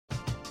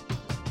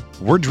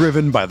We're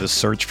driven by the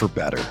search for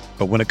better.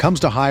 But when it comes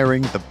to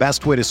hiring, the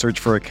best way to search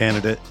for a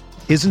candidate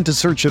isn't to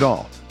search at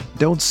all.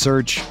 Don't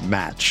search,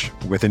 match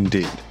with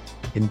Indeed.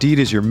 Indeed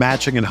is your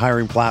matching and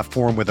hiring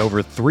platform with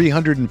over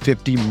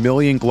 350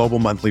 million global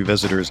monthly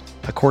visitors,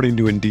 according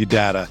to Indeed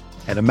data,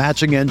 and a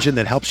matching engine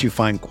that helps you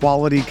find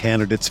quality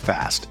candidates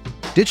fast.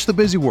 Ditch the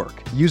busy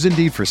work. Use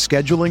Indeed for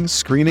scheduling,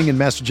 screening, and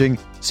messaging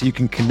so you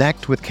can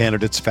connect with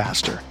candidates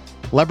faster.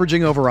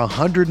 Leveraging over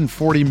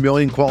 140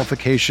 million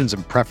qualifications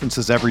and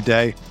preferences every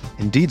day,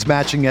 Indeed's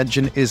matching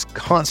engine is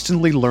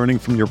constantly learning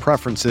from your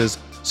preferences,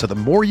 so the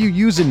more you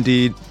use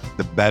Indeed,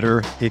 the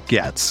better it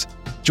gets.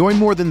 Join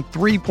more than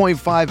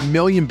 3.5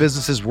 million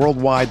businesses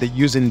worldwide that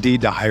use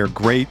Indeed to hire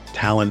great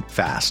talent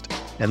fast.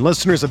 And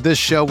listeners of this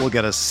show will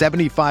get a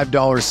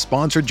 $75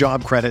 sponsored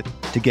job credit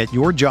to get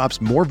your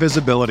jobs more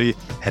visibility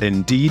at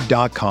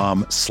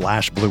Indeed.com/Blue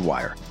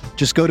Wire.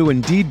 Just go to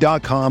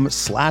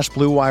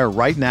Indeed.com/Blue Wire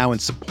right now and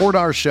support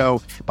our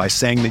show by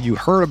saying that you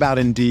heard about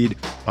Indeed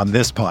on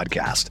this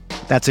podcast.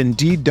 That's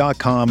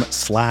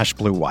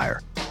Indeed.com/Blue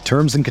Wire.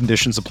 Terms and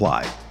conditions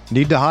apply.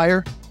 Need to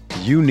hire?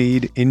 You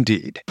need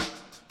Indeed.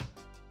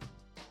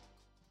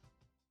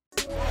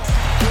 Davis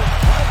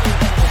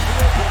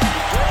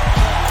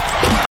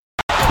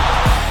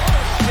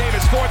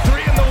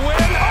 4-3 in the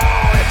win.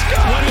 Oh, it's good.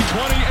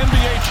 2020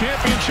 NBA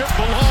championship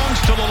belongs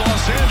to the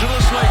Los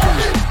Angeles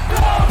Lakers.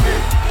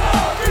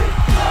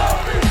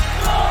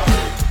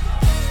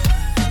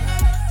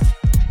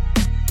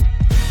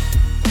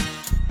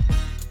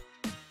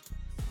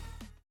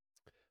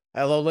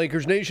 Hello,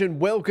 Lakers Nation.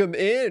 Welcome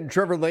in.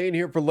 Trevor Lane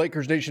here for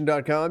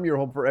LakersNation.com, your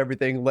home for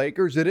everything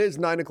Lakers. It is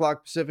 9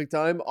 o'clock Pacific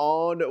time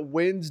on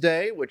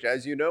Wednesday, which,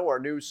 as you know, our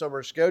new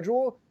summer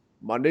schedule.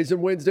 Mondays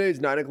and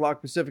Wednesdays, 9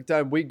 o'clock Pacific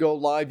time, we go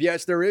live.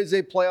 Yes, there is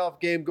a playoff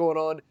game going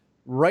on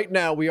right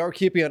now. We are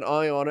keeping an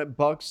eye on it,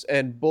 Bucks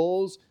and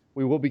Bulls.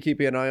 We will be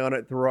keeping an eye on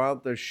it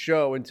throughout the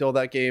show until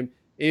that game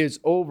is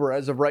over.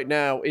 As of right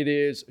now, it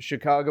is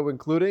Chicago,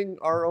 including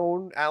our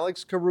own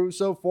Alex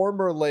Caruso,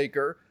 former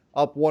Laker,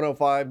 up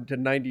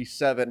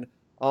 105-97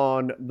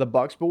 on the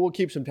Bucks, but we'll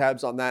keep some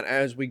tabs on that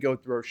as we go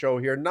through our show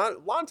here. Not a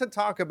lot to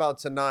talk about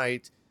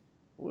tonight.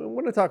 We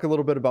want to talk a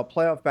little bit about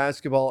playoff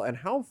basketball and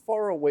how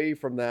far away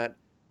from that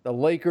the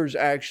Lakers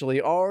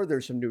actually are.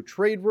 There's some new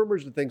trade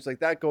rumors and things like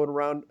that going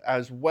around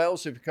as well.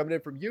 So if you're coming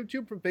in from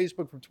YouTube, from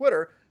Facebook, from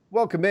Twitter,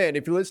 welcome in.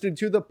 If you're listening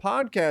to the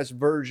podcast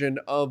version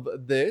of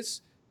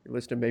this, you're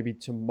listening maybe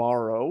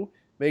tomorrow,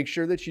 make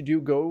sure that you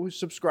do go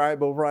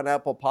subscribe over on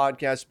Apple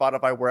Podcasts,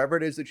 Spotify, wherever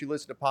it is that you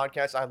listen to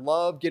podcasts. I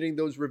love getting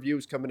those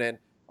reviews coming in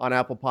on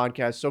Apple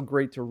Podcasts. So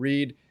great to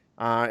read.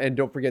 And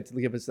don't forget to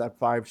give us that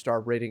 5-star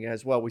rating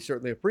as well. We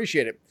certainly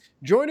appreciate it.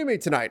 Joining me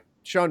tonight,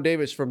 Sean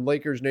Davis from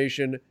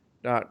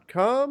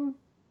LakersNation.com.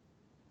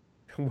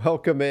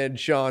 Welcome in,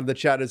 Sean. The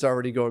chat is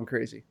already going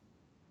crazy.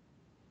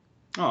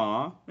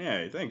 Aw,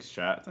 yeah, thanks,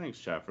 chat. Thanks,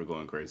 chat, for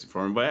going crazy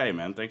for me. But hey,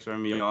 man, thanks for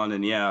having me on.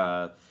 And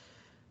yeah,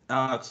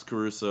 Alex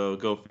Caruso,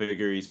 go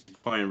figure. He's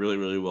playing really,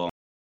 really well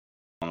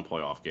on a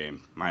playoff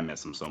game. I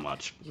miss him so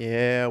much.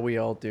 Yeah, we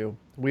all do.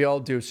 We all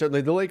do.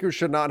 Certainly, the Lakers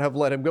should not have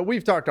let him go.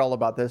 We've talked all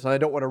about this, and I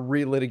don't want to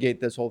relitigate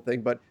this whole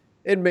thing, but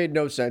it made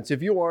no sense.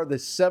 If you are the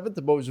 7th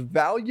most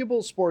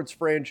valuable sports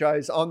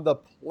franchise on the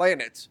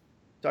planet,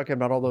 talking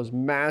about all those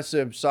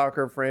massive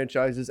soccer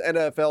franchises,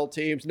 NFL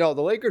teams, no,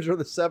 the Lakers are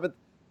the 7th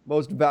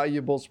most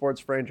valuable sports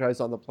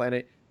franchise on the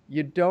planet.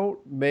 You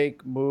don't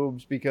make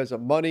moves because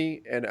of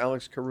money, and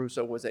Alex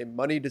Caruso was a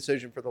money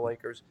decision for the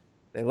Lakers.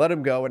 They let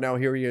him go, and now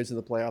here he is in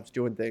the playoffs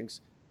doing things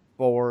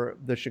for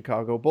the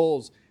Chicago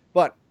Bulls.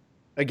 But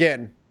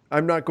again,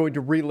 I'm not going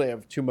to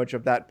relive too much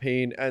of that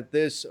pain at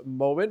this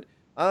moment.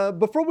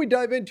 Before we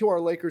dive into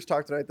our Lakers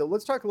talk tonight, though,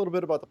 let's talk a little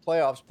bit about the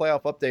playoffs,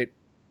 playoff update.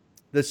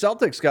 The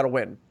Celtics got to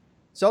win.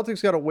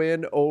 Celtics got to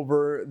win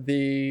over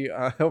the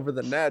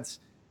Nets,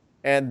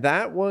 and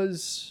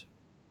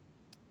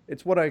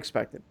it's what I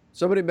expected.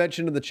 Somebody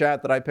mentioned in the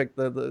chat that I picked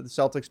the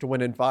Celtics to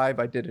win in 5.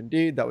 I did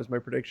indeed. That was my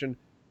prediction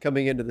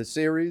coming into the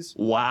series.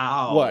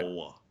 Wow. What?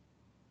 Oh,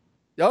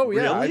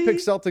 yeah. Really? I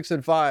picked Celtics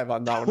in 5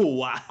 on that one.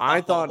 Wow.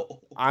 I thought,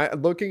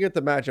 looking at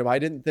the matchup, I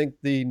didn't think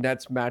the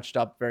Nets matched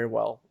up very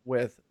well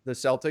with the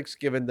Celtics,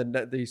 given the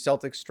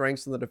Celtics'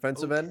 strengths in the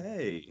defensive end.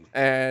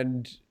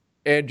 And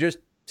just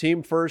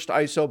team first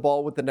ISO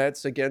ball with the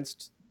Nets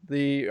against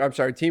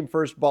team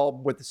first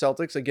ball with the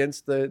Celtics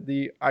against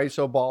the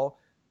ISO ball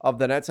of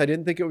the Nets. I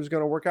didn't think it was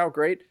going to work out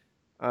great.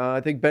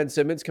 I think Ben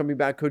Simmons coming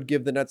back could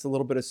give the Nets a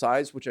little bit of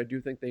size, which I do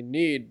think they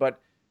need.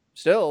 But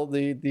still,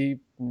 the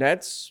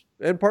Nets,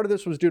 and part of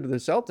this was due to the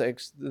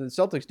Celtics. The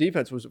Celtics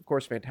defense was, of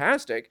course,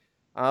 fantastic.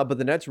 But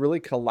the Nets really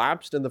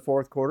collapsed in the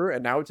fourth quarter,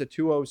 and now it's a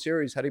 2-0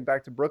 series heading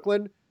back to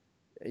Brooklyn.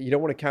 You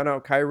don't want to count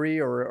out Kyrie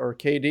or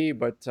KD,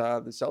 but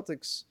the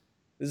Celtics,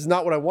 this is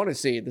not what I want to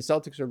see. The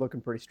Celtics are looking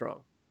pretty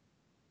strong.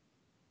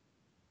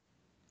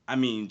 I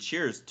mean,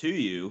 cheers to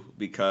you,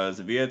 because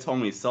if you had told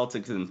me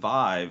Celtics in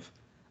 5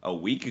 a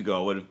week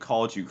ago, I would have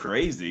called you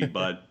crazy.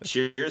 But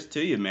cheers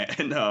to you,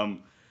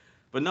 man.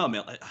 But no,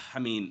 man, I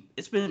mean,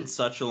 it's been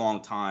such a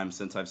long time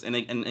since and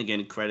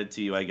again, credit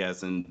to you, I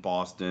guess, in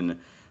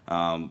Boston.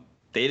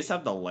 they just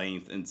have the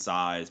length and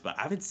size, but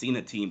I haven't seen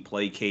a team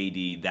play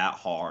KD that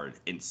hard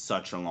in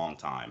such a long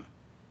time.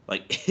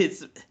 Like,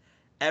 it's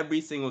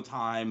every single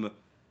time.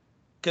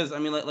 Because, I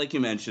mean, like you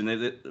mentioned,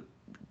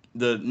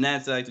 the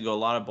Nets like to go a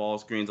lot of ball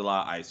screens, a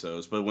lot of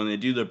ISOs, but when they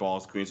do their ball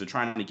screens, they're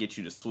trying to get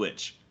you to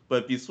switch.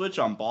 But if you switch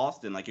on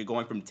Boston, like, you're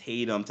going from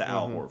Tatum to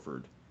Al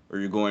Horford, or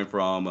you're going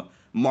from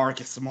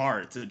Marcus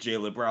Smart to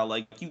Jaylen Brown.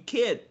 Like, you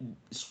can't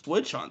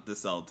switch on the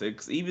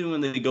Celtics. Even when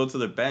they go to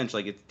the bench,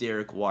 like, it's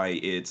Derek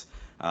White, it's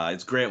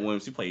Grant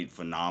Williams. He played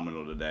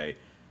phenomenal today.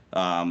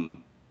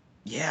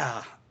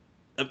 Yeah.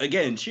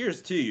 Again,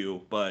 cheers to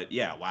you, but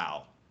yeah,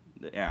 wow.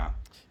 Yeah.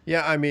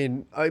 Yeah, I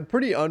mean,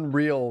 pretty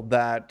unreal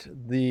that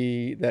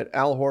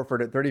Al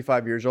Horford at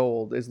 35 years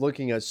old is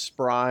looking as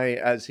spry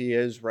as he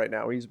is right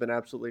now. He's been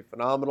absolutely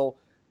phenomenal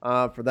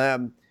for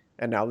them.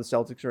 And now the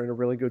Celtics are in a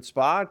really good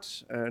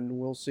spot, and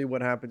we'll see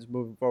what happens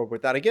moving forward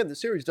with that. Again, the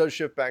series does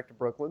shift back to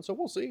Brooklyn, so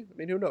we'll see. I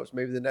mean, who knows?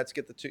 Maybe the Nets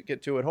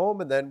get two at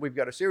home, and then we've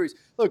got a series.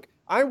 Look,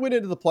 I went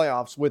into the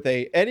playoffs with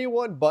a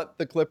anyone but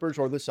the Clippers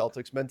or the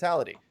Celtics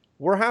mentality.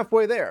 We're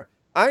halfway there.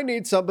 I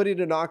need somebody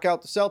to knock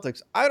out the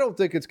Celtics. I don't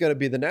think it's going to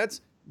be the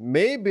Nets.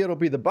 Maybe it'll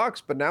be the Bucks,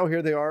 but now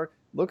here they are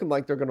looking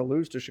like they're going to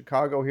lose to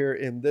Chicago here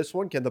in this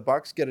one. Can the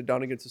Bucks get it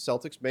done against the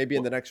Celtics maybe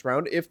in the next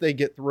round if they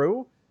get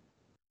through?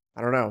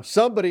 I don't know.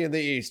 Somebody in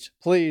the East,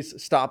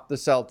 please stop the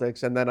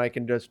Celtics, and then I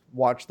can just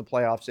watch the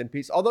playoffs in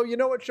peace. Although, you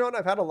know what, Sean?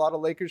 I've had a lot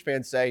of Lakers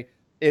fans say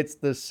it's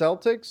the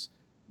Celtics,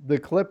 the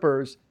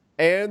Clippers,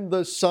 and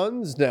the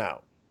Suns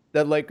now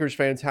that Lakers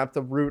fans have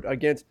to root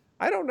against.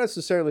 I don't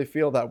necessarily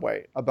feel that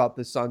way about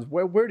the Suns.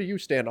 Where do you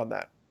stand on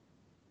that?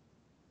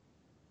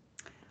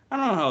 I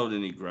don't hold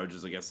any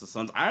grudges against the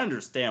Suns. I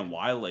understand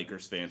why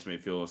Lakers fans may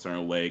feel a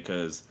certain way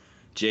because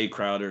Jay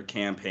Crowder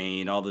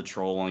campaign, all the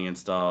trolling and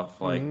stuff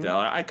like that.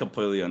 I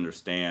completely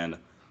understand.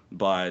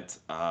 But,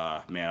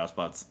 man, I was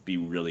about to be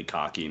really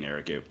cocky and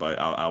arrogant, but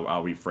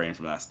I'll refrain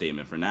from that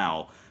statement for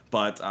now.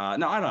 But,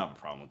 no, I don't have a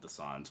problem with the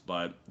Suns.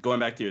 But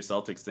going back to your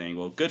Celtics thing,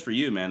 well, good for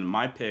you, man.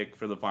 My pick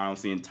for the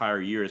finals the entire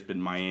year has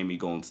been Miami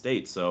Golden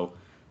State. So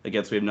I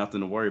guess we have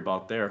nothing to worry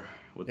about there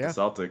with the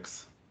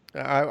Celtics.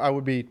 I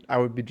would be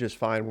just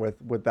fine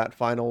with that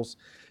finals.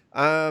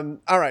 All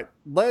right,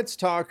 let's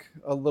talk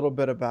a little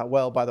bit about,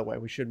 well, by the way,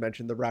 we should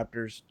mention the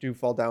Raptors do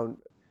fall down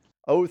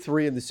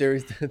 0-3 in the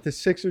series. The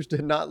Sixers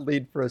did not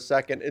lead for a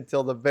second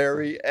until the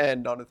very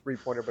end on a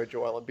three-pointer by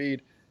Joel Embiid.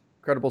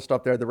 Incredible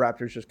stuff there. The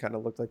Raptors just kind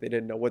of looked like they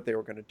didn't know what they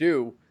were going to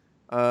do.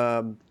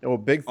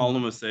 Big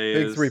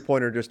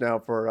three-pointer just now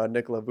for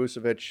Nikola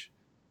Vucevic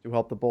to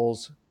help the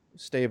Bulls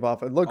stave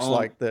off. It looks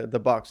like the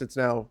Bucks.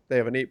 They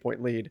have an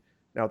 8-point lead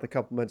now with a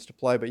couple minutes to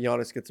play, but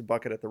Giannis gets a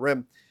bucket at the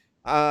rim.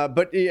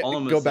 But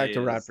go back to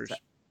Raptors.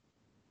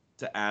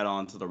 To add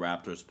on to the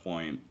Raptors'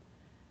 point,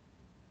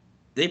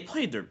 they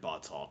played their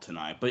butts off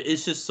tonight, but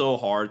it's just so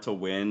hard to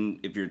win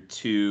if you're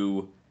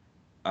two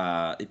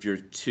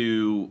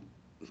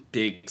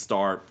big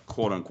star,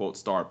 quote unquote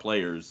star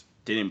players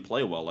didn't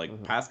play well.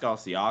 Like Pascal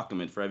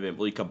Siakam and Fred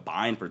VanVleet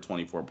combined for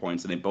 24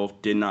 points, and they both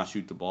did not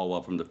shoot the ball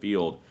well from the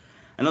field.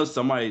 I know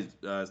somebody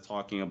is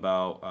talking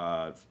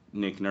about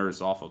Nick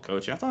Nurse awful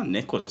coaching. I thought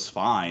Nick was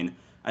fine.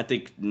 I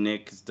think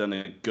Nick has done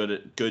a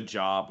good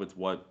job with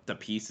what the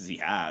pieces he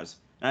has,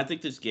 and I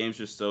think this game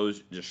just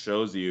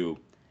shows you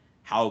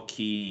how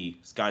key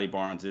Scotty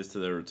Barnes is to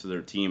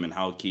their team and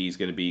how key he's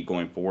going to be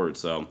going forward.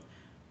 So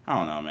I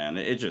don't know, man.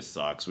 It just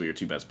sucks when your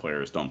two best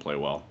players don't play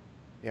well.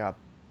 Yeah,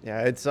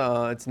 it's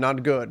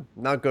not good,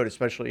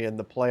 especially in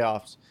the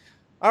playoffs.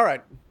 All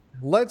right,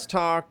 let's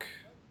talk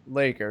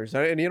Lakers,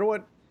 and you know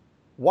what?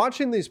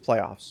 Watching these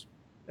playoffs.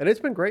 And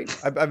it's been great.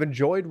 I've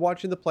enjoyed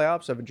watching the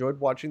playoffs. I've enjoyed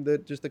watching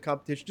the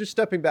competition, just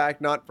stepping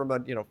back, not from a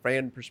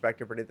fan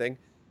perspective or anything.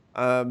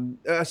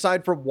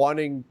 Aside from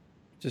wanting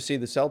to see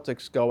the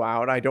Celtics go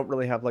out, I don't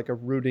really have like a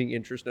rooting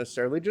interest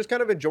necessarily. Just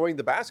kind of enjoying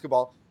the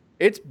basketball.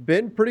 It's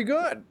been pretty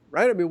good,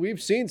 right? I mean,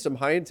 we've seen some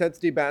high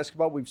intensity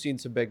basketball. We've seen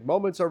some big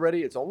moments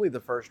already. It's only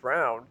the first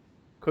round.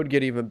 Could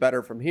get even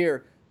better from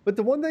here. But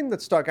the one thing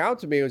that stuck out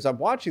to me as I'm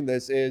watching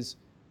this is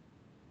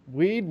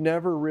we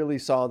never really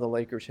saw the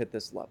Lakers hit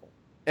this level.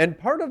 And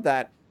part of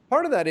that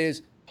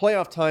is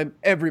playoff time,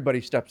 everybody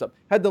steps up.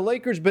 Had the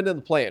Lakers been in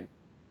the play-in,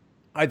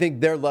 I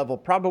think their level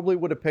probably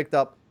would have picked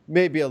up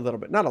maybe a little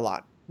bit. Not a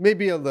lot,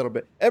 maybe a little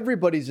bit.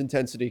 Everybody's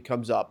intensity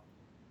comes up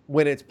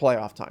when it's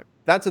playoff time.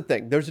 That's the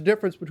thing. There's a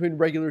difference between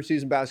regular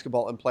season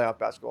basketball and playoff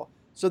basketball.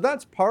 So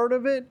that's part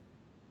of it.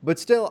 But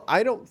still,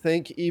 I don't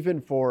think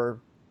even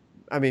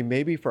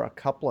maybe for a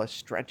couple of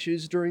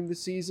stretches during the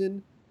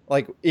season,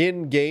 like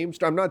in games,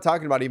 I'm not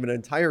talking about even an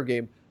entire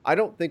game, I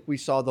don't think we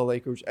saw the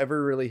Lakers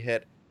ever really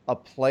hit a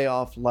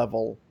playoff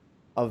level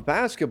of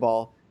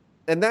basketball.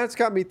 And that's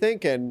got me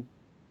thinking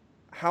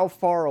how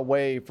far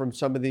away from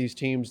some of these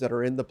teams that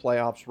are in the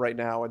playoffs right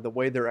now and the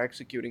way they're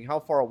executing, how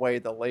far away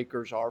the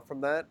Lakers are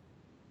from that.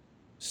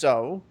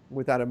 So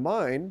with that in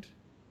mind,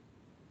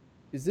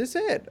 is this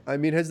it? I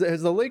mean, has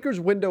the Lakers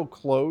window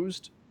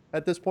closed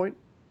at this point?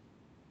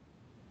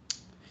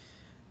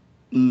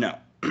 No,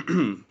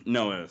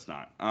 no, it's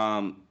not.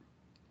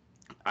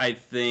 I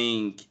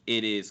think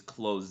it is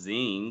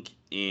closing,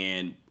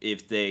 and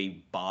if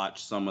they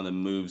botch some of the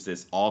moves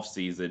this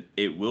offseason,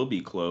 it will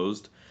be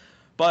closed.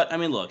 But I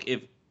mean, look,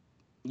 if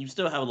you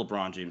still have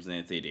LeBron James and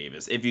Anthony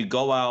Davis, if you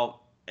go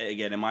out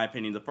again, in my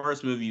opinion, the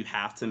first move you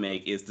have to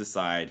make is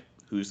decide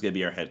who's going to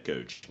be our head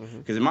coach.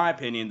 Because in my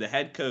opinion, the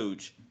head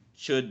coach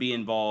should be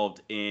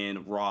involved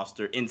in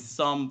roster in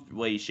some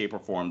way, shape, or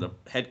form. The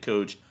head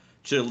coach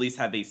should at least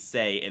have a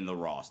say in the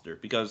roster.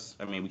 Because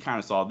I mean, we kind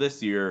of saw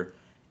this year,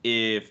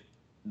 if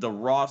the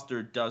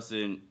roster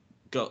doesn't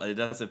go, it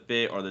doesn't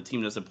fit, or the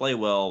team doesn't play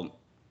well,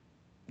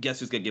 guess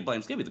who's going to get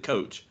blamed? It's going to be the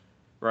coach,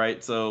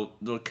 right? So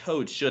the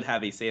coach should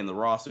have a say in the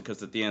roster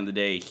because at the end of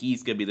the day,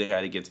 he's going to be the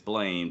guy that gets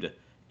blamed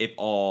if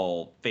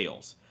all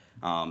fails.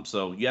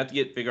 So you have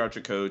to figure out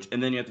your coach,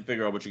 and then you have to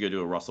figure out what you're going to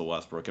do with Russell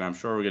Westbrook. And I'm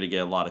sure we're going to get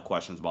a lot of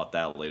questions about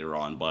that later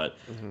on. But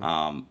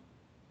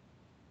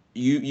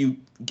you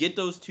get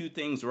those two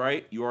things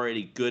right, you are at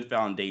a good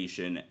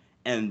foundation.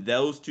 And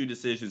those two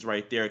decisions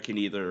right there can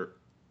either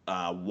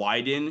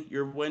widen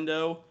your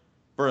window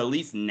for at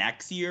least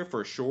next year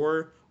for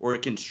sure, or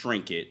it can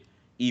shrink it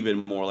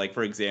even more. Like,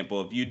 for example,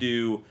 if you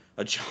do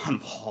a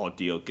John Wall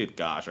deal, good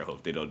gosh, I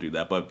hope they don't do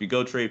that. But if you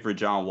go trade for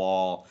John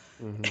Wall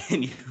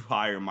and you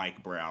hire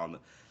Mike Brown,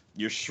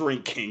 you're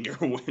shrinking your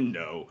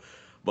window.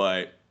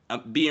 But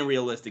being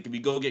realistic, if you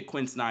go get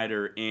Quinn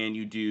Snyder and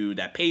you do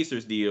that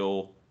Pacers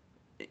deal,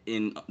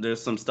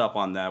 there's some stuff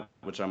on that,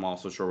 which I'm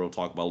also sure we'll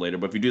talk about later.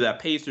 But if you do that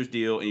Pacers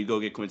deal and you go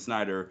get Quinn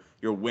Snyder,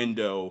 your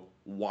window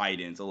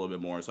widens a little bit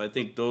more. So I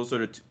think those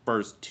are the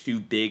first two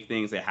big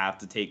things they have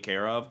to take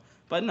care of.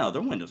 But no,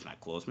 their window's not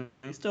closed. Man,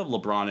 you still have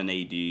LeBron and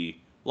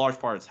AD. Large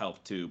part is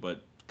health too,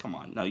 but come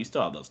on, no, you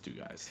still have those two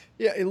guys.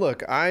 Yeah,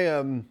 look, I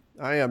am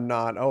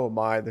not. Oh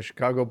my, the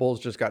Chicago Bulls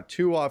just got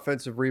 2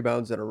 offensive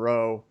rebounds in a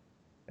row,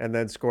 and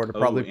then scored to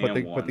probably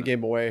put the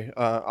game away.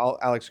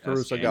 Alex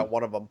Caruso got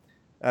one of them.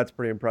 That's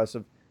pretty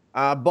impressive.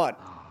 But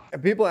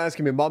people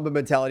asking me Mamba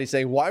mentality,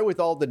 saying why with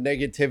all the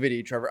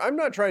negativity, Trevor? I'm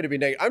not trying to be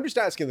negative. I'm just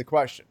asking the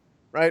question,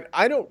 right?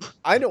 I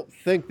don't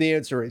think the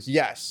answer is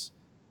yes,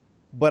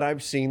 but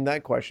I've seen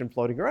that question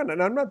floating around,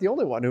 and I'm not the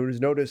only one who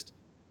has noticed.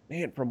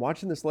 Man, from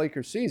watching this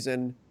Lakers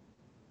season,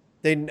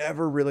 they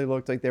never really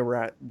looked like they were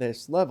at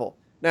this level.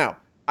 Now,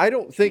 I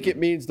don't think it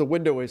means the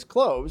window is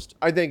closed.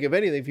 I think, if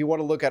anything, if you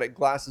want to look at it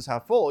glasses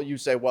half full, you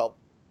say, well,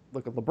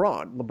 look at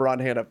LeBron. LeBron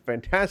had a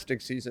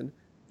fantastic season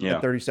at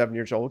 37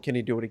 years old. Can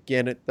he do it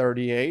again at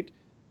 38?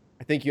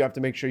 I think you have to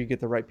make sure you get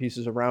the right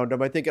pieces around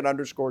him. I think it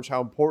underscores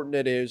how important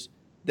it is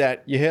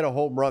that you hit a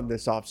home run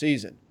this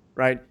offseason,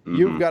 right?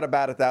 You've got to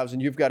bat 1,000.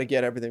 You've got to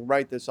get everything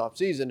right this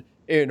offseason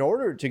in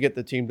order to get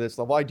the team to this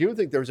level. I do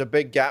think there's a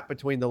big gap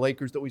between the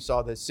Lakers that we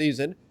saw this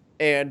season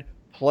and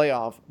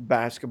playoff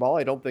basketball.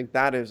 I don't think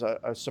that is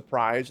a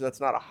surprise. That's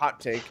not a hot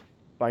take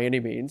by any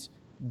means.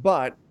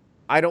 But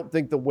I don't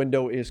think the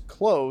window is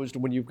closed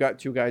when you've got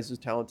two guys as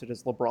talented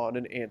as LeBron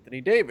and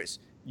Anthony Davis.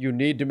 You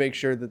need to make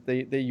sure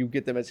that you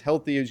get them as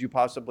healthy as you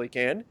possibly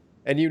can,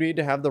 and you need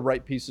to have the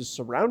right pieces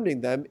surrounding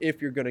them if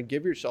you're going to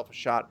give yourself a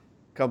shot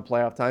come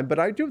playoff time. But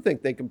I do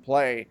think they can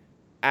play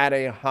at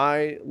a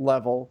high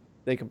level.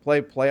 They can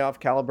play playoff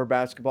caliber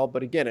basketball,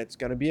 but again, it's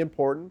going to be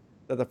important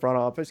that the front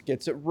office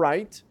gets it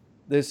right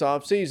this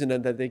offseason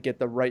and that they get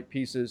the right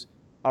pieces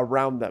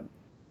around them.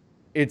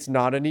 It's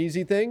not an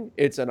easy thing.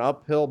 It's an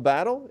uphill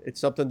battle. It's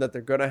something that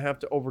they're going to have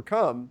to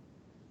overcome,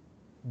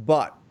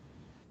 but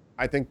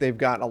I think they've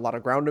got a lot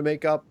of ground to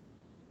make up,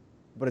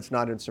 but it's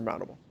not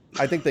insurmountable.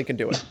 I think they can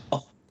do it.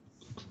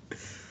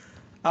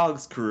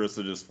 Alex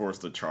Caruso just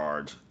forced a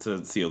charge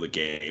to seal the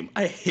game.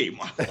 I hate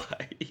my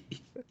life.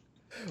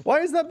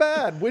 Why is that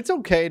bad? It's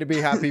okay to be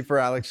happy for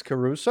Alex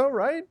Caruso,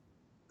 right?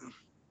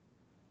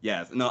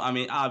 Yes. No, I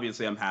mean,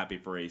 obviously I'm happy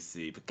for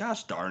AC, but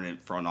gosh darn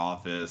it, front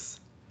office.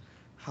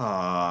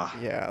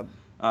 Yeah.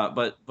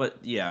 But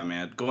yeah,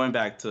 man, going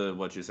back to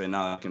what you're saying,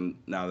 now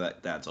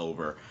that that's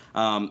over.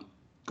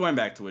 Going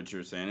back to what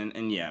you're saying,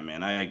 and yeah,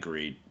 man, I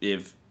agree.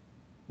 If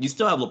you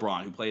still have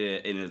LeBron, who played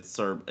it in its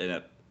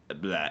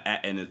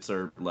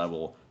absurd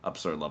level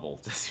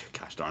this year.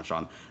 Gosh darn,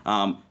 Sean.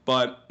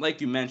 But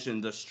like you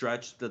mentioned, the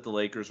stretch that the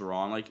Lakers were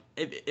on, like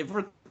if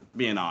we're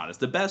being honest,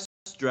 the best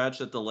stretch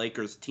that the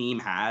Lakers team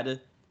had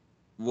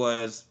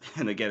was,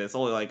 and again, it's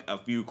only like a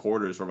few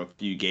quarters from a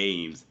few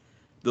games,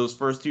 those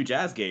first 2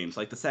 Jazz games,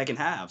 like the second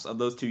halves of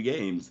those 2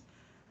 games.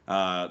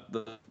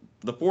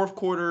 The fourth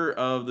quarter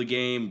of the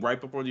game,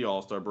 right before the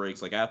All-Star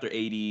breaks, like after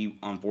AD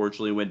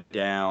unfortunately went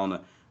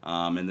down,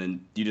 and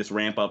then you just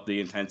ramp up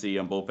the intensity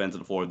on both ends of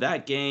the floor.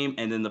 That game,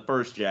 and then the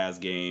first Jazz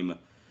game,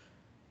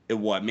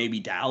 maybe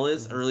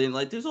Dallas early in,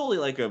 like, there's only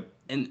like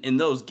in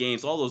those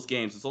games, all those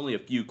games, it's only a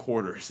few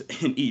quarters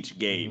in each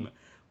game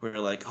where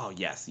you're like, oh,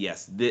 yes.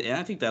 And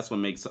I think that's what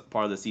makes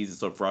part of the season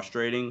so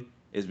frustrating,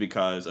 is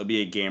because it'll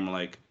be a game where,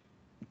 like,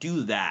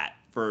 do that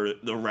for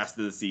the rest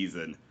of the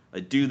season.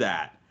 Like, do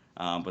that.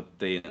 But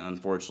they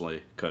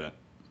unfortunately couldn't.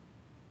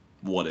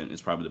 Wouldn't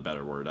is probably the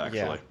better word,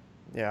 actually.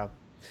 Yeah.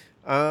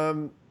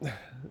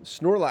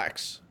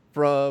 Snorlax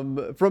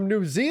from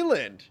New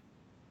Zealand.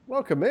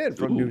 Welcome in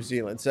from New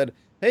Zealand. Said,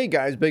 Hey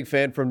guys, big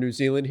fan from New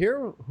Zealand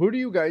here. Who do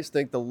you guys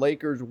think the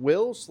Lakers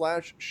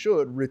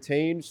will/should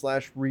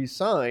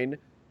retain/resign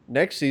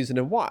next season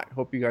and why?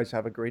 Hope you guys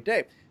have a great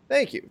day.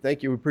 Thank you.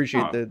 Thank you. We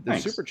appreciate the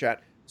Thanks. super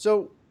chat.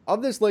 So,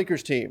 of this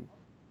Lakers team,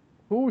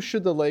 who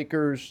should the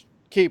Lakers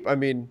keep? I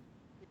mean,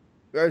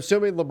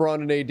 assuming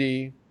LeBron and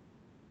AD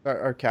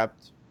are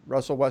kept.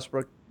 Russell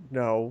Westbrook,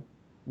 no.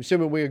 I'm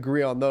assuming we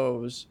agree on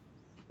those.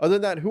 Other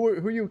than that, who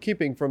are you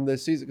keeping from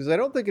this season? Because I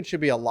don't think it should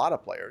be a lot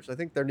of players. I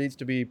think there needs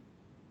to be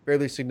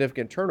fairly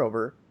significant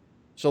turnover.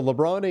 So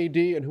LeBron,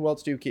 AD, and who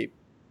else do you keep?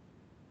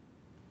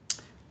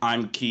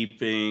 I'm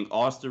keeping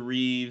Austin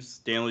Reeves,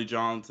 Stanley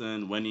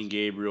Johnson, Wendy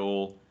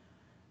Gabriel.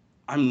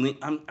 I'm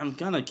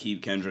gonna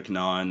keep Kendrick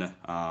Nunn.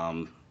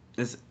 I'm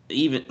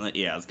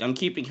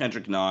keeping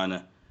Kendrick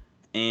Nunn.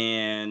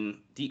 And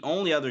the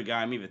only other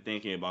guy I'm even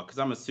thinking about, because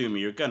I'm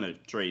assuming you're gonna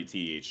trade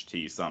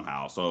THT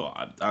somehow, so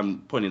I'm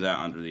putting that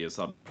under the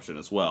assumption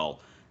as well.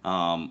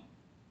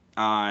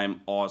 I'm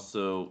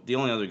also the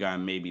only other guy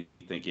I'm maybe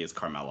thinking is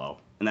Carmelo,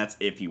 and that's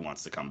if he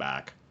wants to come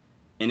back.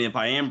 And if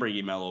I am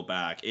bringing Melo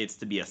back, it's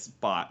to be a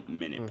spot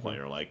minute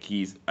player. Like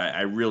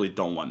I really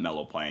don't want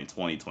Melo playing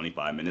 20,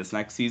 25 minutes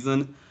next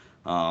season,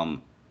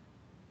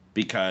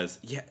 because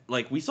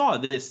like we saw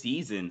this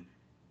season.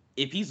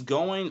 If he's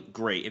going,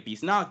 great. If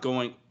he's not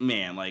going,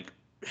 man, like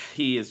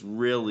he's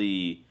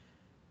really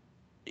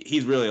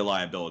a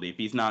liability. If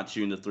he's not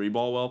shooting the three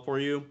ball well for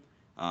you,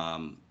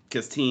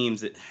 because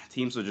teams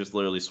will just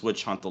literally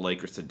switch hunt the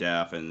Lakers to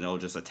death, and they'll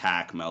just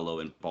attack Melo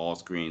and ball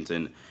screens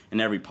and in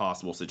every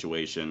possible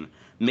situation.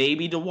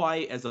 Maybe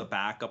Dwight as a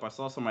backup. I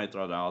saw somebody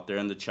throw it out there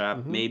in the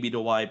chat. Maybe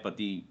Dwight, but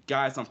the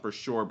guys I'm for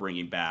sure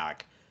bringing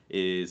back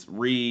is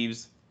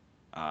Reeves,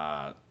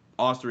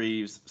 Austin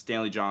Reeves,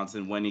 Stanley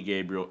Johnson, Wendy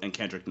Gabriel, and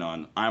Kendrick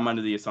Nunn. I'm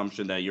under the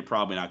assumption that you're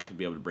probably not going to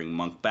be able to bring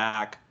Monk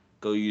back.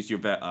 Go use your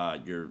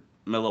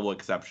mid-level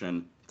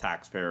exception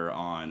taxpayer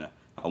on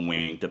a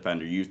wing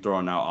defender. You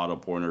throwing out Otto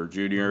Porter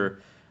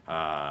Jr.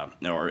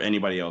 Or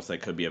anybody else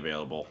that could be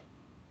available.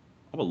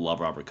 I would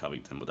love Robert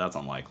Covington, but that's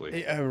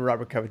unlikely.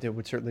 Robert Covington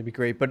would certainly be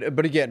great,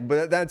 but again,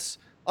 that's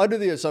under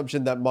the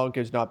assumption that Monk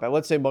is not bad.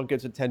 Let's say Monk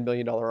gets a $10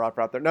 million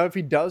offer out there. Now, if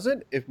he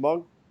doesn't, if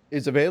Monk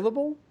is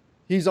available,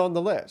 he's on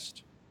the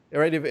list.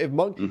 Right? If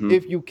Monk,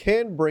 if you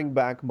can bring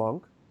back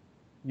Monk,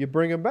 you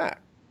bring him back.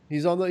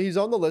 He's on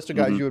the list of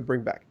guys you would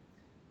bring back.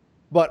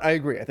 But I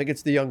agree. I think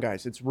it's the young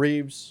guys. It's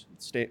Reeves,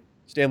 it's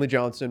Stanley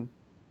Johnson,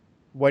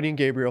 Wendy and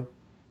Gabriel.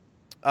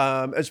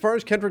 As far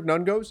as Kendrick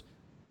Nunn goes,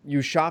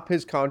 you shop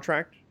his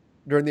contract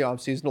during the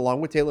offseason along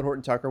with Taylor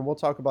Horton Tucker, and we'll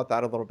talk about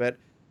that a little bit.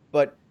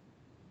 But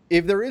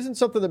if there isn't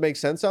something that makes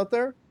sense out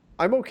there,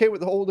 I'm okay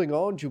with holding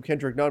on to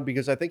Kendrick Nunn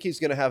because I think he's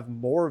going to have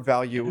more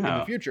value in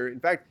the future. In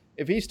fact,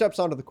 if he steps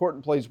onto the court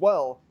and plays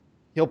well,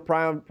 he'll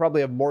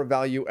probably have more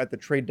value at the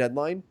trade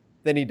deadline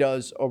than he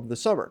does over the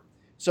summer.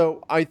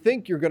 So I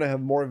think you're going to have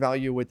more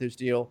value with this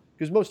deal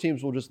because most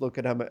teams will just look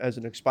at him as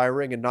an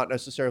expiring and not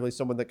necessarily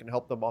someone that can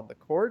help them on the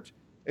court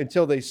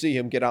until they see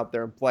him get out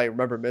there and play.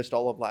 Remember, missed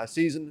all of last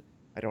season.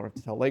 I don't have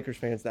to tell Lakers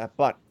fans that,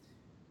 but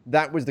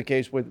that was the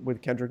case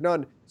with Kendrick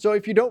Nunn. So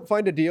if you don't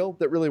find a deal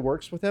that really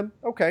works with him,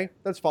 okay,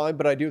 that's fine.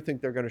 But I do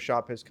think they're going to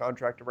shop his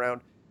contract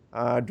around.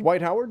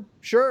 Dwight Howard,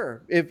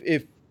 sure.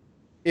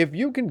 If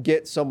you can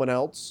get someone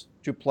else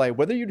to play,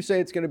 whether you say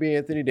it's going to be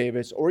Anthony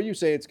Davis or you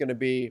say it's going to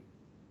be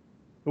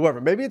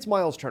whoever, maybe it's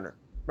Miles Turner,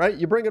 right?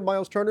 You bring in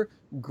Miles Turner,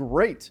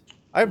 great.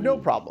 I have no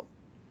problem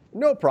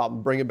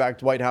bringing back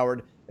Dwight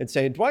Howard and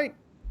saying, Dwight,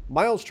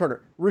 Miles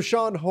Turner,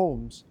 Rashawn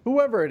Holmes,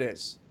 whoever it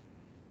is,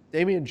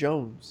 Damian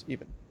Jones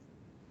even.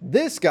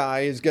 This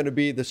guy is going to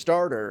be the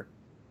starter.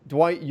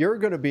 Dwight, you're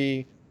going to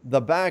be the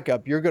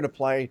backup. You're going to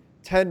play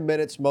 10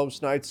 minutes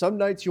most nights. Some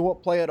nights you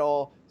won't play at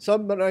all.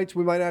 Some nights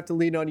we might have to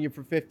lean on you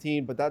for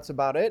 15, but that's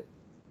about it.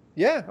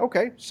 Yeah,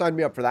 okay, sign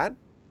me up for that.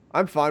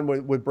 I'm fine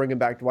with bringing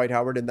back Dwight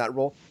Howard in that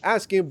role.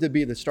 Asking him to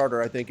be the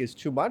starter, I think, is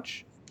too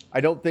much.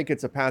 I don't think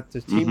it's a path to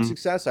team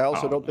success. I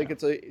also don't think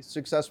it's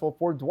successful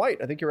for Dwight.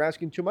 I think you're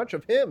asking too much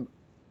of him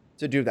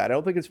to do that. I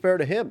don't think it's fair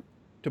to him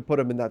to put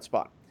him in that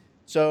spot.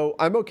 So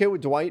I'm okay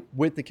with Dwight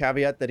with the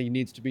caveat that he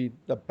needs to be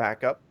the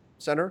backup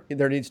center.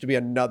 There needs to be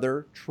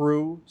another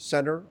true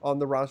center on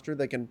the roster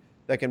that can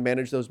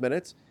manage those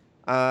minutes.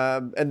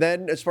 And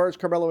then as far as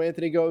Carmelo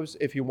Anthony goes,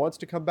 if he wants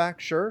to come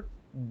back, sure.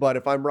 But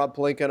if I'm Rob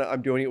Pelinka,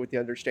 I'm doing it with the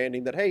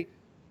understanding that, hey,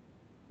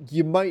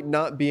 you might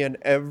not be an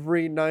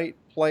every night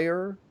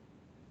player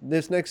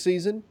this next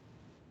season.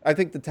 I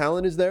think the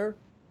talent is there,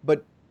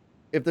 but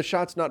if the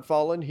shot's not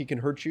falling, he can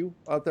hurt you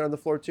out there on the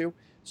floor too.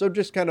 So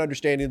just kind of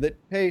understanding that,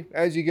 hey,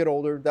 as you get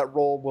older, that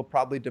role will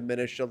probably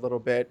diminish a little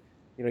bit.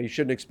 You know, you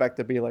shouldn't expect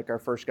to be like our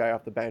first guy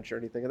off the bench or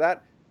anything of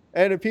that.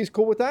 And if he's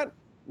cool with that,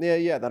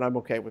 then I'm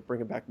okay with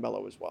bringing back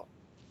Melo as well.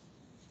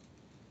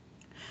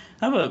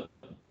 I have a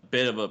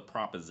bit of a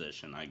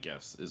proposition, I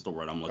guess, is the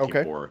word I'm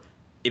looking for.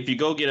 If you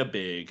go get a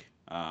big,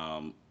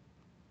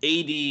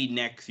 AD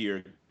next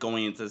year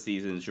going into the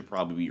season should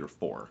probably be your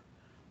 4.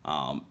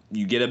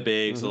 You get a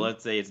big, so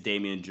let's say it's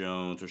Damian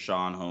Jones or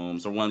Rashawn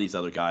Holmes or one of these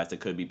other guys that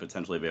could be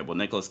potentially available.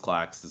 Nicholas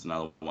Clax is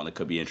another one that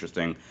could be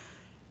interesting.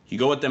 You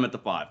go with them at the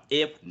 5.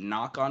 If,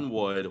 knock on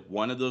wood,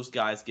 one of those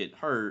guys get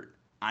hurt,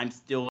 I'm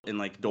still in,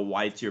 like,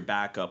 Dwight's your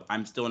backup.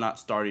 I'm still not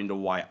starting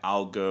Dwight.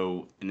 I'll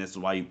go, and this is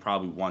why you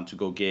probably want to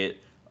go get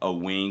a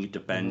wing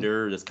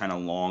defender that's kind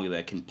of long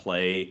that can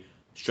play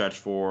stretch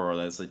 4 or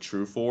that's a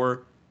true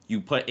 4.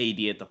 You put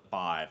AD at the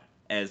 5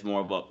 as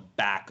more of a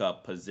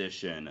backup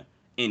position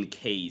in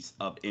case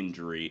of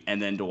injury, and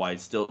then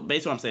Dwight still.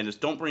 Basically, what I'm saying is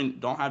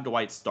don't have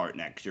Dwight start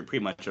next year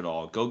pretty much at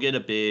all. Go get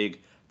a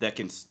big that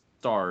can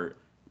start.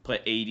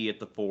 Put AD at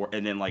the 4,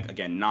 and then, like,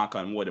 again, knock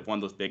on wood, if one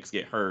of those bigs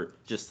get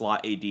hurt, just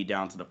slot AD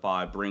down to the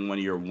 5, bring one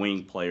of your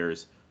wing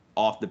players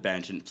off the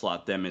bench and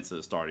slot them into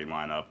the starting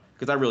lineup.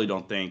 Because I really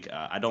don't think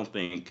I don't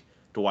think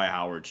Dwight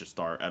Howard should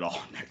start at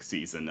all next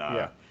season.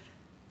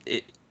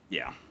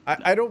 Yeah.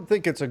 I don't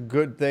think it's a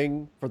good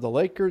thing for the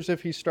Lakers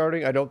if he's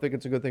starting. I don't think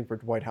it's a good thing for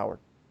Dwight Howard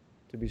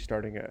to be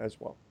starting as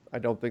well. I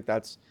don't think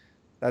that's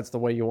the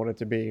way you want it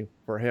to be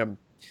for him.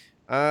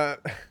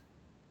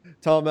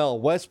 Tom L.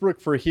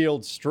 Westbrook for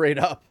Hield straight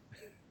up.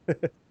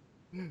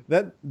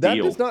 that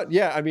does not.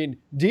 Yeah, I mean,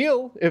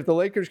 deal if the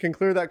Lakers can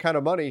clear that kind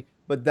of money,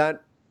 but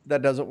that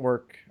doesn't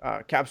work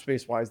cap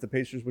space wise. The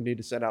Pacers would need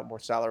to send out more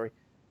salary,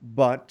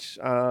 but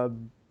I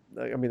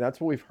mean,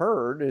 that's what we've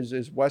heard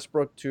is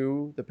Westbrook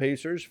to the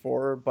Pacers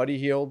for Buddy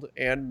Hield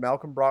and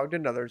Malcolm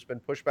Brogdon. Now there's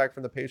been pushback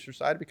from the Pacers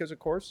side because, of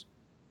course,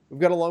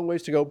 we've got a long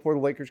ways to go before the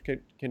Lakers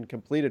can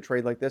complete a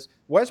trade like this.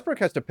 Westbrook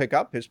has to pick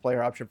up his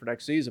player option for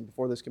next season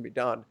before this can be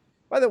done.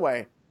 By the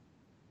way,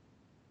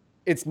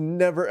 it's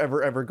never,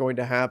 ever, ever going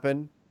to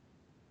happen.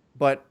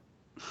 But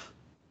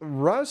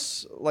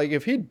Russ, like,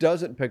 if he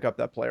doesn't pick up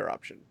that player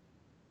option,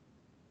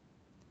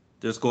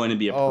 there's going to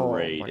be a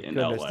parade in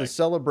LA. The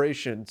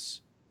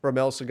celebrations from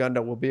El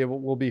Segundo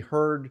will be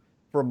heard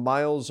for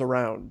miles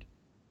around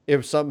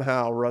if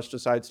somehow Russ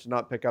decides to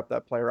not pick up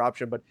that player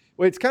option. But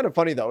it's kind of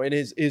funny, though. In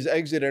his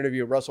exit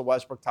interview, Russell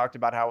Westbrook talked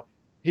about how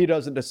he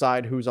doesn't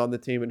decide who's on the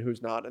team and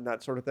who's not and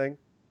that sort of thing.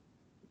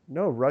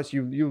 No, Russ,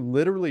 you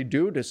literally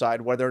do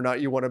decide whether or not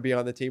you want to be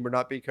on the team or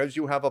not because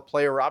you have a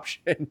player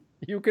option.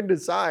 You can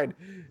decide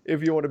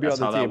if you want to be on the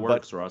team. That's how that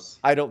works, Russ.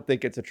 I don't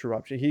think it's a true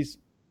option.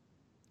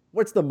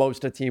 What's the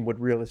most a team would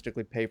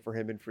realistically pay for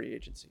him in free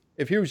agency?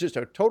 If he was just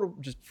a total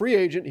free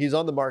agent, he's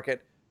on the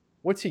market,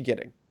 what's he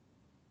getting?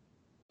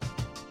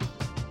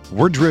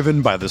 We're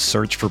driven by the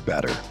search for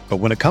better. But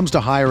when it comes to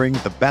hiring,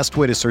 the best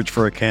way to search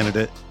for a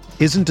candidate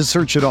isn't to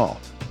search at all.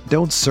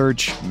 Don't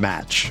search,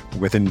 match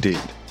with Indeed.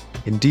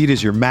 Indeed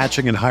is your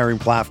matching and hiring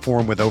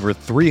platform with over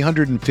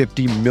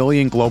 350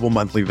 million global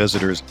monthly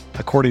visitors,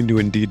 according to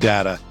Indeed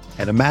data,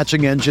 and a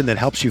matching engine that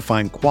helps you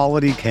find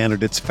quality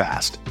candidates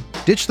fast.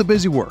 Ditch the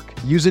busy work.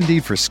 Use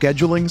Indeed for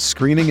scheduling,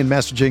 screening, and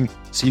messaging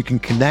so you can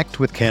connect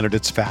with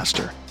candidates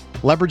faster.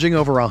 Leveraging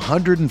over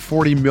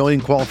 140 million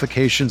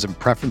qualifications and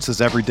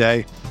preferences every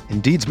day,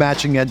 Indeed's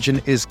matching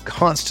engine is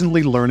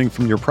constantly learning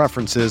from your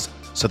preferences,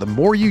 so the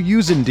more you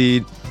use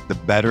Indeed, the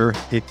better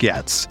it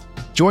gets.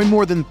 Join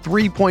more than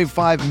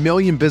 3.5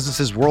 million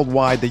businesses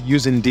worldwide that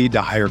use Indeed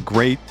to hire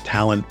great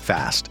talent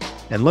fast.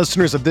 And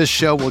listeners of this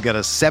show will get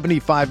a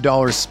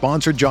 $75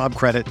 sponsored job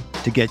credit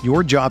to get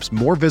your jobs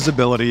more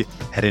visibility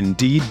at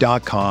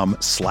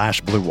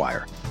Indeed.com/Blue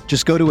Wire.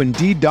 Just go to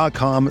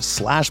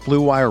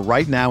Indeed.com/Blue Wire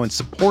right now and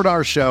support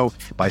our show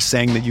by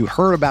saying that you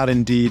heard about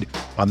Indeed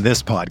on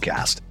this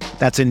podcast.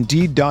 That's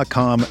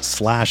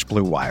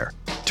Indeed.com/Blue Wire.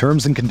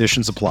 Terms and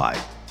conditions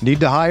apply. Need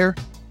to hire?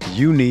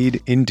 You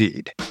need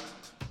Indeed.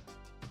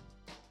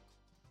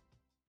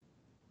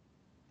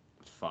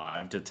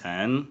 5 to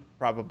 10,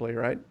 probably,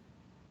 right?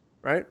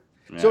 Yeah.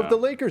 Yeah. So if the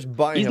Lakers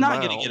buy him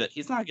out,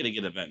 he's not gonna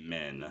get a vet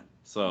min.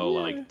 So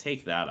like,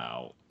 take that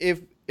out.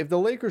 If the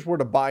Lakers were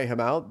to buy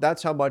him out,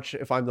 that's how much.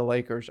 If I'm the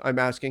Lakers, I'm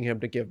asking him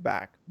to give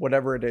back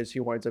whatever it is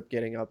he winds up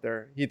getting out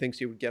there. He thinks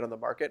he would get on the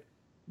market.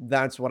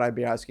 That's what I'd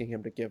be asking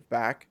him to give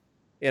back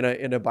in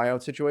a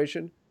buyout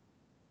situation.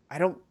 I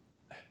don't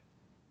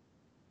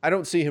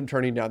see him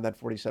turning down that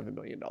 $47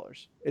 million.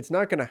 It's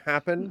not going to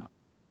happen. No.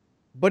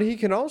 But he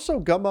can also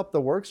gum up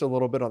the works a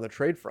little bit on the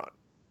trade front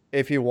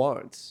if he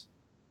wants.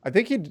 I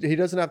think he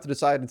doesn't have to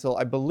decide until,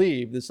 I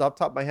believe, this is off the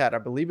top of my head, I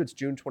believe it's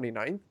June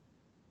 29th.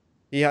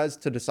 He has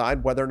to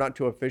decide whether or not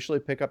to officially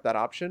pick up that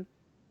option.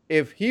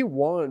 If he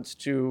wants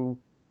to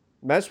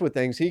mess with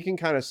things, he can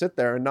kind of sit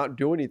there and not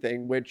do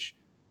anything, which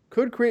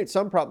could create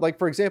some problem. Like,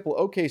 for example,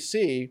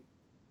 OKC,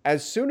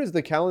 as soon as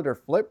the calendar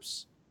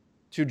flips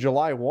to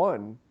July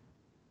 1,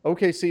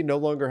 OKC no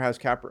longer has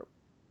cap room,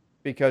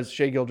 because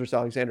Shai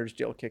Gilgeous-Alexander's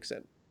deal kicks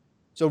in.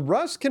 So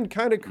Russ can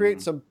kind of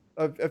create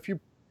a few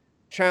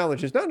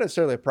challenges, not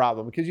necessarily a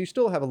problem, because you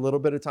still have a little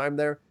bit of time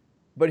there,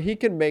 but he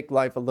can make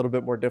life a little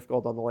bit more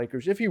difficult on the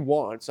Lakers if he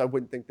wants. I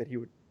wouldn't think that he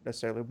would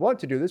necessarily want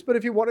to do this, but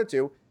if he wanted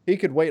to, he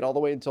could wait all the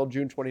way until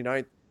June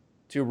 29th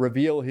to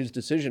reveal his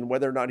decision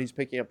whether or not he's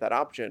picking up that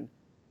option,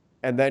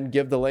 and then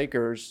give the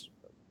Lakers,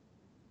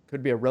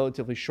 could be a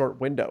relatively short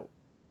window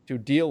to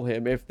deal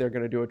him if they're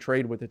going to do a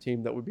trade with a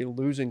team that would be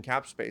losing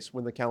cap space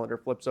when the calendar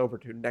flips over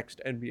to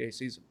next NBA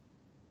season.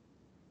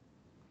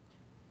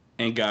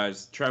 And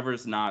guys,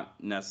 Trevor's not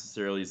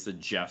necessarily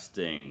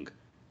suggesting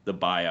the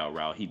buyout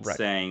route. He's Right.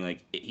 saying like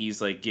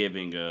he's like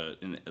giving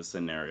a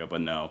scenario,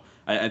 but no,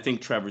 I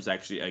think Trevor's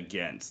actually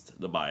against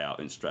the buyout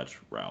and stretch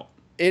route.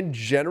 In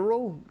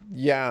general,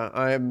 yeah,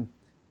 I'm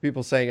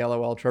people saying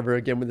LOL Trevor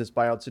again with this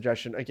buyout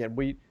suggestion. Again,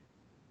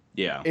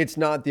 Yeah, it's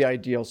not the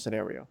ideal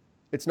scenario.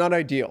 It's not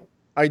ideal.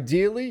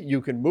 Ideally,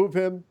 you can move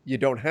him. You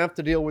don't have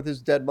to deal with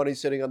his dead money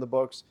sitting on the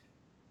books.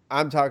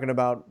 I'm talking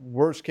about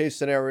worst case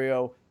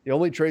scenario. The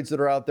only trades that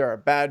are out there are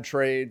bad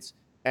trades,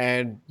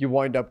 and you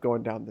wind up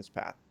going down this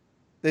path.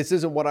 This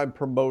isn't what I'm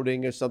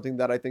promoting as something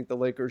that I think the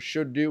Lakers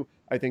should do.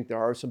 I think there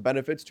are some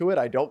benefits to it.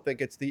 I don't think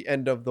it's the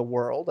end of the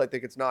world. I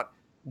think it's not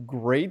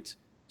great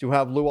to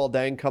have Luol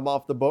Deng come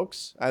off the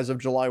books as of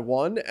July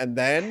 1 and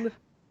then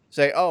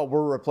say, oh,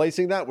 we're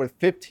replacing that with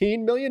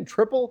 $15 million,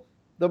 triple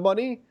the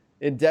money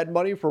in dead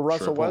money for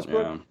Russell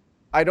Westbrook. Yeah.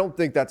 I don't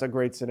think that's a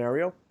great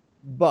scenario.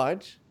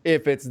 But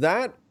if it's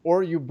that,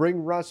 or you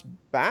bring Russ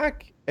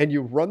back and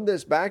you run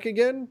this back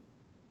again,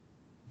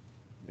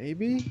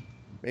 maybe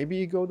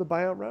you go the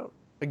buyout route.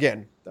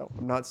 Again, though,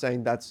 I'm not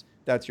saying that's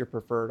your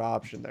preferred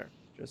option there.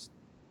 Just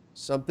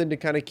something to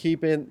kind of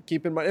keep in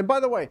mind. And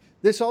by the way,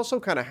 this also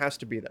kind of has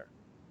to be there.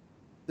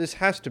 This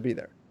has to be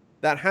there.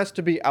 That has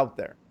to be out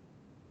there.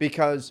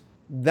 Because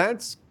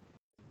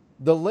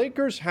the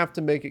Lakers have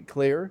to make it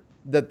clear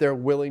that they're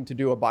willing to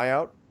do a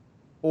buyout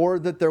or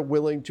that they're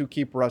willing to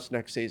keep Russ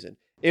next season.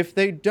 If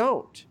they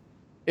don't,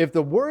 if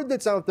the word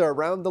that's out there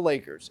around the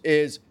Lakers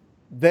is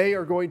they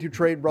are going to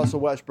trade Russell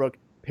Westbrook,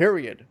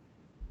 period,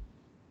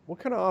 what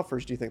kind of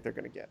offers do you think they're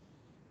going to get?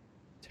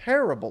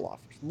 Terrible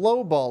offers,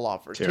 low ball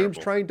offers, Terrible.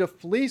 teams trying to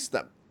fleece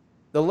them.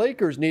 The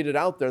Lakers need it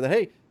out there that,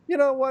 hey, you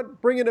know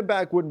what? Bringing him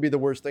back wouldn't be the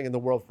worst thing in the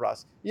world for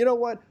us. You know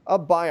what? A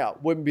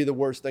buyout wouldn't be the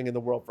worst thing in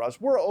the world for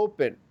us. We're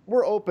open.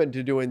 We're open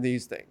to doing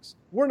these things.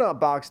 We're not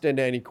boxed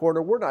into any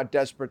corner. We're not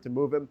desperate to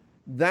move him.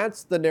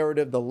 That's the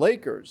narrative the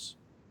Lakers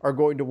are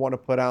going to want to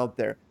put out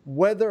there.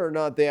 Whether or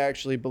not they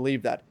actually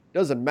believe that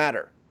doesn't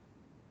matter.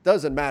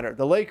 Doesn't matter.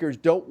 The Lakers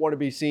don't want to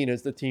be seen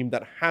as the team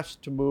that has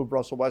to move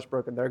Russell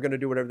Westbrook, and they're going to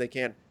do whatever they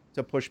can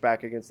to push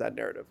back against that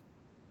narrative.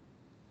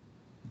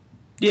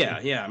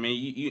 Yeah. I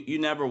mean, you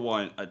never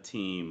want a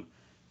team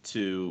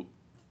to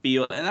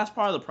feel, and that's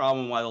part of the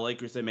problem why the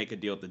Lakers didn't make a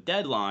deal at the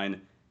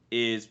deadline,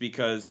 is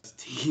because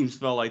teams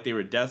felt like they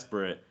were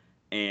desperate,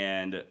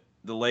 and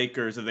the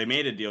Lakers, if they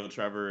made a deal,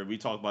 Trevor, we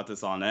talked about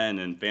this on end,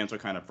 and fans are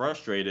kind of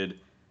frustrated.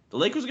 The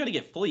Lakers are going to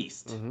get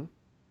fleeced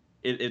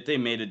if they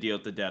made a deal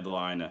at the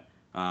deadline.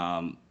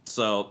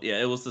 So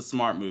yeah, it was the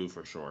smart move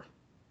for sure.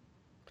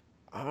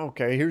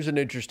 Okay, here's an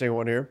interesting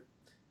one here.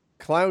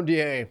 Clown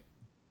DA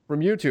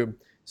from YouTube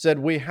said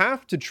we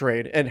have to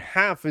trade, and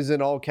half is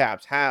in all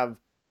caps, have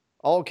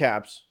all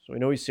caps, so we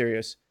know he's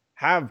serious,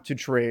 have to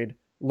trade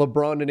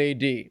LeBron and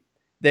AD.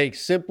 They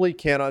simply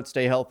cannot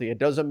stay healthy. It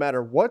doesn't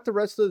matter what the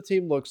rest of the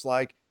team looks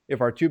like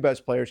if our two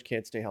best players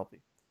can't stay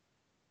healthy.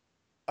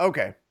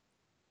 Okay,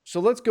 so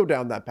let's go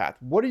down that path.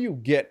 What do you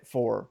get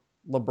for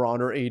LeBron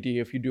or AD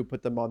if you do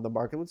put them on the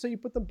market? Let's say you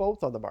put them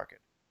both on the market.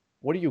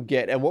 What do you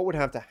get, and what would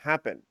have to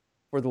happen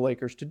for the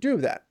Lakers to do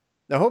that?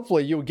 Now,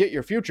 hopefully you'll get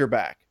your future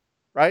back,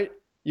 right?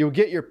 You'll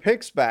get your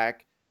picks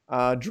back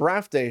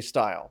draft day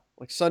style,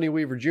 like Sonny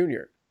Weaver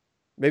Jr.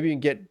 Maybe you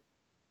can get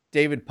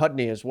David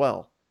Putney as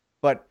well.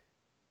 But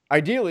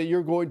ideally,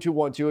 you're going to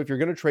want to, if you're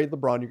going to trade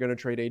LeBron, you're going to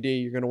trade AD,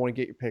 you're going to want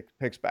to get your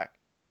picks back.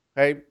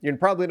 Okay? You're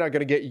probably not going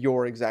to get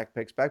your exact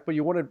picks back, but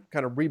you want to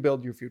kind of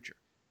rebuild your future.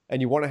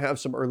 And you want to have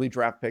some early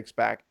draft picks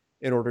back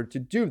in order to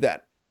do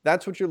that.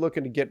 That's what you're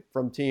looking to get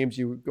from teams.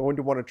 You're going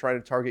to want to try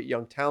to target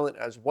young talent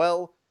as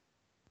well,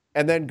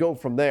 and then go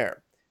from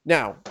there.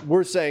 Now,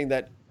 we're saying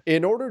that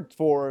in order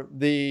for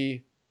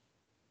the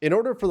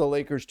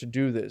Lakers to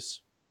do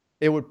this,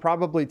 it would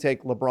probably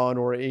take LeBron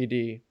or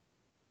AD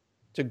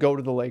to go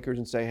to the Lakers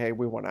and say, hey,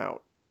 we want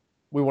out.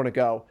 We want to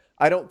go.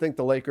 I don't think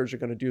the Lakers are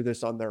going to do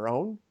this on their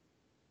own.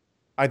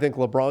 I think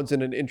LeBron's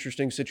in an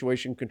interesting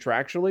situation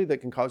contractually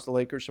that can cause the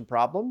Lakers some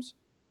problems.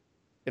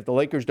 If the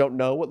Lakers don't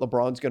know what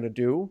LeBron's going to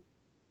do,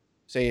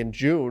 say in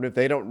June, if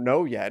they don't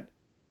know yet,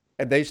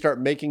 and they start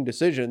making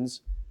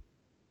decisions,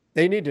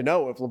 they need to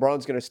know if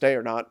LeBron's going to stay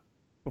or not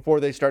before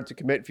they start to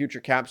commit future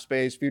cap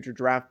space, future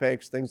draft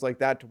picks, things like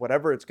that, to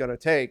whatever it's going to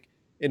take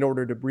in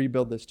order to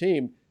rebuild this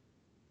team.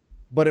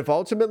 But if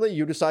ultimately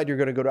you decide you're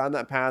going to go down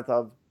that path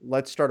of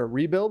let's start a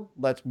rebuild,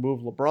 let's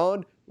move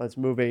LeBron, let's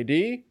move AD,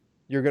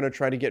 you're going to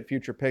try to get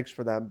future picks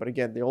for them. But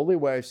again, the only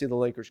way I see the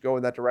Lakers go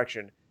in that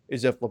direction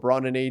is if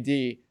LeBron and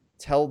AD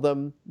tell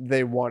them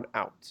they want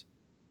out.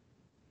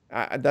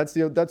 That's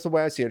the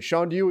way I see it.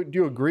 Sean, do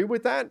you agree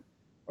with that?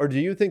 Or do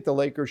you think the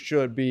Lakers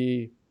should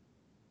be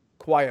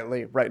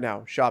quietly right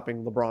now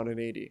shopping LeBron and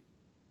AD?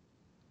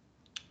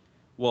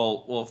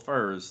 Well,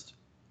 first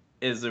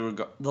is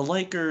the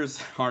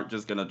Lakers aren't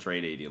just gonna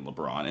trade AD and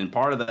LeBron, and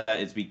part of that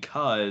is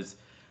because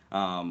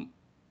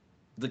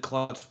the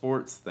clutch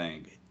sports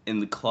thing. In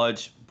the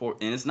clutch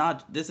sport, and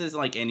this is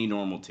like any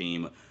normal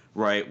team,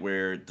 right?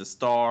 Where the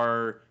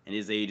star and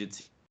his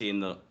agency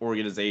and the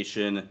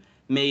organization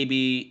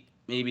maybe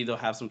they'll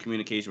have some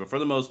communication, but for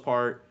the most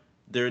part,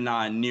 they're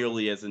not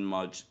nearly as in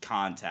much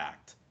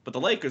contact But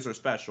the Lakers are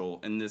special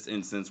in this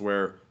instance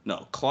where,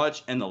 no,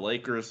 Clutch and the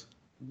Lakers,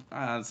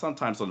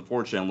 sometimes,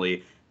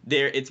 unfortunately,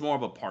 it's more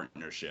of a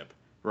partnership,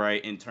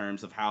 right, in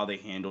terms of how they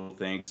handle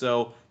things.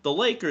 So the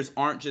Lakers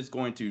aren't just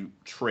going to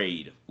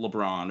trade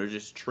LeBron or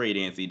just trade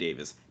Anthony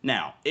Davis.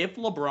 Now, if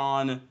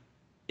LeBron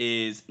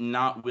is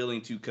not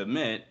willing to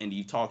commit, and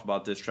you talked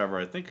about this, Trevor,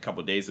 I think a couple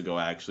of days ago,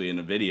 actually, in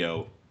a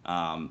video,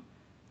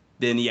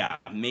 then yeah,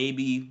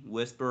 maybe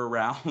whisper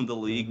around the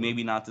league,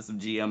 maybe not to some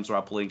GMs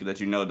or Pelinka that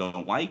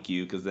don't like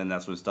you, because then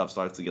that's when stuff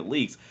starts to get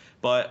leaked.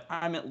 But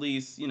I'm at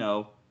least,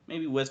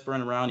 maybe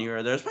whispering around here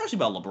or there, especially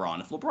about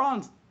LeBron. If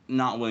LeBron's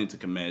not willing to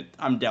commit,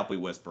 I'm definitely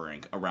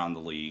whispering around the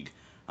league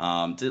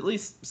to at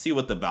least see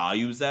what the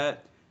value's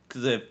at.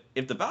 Because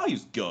if the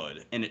value's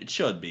good, and it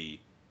should be,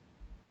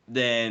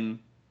 then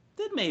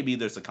maybe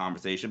there's a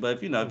conversation. But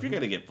if if you're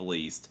gonna get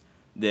fleeced,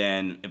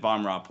 then if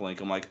I'm Rob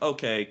Pelinka, I'm like,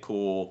 okay,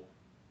 cool,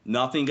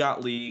 nothing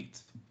got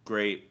leaked,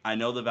 great. I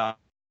know the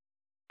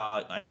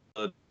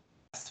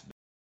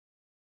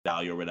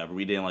value or whatever.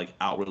 We didn't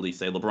outwardly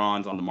say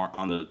LeBron's on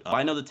the.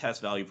 I know the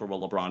test value for what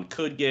LeBron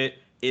could get.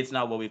 It's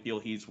not what we feel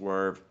he's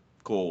worth.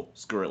 Cool,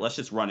 screw it. Let's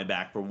just run it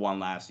back for one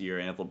last year.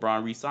 And if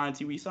LeBron resigns,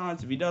 he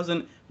resigns. If he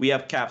doesn't, we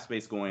have cap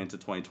space going into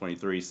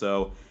 2023.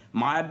 So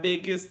my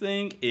biggest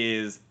thing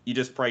is you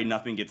just pray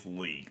nothing gets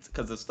leaked.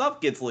 Because if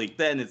stuff gets leaked,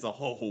 then it's a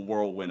whole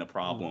whirlwind of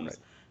problems. Right.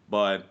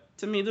 But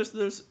to me,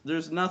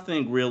 there's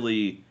nothing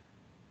really.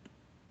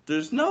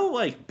 There's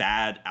no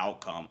bad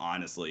outcome,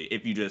 honestly,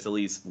 if you just at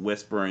least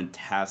whisper and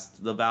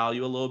test the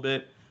value a little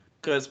bit.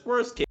 Because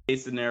worst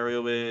case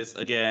scenario is,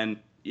 again,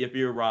 if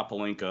you're Rob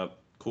Pelinka,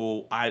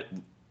 cool.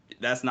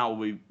 That's not what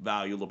we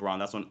value LeBron.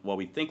 That's what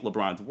we think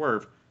LeBron's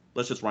worth.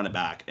 Let's just run it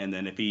back. And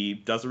then if he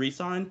doesn't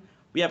re-sign,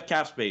 we have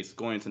cap space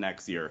going into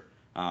next year,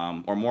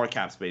 or more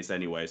cap space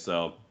anyway.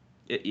 So,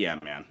 yeah,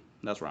 man,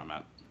 that's where I'm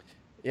at.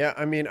 Yeah,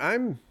 I mean,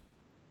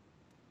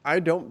 I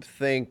don't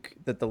think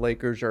that the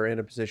Lakers are in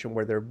a position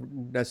where they're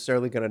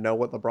necessarily going to know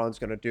what LeBron's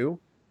going to do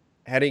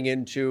heading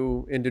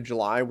into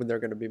July, when they're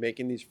going to be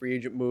making these free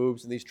agent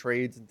moves and these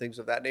trades and things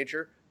of that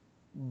nature.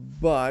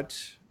 But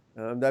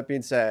that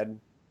being said,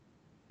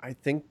 I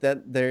think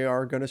that they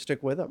are going to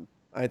stick with him.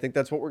 I think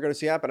that's what we're going to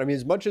see happen. I mean,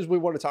 as much as we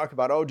want to talk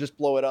about, just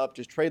blow it up,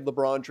 just trade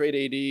LeBron, trade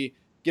AD,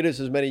 get us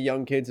as many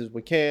young kids as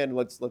we can,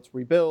 let's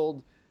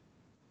rebuild,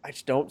 I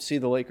just don't see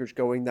the Lakers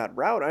going that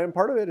route.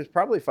 Part of it is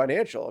probably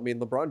financial. I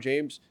mean, LeBron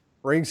James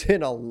brings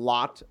in a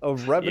lot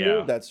of revenue.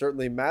 Yeah. That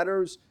certainly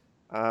matters.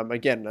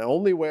 Again, the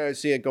only way I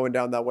see it going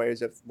down that way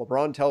is if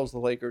LeBron tells the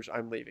Lakers,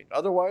 I'm leaving.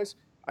 Otherwise,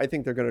 I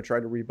think they're going to try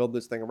to rebuild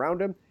this thing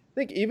around him. I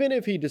think even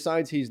if he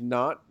decides he's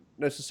not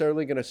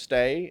necessarily going to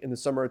stay in the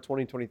summer of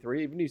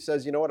 2023, even if he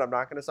says, you know what, I'm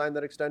not going to sign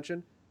that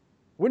extension,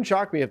 wouldn't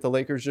shock me if the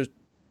Lakers just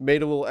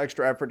made a little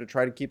extra effort to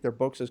try to keep their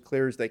books as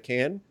clear as they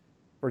can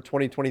for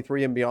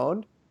 2023 and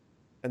beyond,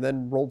 and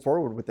then rolled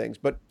forward with things.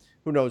 But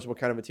who knows what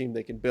kind of a team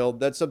they can build.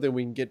 That's something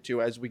we can get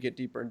to as we get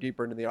deeper and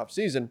deeper into the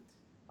offseason.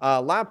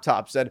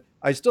 Laptop said,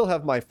 I still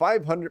have my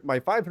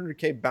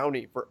 500K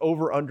bounty for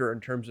over-under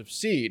in terms of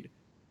seed.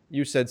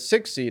 You said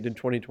 6 seed in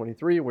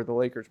 2023 where the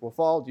Lakers will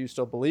fall. Do you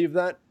still believe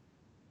that?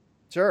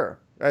 Sure.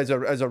 As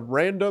a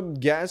random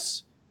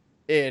guess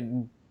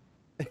in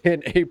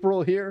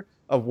April here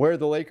of where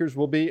the Lakers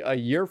will be a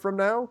year from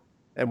now,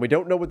 and we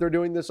don't know what they're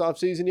doing this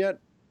offseason yet,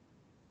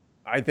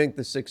 I think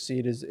the 6th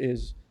seed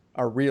is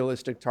a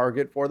realistic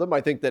target for them.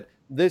 I think that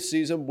this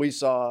season we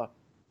saw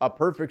a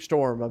perfect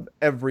storm of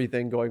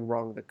everything going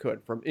wrong that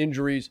could, from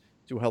injuries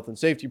to health and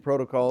safety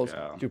protocols,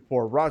 to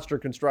poor roster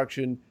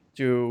construction,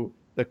 to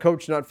the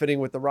coach not fitting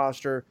with the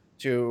roster,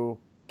 to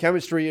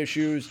chemistry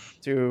issues,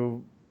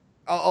 to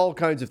all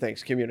kinds of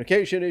things,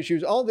 communication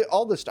issues, all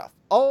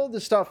the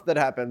stuff that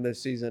happened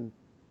this season.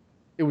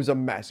 It was a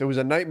mess. It was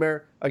a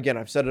nightmare. Again,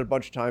 I've said it a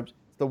bunch of times.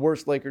 It's the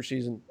worst Lakers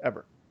season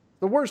ever.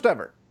 The worst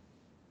ever.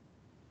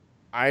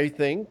 I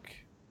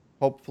think,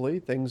 hopefully,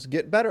 things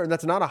get better. And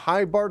that's not a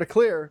high bar to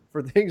clear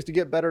for things to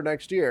get better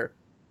next year.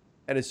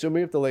 And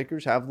assuming if the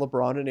Lakers have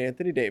LeBron and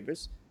Anthony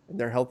Davis, and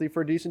they're healthy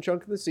for a decent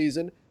chunk of the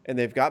season, and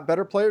they've got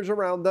better players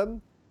around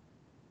them,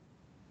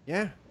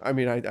 yeah, I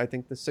mean, I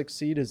think the 6th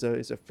seed is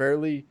a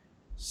fairly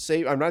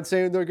safe. I'm not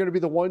saying they're going to be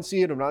the 1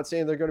 seed. I'm not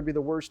saying they're going to be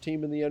the worst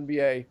team in the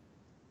NBA.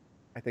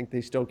 I think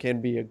they still can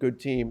be a good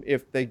team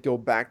if they go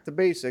back to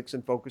basics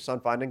and focus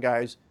on finding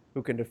guys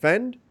who can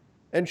defend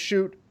and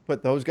shoot,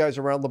 put those guys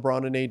around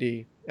LeBron and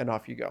AD, and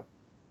off you go.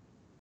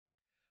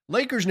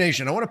 Lakers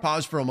Nation, I want to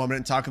pause for a moment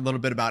and talk a little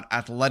bit about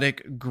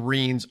Athletic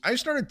Greens. I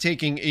started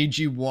taking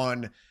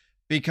AG1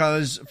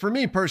 because for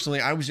me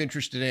personally, I was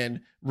interested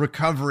in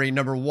recovery.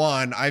 Number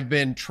one, I've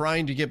been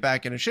trying to get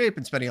back into shape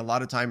and spending a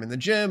lot of time in the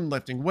gym,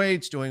 lifting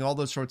weights, doing all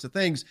those sorts of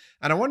things.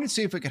 And I wanted to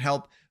see if it could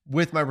help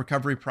with my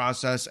recovery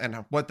process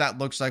and what that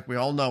looks like. We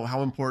all know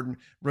how important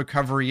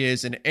recovery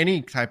is in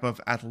any type of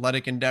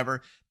athletic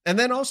endeavor. And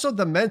then also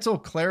the mental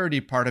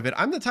clarity part of it.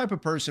 I'm the type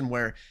of person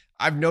where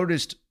I've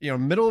noticed,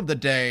 middle of the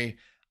day,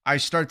 I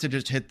start to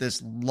just hit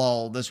this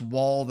lull, this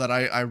wall that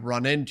I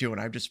run into. And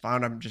I've just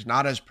found I'm just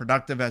not as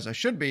productive as I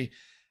should be.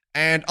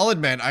 And I'll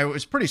admit, I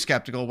was pretty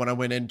skeptical when I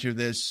went into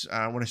this,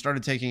 when I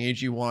started taking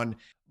AG1,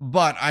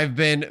 but I've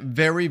been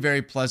very,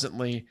 very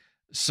pleasantly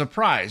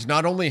surprised.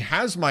 Not only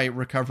has my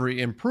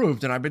recovery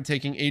improved, and I've been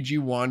taking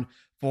AG1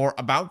 for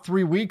about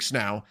 3 weeks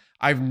now,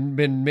 I've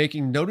been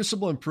making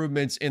noticeable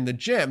improvements in the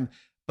gym,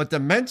 but the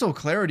mental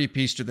clarity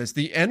piece to this,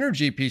 the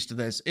energy piece to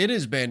this, it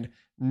has been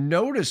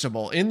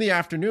noticeable. In the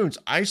afternoons,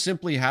 I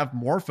simply have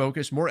more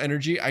focus, more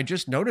energy. I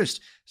just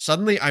noticed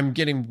suddenly I'm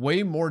getting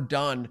way more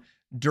done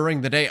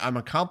during the day. I'm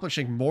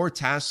accomplishing more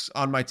tasks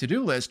on my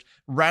to-do list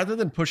rather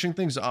than pushing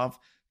things off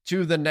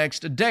to the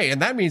next day.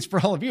 And that means for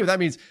all of you, that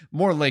means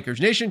more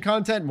Lakers Nation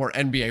content, more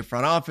NBA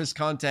front office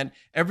content,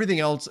 everything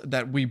else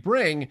that we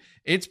bring.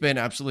 It's been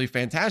absolutely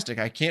fantastic.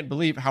 I can't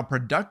believe how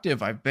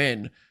productive I've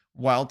been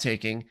while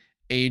taking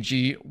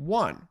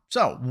AG1.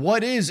 So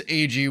what is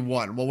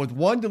AG1? Well, with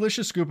one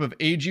delicious scoop of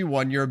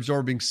AG1, you're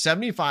absorbing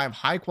 75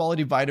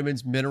 high-quality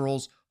vitamins,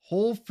 minerals,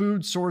 whole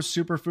food source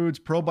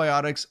superfoods,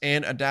 probiotics,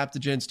 and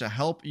adaptogens to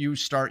help you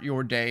start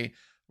your day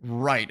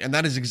right. And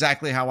that is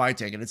exactly how I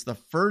take it. It's the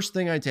first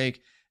thing I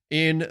take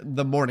in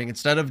the morning.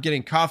 Instead of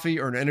getting coffee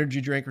or an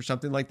energy drink or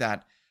something like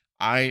that,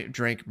 I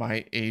drink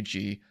my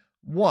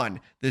AG1.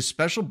 This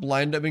special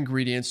blend of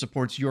ingredients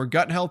supports your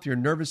gut health, your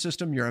nervous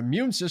system, your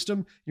immune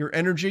system, your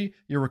energy,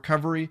 your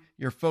recovery,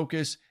 your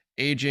focus,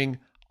 aging,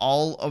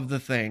 all of the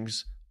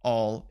things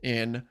all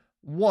in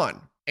one.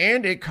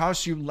 And it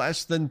costs you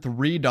less than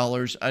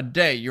 $3 a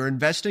day. You're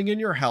investing in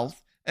your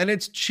health, and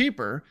it's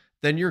cheaper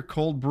than your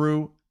cold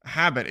brew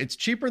habit. It's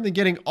cheaper than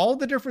getting all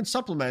the different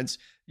supplements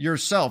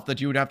yourself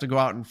that you would have to go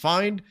out and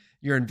find.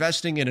 You're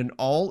investing in an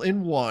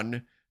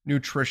all-in-one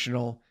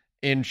nutritional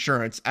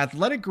insurance.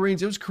 Athletic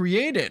Greens, it was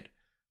created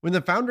when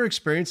the founder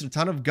experienced a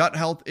ton of gut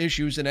health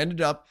issues and ended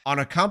up on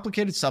a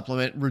complicated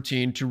supplement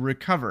routine to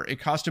recover. It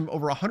cost him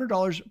over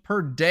 $100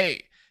 per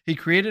day. He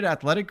created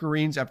Athletic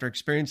Greens after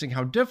experiencing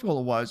how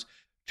difficult it was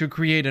to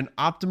create an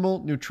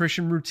optimal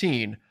nutrition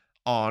routine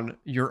on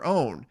your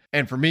own.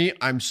 And for me,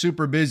 I'm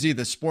super busy.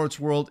 The sports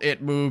world,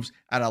 it moves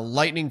at a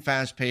lightning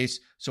fast pace.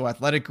 So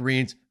Athletic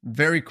Greens,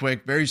 very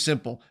quick, very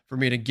simple for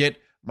me to get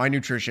my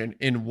nutrition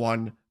in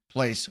one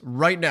place.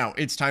 Right now,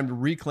 it's time to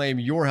reclaim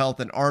your health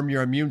and arm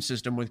your immune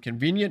system with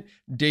convenient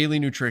daily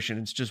nutrition.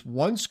 It's just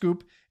one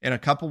scoop in a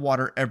cup of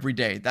water every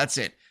day. That's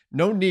it.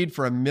 No need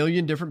for a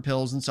million different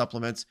pills and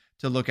supplements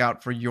to look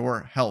out for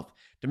your health.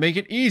 To make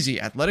it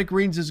easy, Athletic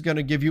Greens is going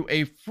to give you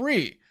a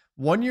free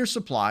 1-year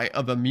supply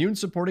of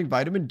immune-supporting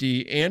vitamin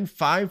D and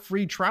 5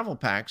 free travel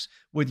packs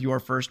with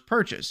your first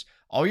purchase.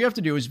 All you have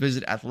to do is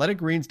visit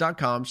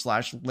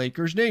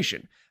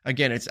athleticgreens.com/LakersNation.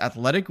 Again, it's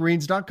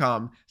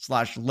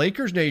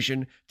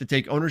athleticgreens.com/LakersNation to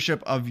take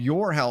ownership of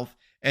your health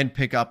and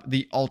pick up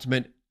the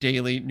ultimate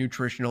daily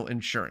nutritional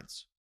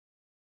insurance.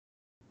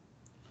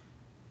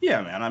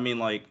 Yeah, man. I mean,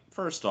 like,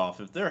 first off,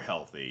 if they're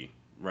healthy,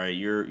 right,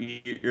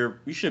 you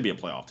should be a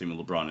playoff team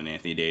with LeBron and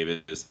Anthony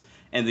Davis.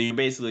 And then you're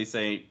basically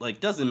saying, like,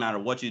 doesn't matter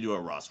what you do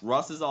at Russ.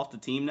 Russ is off the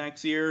team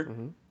next year.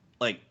 Mm-hmm.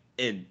 Like,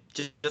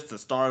 just to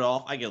start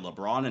off, I get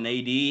LeBron and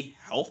AD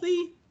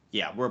healthy.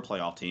 Yeah, we're a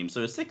playoff team.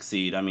 So a 6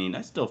 seed, I mean,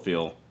 I still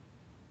feel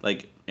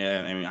like,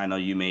 yeah, I mean, I know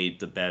you made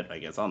the bet, I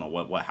guess. I don't know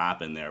what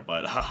happened there,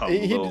 but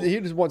he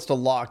just wants to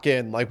lock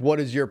in, like, what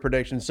is your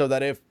prediction so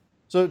that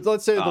so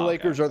let's say the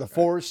Lakers are the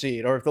 4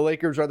 seed, or if the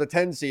Lakers are the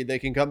 10 seed, they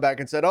can come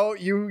back and say, oh,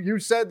 you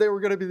said they were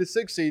going to be the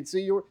 6 seed.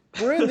 See,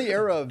 we're in the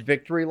era of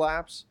victory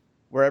laps,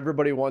 where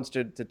everybody wants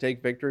to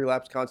take victory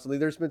laps constantly.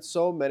 There's been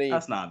so many.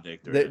 That's not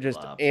victory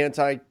just lap.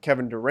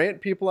 Anti-Kevin Durant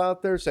people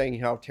out there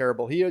saying how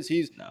terrible he is.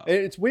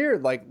 It's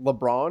weird. Like,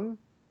 LeBron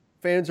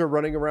fans are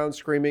running around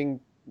screaming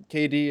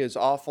KD is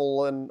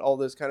awful and all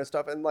this kind of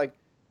stuff. And, like,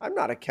 I'm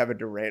not a Kevin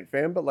Durant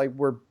fan, but, like,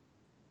 we're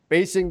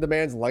basing the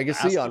man's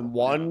legacy on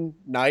one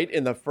night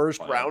in the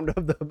first round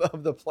of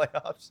the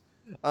playoffs.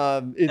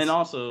 And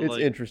also, it's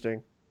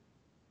interesting.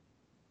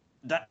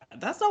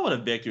 That's not what a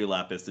victory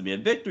lap is to me. A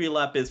victory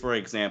lap is, for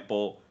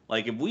example,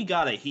 like, if we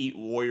got a Heat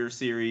Warrior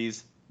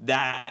series,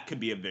 that could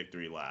be a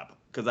victory lap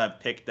because I've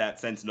picked that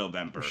since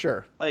November.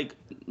 Sure. Like,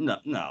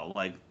 no,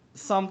 like,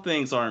 some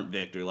things aren't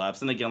victory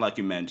laps. And again, like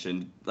you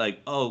mentioned,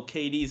 like, oh,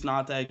 KD's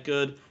not that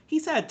good.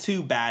 He's had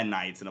 2 bad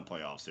nights in a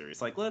playoff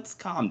series. Like, let's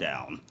calm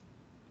down.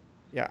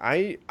 Yeah,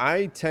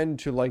 I tend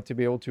to like to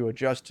be able to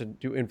adjust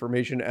to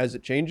information as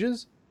it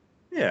changes.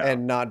 Yeah.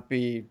 And not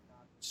be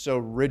so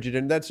rigid.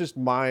 And that's just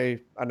my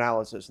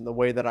analysis and the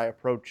way that I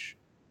approach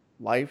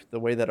life, the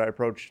way that I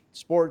approach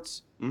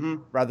sports,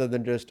 rather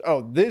than just,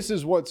 oh, this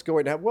is what's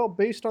going to happen. Well,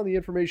 based on the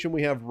information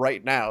we have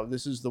right now,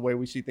 this is the way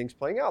we see things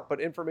playing out. But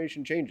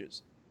information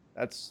changes.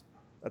 That's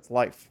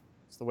life.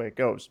 That's the way it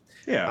goes.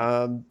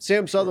 Yeah.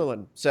 Sam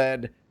Sutherland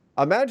said,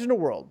 imagine a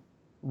world.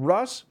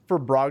 Russ for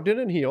Brogdon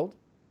and Hield.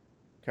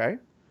 Okay,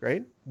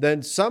 great.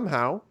 Then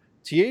somehow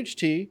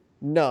THT,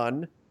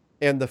 none,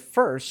 and the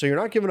first. So you're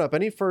not giving up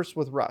any first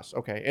with Russ.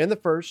 Okay, and the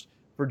first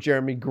for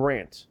Jeremy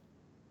Grant.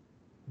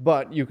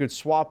 But you could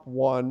swap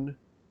one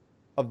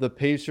of the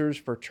Pacers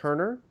for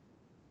Turner.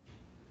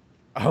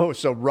 Oh,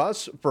 so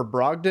Russ for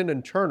Brogdon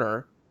and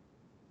Turner.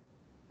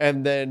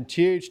 And then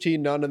THT,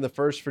 none, in the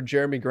first for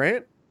Jeremy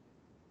Grant.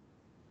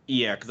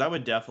 Yeah, because I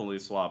would definitely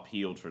swap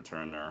Hield for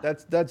Turner.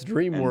 That's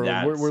dream And world.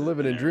 that We're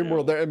living in dream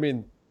world scenario. there. I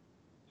mean,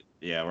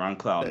 Yeah, we're on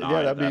cloud yeah,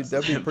 nine if that's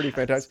that'd be if pretty that's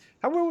fantastic.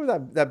 How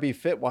would that be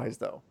fit wise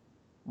though?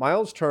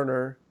 Miles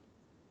Turner,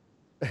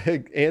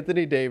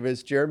 Anthony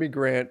Davis, Jeremy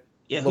Grant,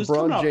 yeah. Who's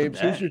coming LeBron off the James.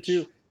 Who's your two?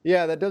 bench?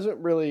 Yeah, that doesn't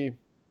really.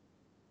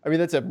 I mean,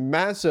 that's a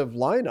massive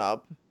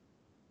lineup.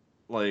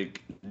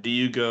 Like, do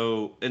you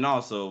go? And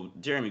also,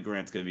 Jeremy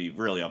Grant's gonna be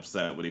really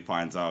upset when he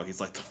finds out he's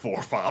like the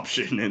fourth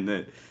option in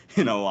the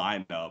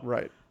lineup.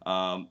 Right.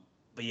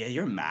 But yeah,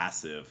 you're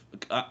massive.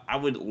 I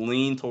would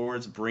lean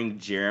towards bring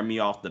Jeremy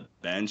off the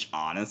bench,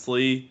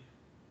 honestly,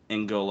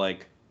 and go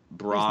like He's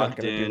not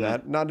going to do Brogdon.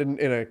 that. Not in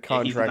a Yeah, he's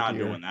contract not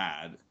year. doing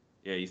that.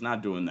 Yeah, he's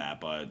not doing that.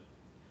 But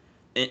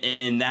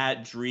in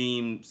that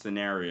dream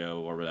scenario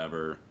or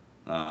whatever,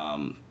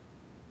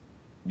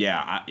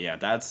 yeah,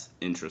 that's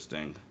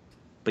interesting.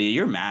 But yeah,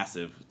 you're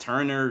massive.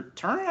 Turner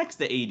next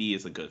to AD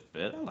is a good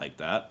fit. I like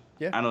that.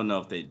 Yeah. I don't know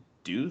if they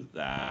do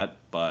that,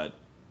 but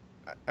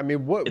I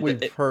mean, what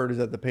we've it- heard is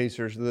that the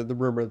Pacers, the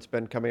rumor that's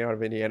been coming out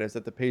of Indiana is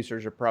that the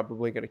Pacers are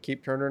probably going to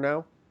keep Turner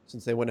now,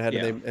 since they went ahead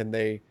Yeah. and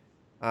they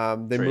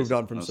Trade moved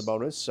on from Sabonis.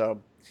 Sabonis.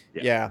 So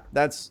Yeah. yeah,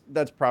 that's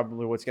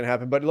probably what's going to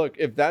happen. But look,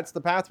 if that's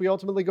the path we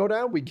ultimately go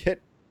down, we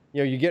get,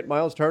 you get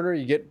Miles Turner,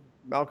 you get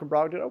Malcolm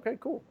Brogdon. Okay,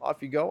 cool,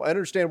 off you go. I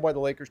understand why the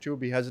Lakers too would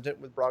be hesitant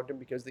with Brogdon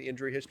because of the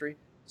injury history.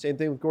 Same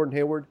thing with Gordon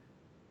Hayward.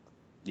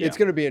 yeah. It's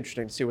going to be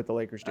interesting to see what the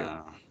Lakers do.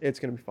 Uh, It's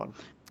going to be fun.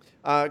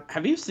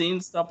 Have you seen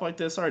stuff like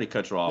this? Sorry to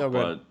cut you off, No, go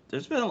ahead. but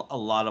there's been a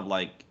lot of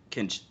like,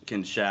 can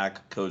Shaq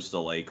coach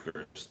the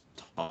Lakers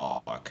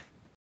talk?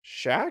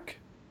 Shaq?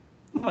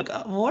 I'm like,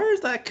 where is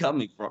that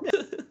coming from?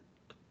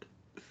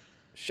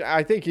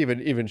 I think even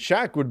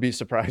Shaq would be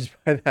surprised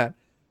by that.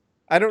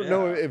 I don't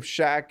know Yeah. if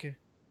Shaq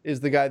is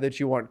the guy that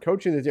you want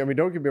coaching the team. I mean,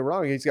 don't get me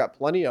wrong; he's got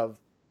plenty of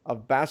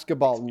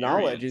basketball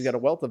knowledge. He's Experience. got a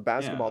wealth of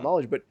basketball Yeah.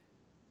 knowledge, but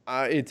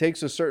it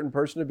takes a certain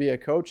person to be a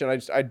coach. And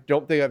I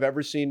don't think I've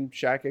ever seen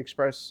Shaq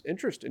express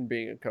interest in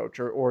being a coach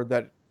or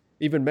that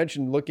even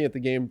mentioned looking at the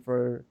game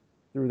through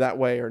that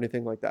way or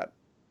anything like that.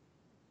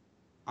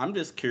 I'm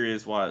just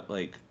curious why,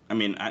 like, I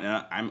mean,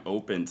 I'm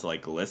open to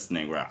like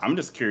listening. Where I'm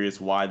just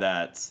curious why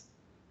that's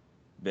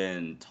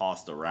been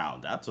tossed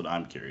around. That's what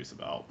I'm curious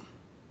about.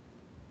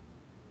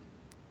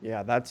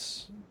 Yeah,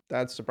 that's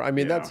surprising. I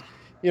mean, Yeah. that's,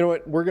 you know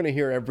what, we're going to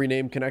hear every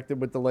name connected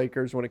with the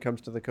Lakers when it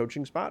comes to the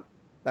coaching spot.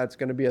 That's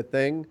going to be a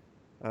thing.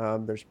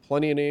 There's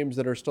plenty of names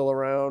that are still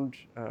around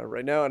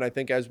right now, and I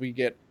think as we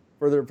get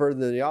further and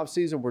further in the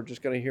offseason, we're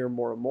just going to hear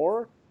more and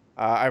more.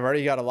 I've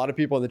already got a lot of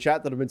people in the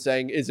chat that have been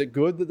saying, is it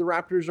good that the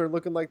Raptors are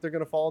looking like they're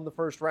going to fall in the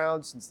first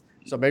round?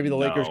 So maybe the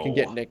Lakers can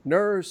get No. Nick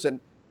Nurse.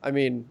 And I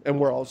mean, and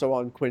we're also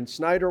on Quinn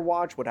Snyder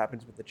watch, what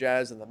happens with the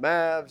Jazz and the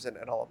Mavs and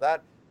all of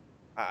that.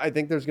 I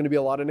think there's going to be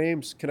a lot of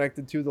names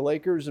connected to the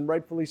Lakers, and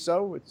rightfully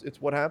so.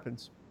 It's what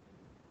happens.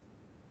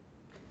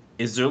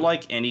 Is there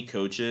like any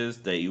coaches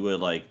that you would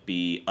like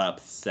be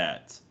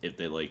upset if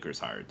the Lakers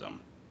hired them?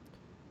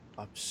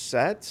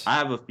 Upset? I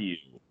have a few.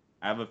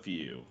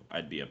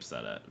 I'd be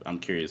upset at. I'm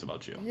curious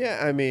about you. Yeah,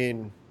 I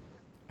mean,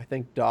 I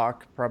think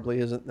Doc probably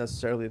isn't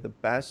necessarily the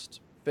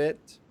best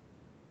fit.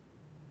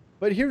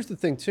 But here's the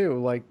thing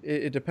too, like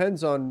it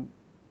depends on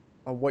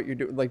what you're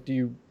doing. Like,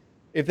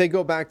 if they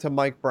go back to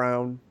Mike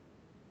Brown,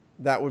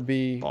 that would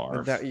be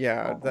Barf. that.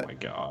 Yeah, Oh my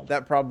god.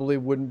 that probably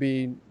wouldn't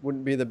be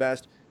the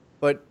best.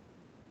 But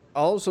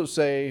I'll also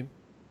say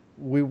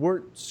we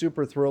weren't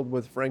super thrilled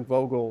with Frank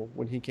Vogel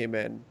when he came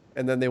in,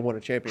 and then they won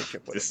a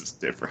championship with him. This is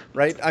different.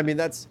 Right? I mean,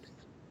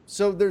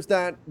 so there's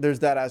that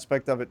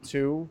aspect of it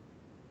too.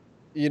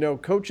 You know,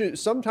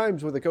 coaches,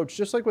 sometimes with a coach,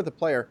 just like with a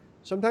player,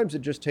 sometimes it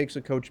just takes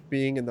a coach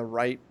being in the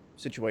right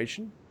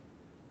situation.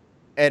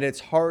 And it's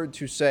hard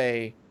to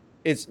say,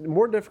 it's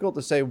more difficult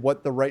to say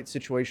what the right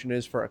situation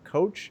is for a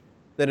coach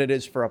than it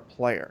is for a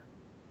player.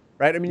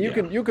 Right? I mean, you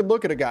can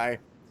look at a guy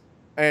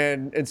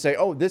and say,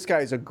 oh, this guy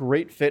is a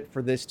great fit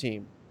for this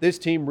team. This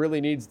team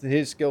really needs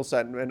his skill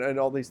set and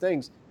all these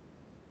things.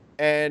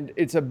 And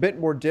it's a bit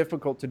more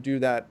difficult to do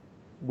that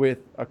with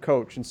a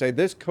coach and say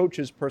this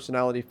coach's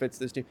personality fits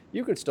this team.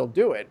 You can still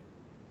do it,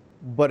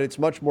 but it's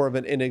much more of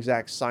an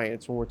inexact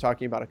science when we're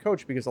talking about a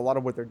coach, because a lot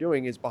of what they're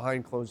doing is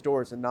behind closed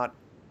doors and not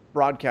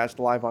broadcast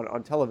live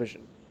on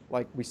television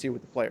like we see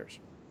with the players.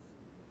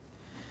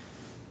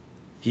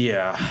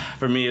 Yeah,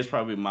 for me, it's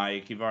probably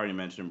Mike. You've already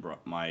mentioned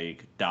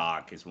Mike.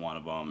 Doc is one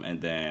of them.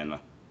 And then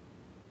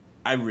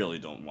I really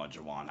don't want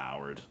Juwan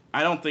Howard.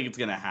 I don't think it's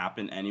going to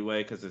happen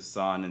anyway because his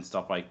son and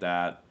stuff like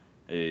that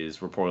is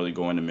reportedly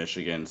going to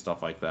Michigan,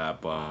 stuff like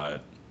that. But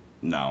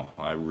no,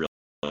 I really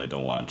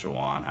don't want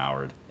Juwan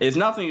Howard. It's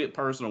nothing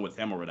personal with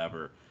him or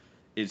whatever.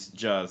 It's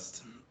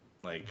just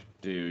like,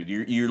 dude,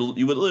 you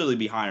would literally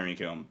be hiring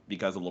him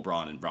because of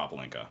LeBron and Rob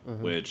Pelinka,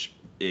 which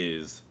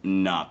is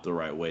not the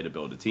right way to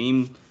build a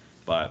team.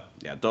 But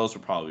yeah, those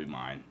would probably be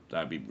mine.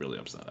 I'd be really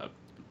upset at.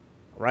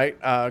 Right?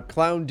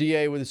 Clown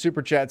DA with a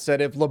super chat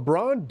said, if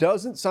LeBron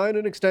doesn't sign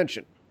an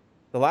extension,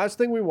 the last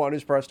thing we want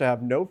is for us to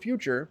have no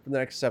future for the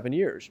next 7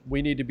 years.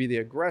 We need to be the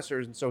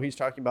aggressors. And so he's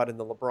talking about in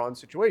the LeBron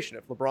situation.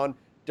 If LeBron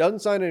doesn't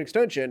sign an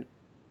extension,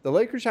 The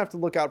Lakers have to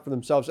look out for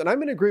themselves. And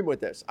I'm in agreement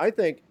with this. I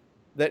think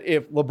that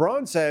if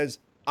LeBron says,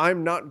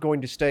 I'm not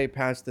going to stay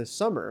past this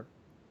summer,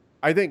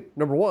 I think,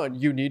 number one,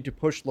 you need to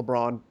push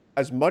LeBron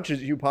as much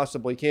as you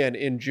possibly can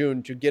in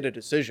June to get a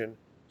decision.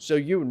 So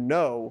you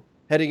know,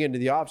 heading into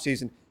the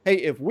offseason, hey,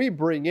 if we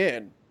bring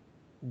in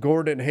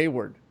Gordon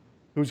Hayward,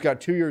 who's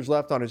got 2 years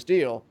left on his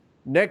deal,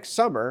 next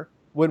summer,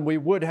 when we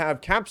would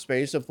have cap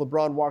space if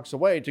LeBron walks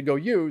away to go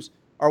use,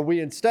 are we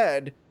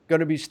instead going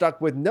to be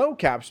stuck with no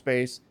cap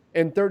space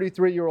and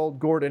 33-year-old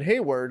Gordon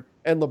Hayward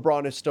and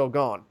LeBron is still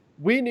gone?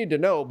 We need to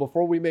know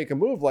before we make a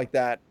move like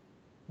that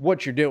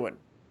what you're doing,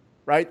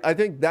 right? I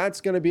think that's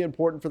going to be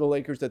important for the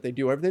Lakers, that they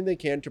do everything they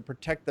can to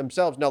protect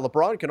themselves. Now,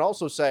 LeBron can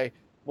also say,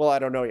 well, I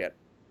don't know yet.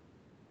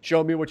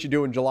 Show me what you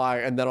do in July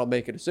and then I'll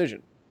make a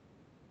decision.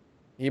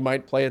 He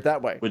might play it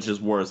that way, which is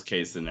worst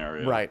case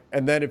scenario, right?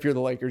 And then if you're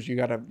the Lakers, you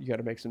gotta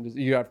make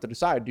you have to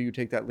decide, do you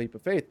take that leap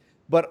of faith?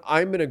 But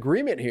I'm in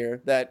agreement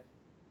here that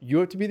you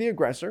have to be the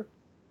aggressor,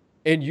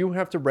 and you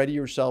have to ready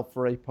yourself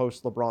for a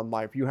post LeBron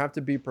life. You have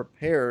to be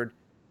prepared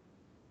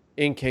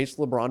in case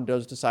LeBron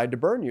does decide to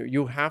burn you.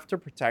 You have to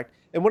protect.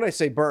 And when I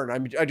say burn,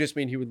 I just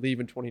mean he would leave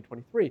in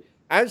 2023.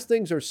 As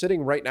things are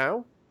sitting right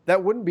now,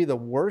 that wouldn't be the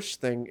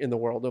worst thing in the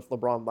world if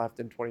LeBron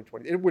left in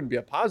 2020. It wouldn't be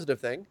a positive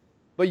thing,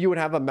 but you would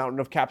have a mountain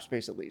of cap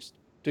space at least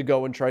to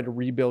go and try to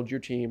rebuild your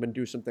team and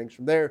do some things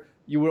from there.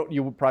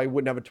 You probably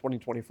wouldn't have a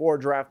 2024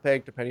 draft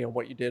pick, depending on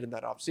what you did in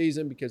that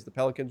offseason, because the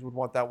Pelicans would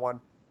want that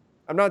one.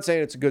 I'm not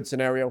saying it's a good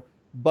scenario,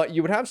 but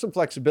you would have some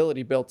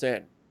flexibility built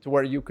in to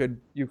where you could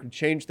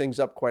change things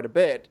up quite a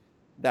bit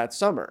that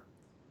summer.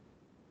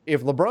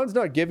 If LeBron's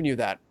not giving you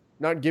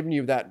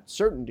that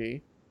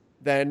certainty,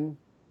 then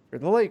for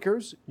the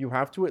Lakers, you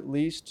have to at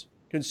least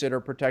consider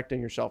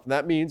protecting yourself. And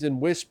that means in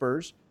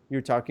whispers,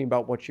 you're talking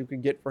about what you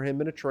could get for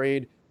him in a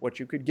trade, what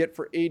you could get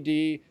for AD.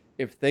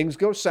 If things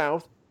go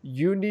south,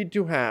 you need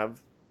to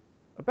have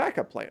a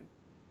backup plan.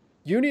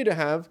 You need to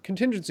have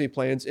contingency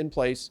plans in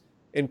place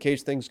in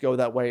case things go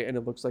that way and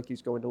it looks like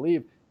he's going to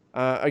leave.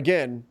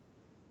 Again,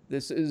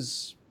 this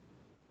is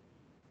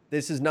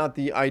not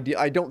the idea.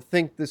 I don't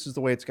think this is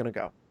the way it's going to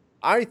go.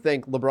 I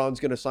think LeBron's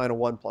going to sign a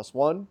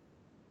 1+1.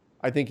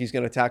 I think he's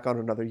going to tack on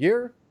another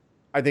year.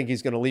 I think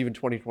he's going to leave in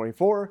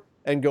 2024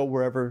 and go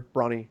wherever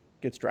Bronny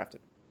gets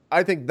drafted.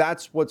 I think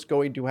that's what's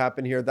going to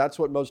happen here. That's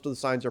what most of the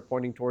signs are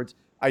pointing towards.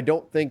 I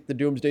don't think the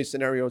doomsday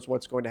scenario is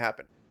what's going to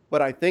happen.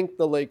 But I think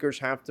the Lakers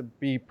have to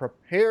be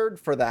prepared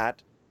for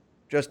that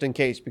just in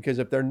case, because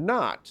if they're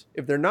not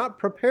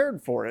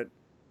prepared for it,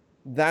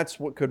 that's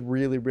what could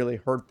really, really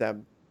hurt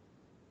them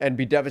and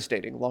be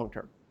devastating long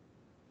term.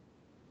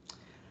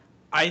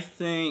 I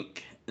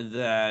think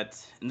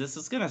that, and this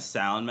is going to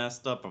sound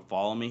messed up, but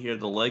follow me here,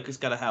 the Lakers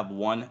got to have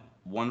one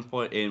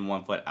foot in,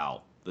 1 foot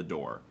out the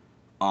door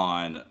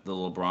on the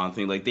LeBron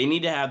thing. Like, they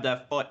need to have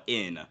that foot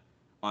in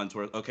on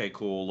towards, okay,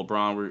 cool,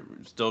 LeBron, we're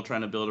still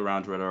trying to build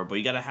around whatever, but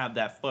you got to have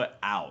that foot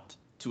out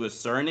to a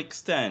certain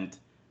extent.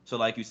 So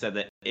like you said,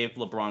 that if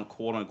LeBron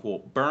quote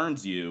unquote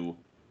burns you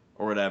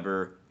or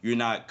whatever, you're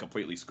not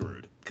completely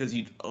screwed, because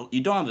you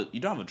don't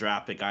have a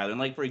draft pick either. And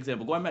like, for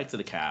example, going back to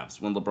the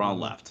Cavs when LeBron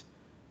left,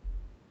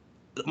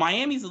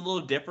 Miami's a little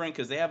different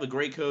because they have a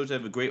great coach, they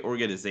have a great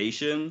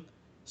organization.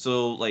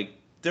 So like,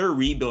 their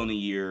rebuilding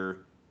year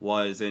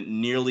wasn't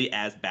nearly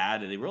as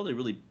bad, and they were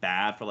really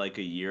bad for like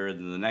a year. And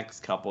then the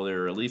next couple, they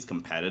were at least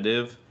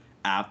competitive.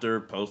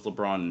 After post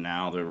LeBron,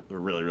 now they're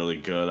really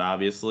good,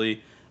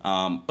 obviously.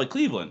 But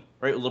Cleveland,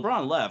 right? When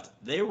LeBron left,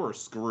 they were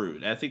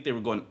screwed. I think they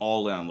were going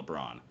all in on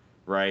LeBron,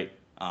 right?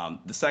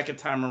 The second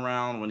time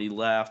around when he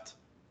left,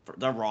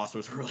 their roster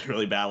was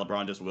really bad.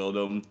 LeBron just willed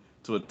them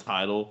to a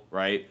title,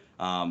 right?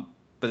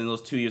 But in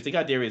those 2 years, they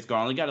got Darius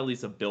Garland. They got at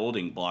least a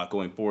building block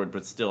going forward,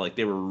 but still, like,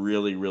 they were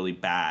really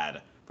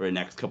bad for the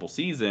next couple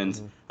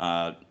seasons.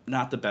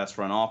 Not the best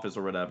front office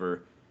or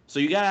whatever. So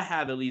you got to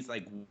have at least,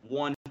 like,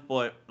 1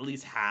 foot, at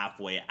least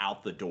halfway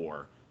out the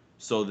door,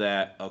 so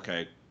that,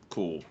 okay,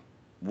 cool,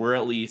 we're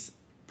at least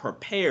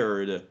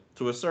prepared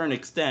to a certain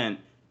extent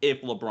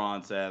if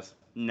LeBron says,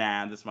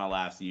 nah, this is my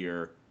last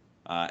year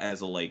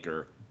as a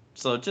Laker.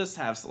 So just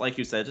have, like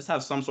you said, just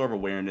have some sort of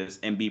awareness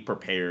and be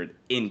prepared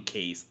in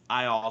case.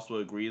 I also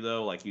agree,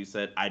 though, like you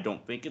said, I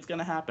don't think it's going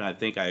to happen. I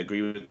think I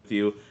agree with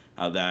you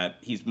that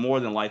he's more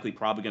than likely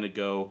probably going to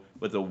go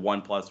with a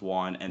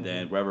 1+1, and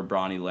then wherever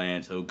Bronny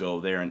lands, he'll go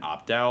there and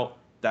opt out.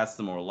 That's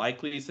the more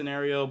likely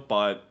scenario,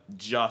 but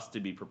just to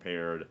be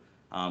prepared,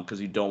 because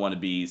you don't want to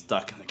be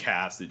stuck in the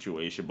Cavs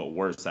situation, but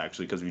worse,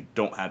 actually, because you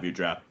don't have your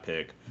draft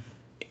pick.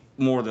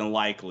 More than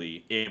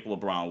likely, if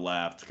LeBron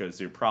left, because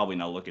you're probably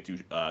not looking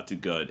too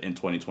good in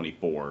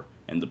 2024,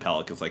 and the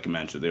Pelicans, like you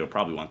mentioned, they'll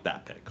probably want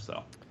that pick.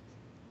 So,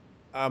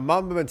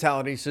 Mamba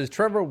Mentality says,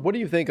 Trevor, what do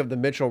you think of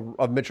Mitchell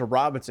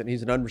Robinson?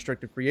 He's an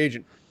unrestricted free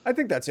agent. I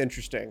think that's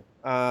interesting.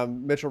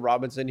 Mitchell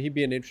Robinson, he'd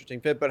be an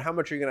interesting fit, but how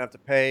much are you going to have to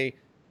pay?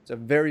 It's a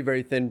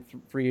very thin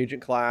free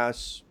agent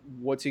class.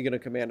 What's he going to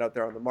command out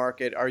there on the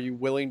market? Are you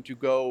willing to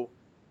go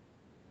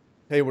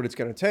pay what it's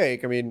going to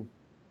take? I mean,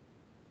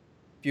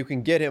 if you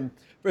can get him,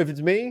 if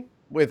it's me,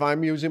 if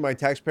I'm using my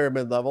taxpayer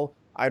mid-level,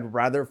 I'd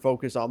rather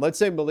focus on. Let's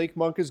say Malik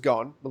Monk is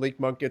gone. Malik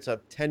Monk gets a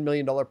 $10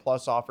 million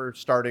plus offer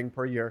starting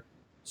per year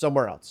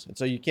somewhere else. And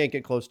so you can't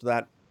get close to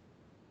that.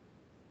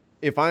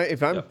 If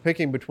I'm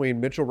picking between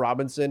Mitchell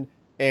Robinson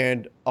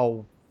and a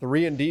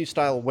 3-and-D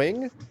style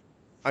wing,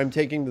 I'm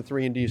taking the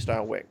 3-and-D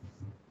style wing.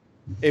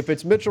 If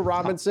it's Mitchell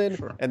Robinson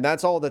and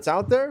that's all that's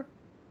out there,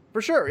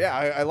 for sure. Yeah,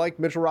 I like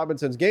Mitchell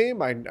Robinson's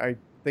game. I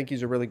think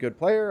he's a really good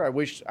player.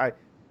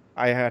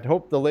 I had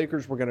hoped the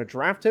Lakers were going to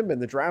draft him in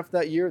the draft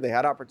that year. They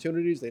had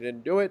opportunities. They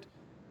didn't do it.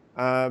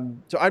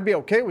 So I'd be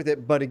okay with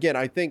it. But again,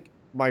 I think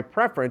my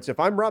preference, if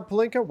I'm Rob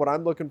Pelinka, what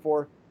I'm looking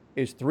for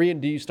is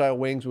 3-and-D style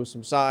wings with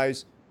some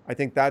size. I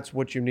think that's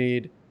what you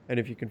need. And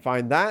if you can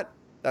find that,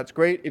 that's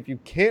great. If you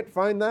can't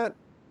find that,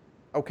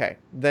 okay,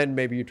 then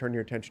maybe you turn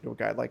your attention to a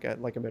guy like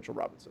a Mitchell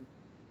Robinson.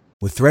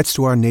 With threats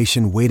to our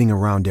nation waiting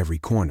around every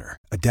corner,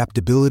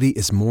 adaptability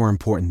is more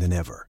important than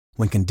ever.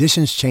 When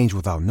conditions change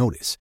without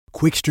notice,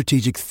 quick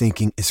strategic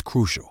thinking is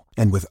crucial.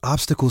 And with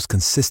obstacles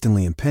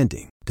consistently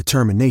impending,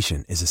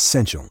 determination is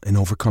essential in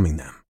overcoming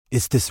them.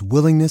 It's this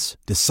willingness,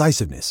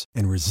 decisiveness,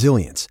 and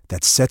resilience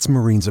that sets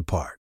Marines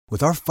apart.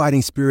 With our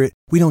fighting spirit,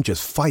 we don't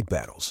just fight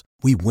battles,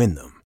 we win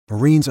them.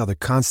 Marines are the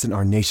constant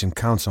our nation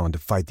counts on to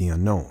fight the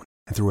unknown.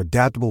 And through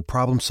adaptable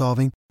problem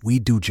solving, we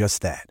do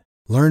just that.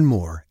 Learn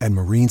more at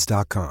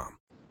Marines.com.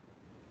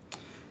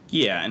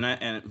 Yeah,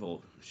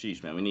 well,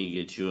 sheesh, man, we need to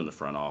get you in the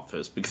front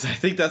office because I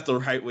think that's the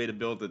right way to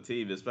build the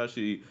team,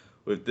 especially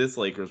with this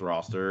Lakers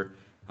roster.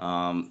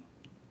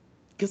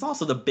 Because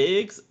also the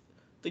bigs,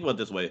 think about it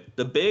this way: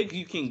 the bigs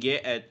you can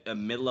get at a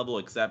mid-level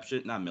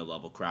exception, not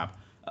mid-level crap,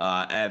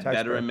 at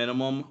veteran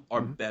minimum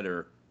are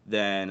better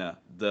than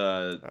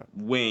the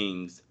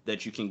wings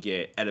that you can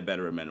get at a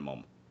veteran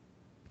minimum.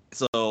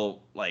 So,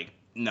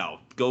 no,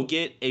 go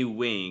get a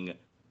wing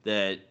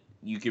that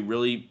you can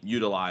really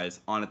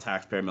utilize on a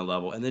taxpayer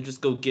mid-level, and then just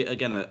go get,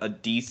 again, a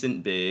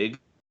decent big.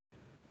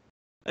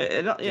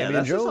 That's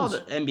Jones. Just how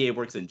the NBA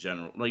works in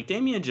general. Like,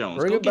 Damian Jones,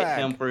 Bring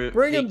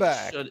him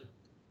back.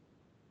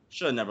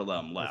 Should have never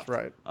let him left.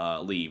 That's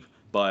right. Leave.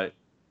 But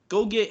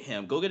go get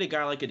him. Go get a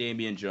guy like a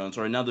Damian Jones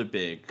or another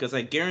big, because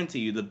I guarantee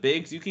you the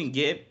bigs you can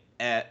get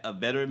at a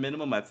veteran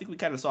minimum, I think we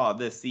kind of saw it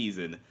this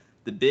season.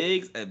 The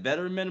bigs at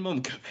veteran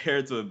minimum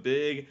compared to a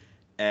big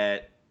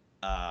at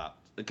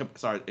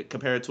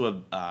compared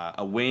to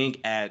a wing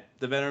at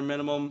the veteran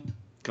minimum,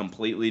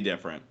 completely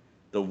different.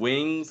 The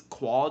wings,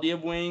 quality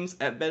of wings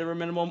at veteran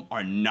minimum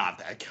are not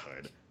that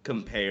good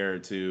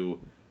compared to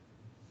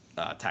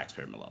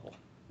taxpayer level.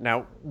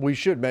 Now, we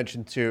should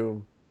mention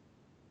too,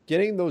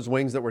 getting those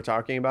wings that we're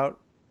talking about,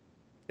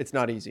 it's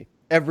not easy.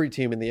 Every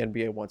team in the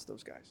NBA wants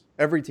those guys.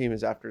 Every team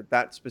is after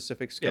that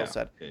specific skill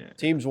set. Yeah.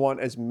 Teams want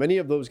as many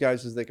of those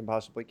guys as they can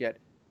possibly get,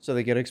 so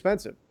they get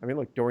expensive. I mean,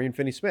 look, Dorian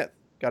Finney-Smith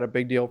got a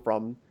big deal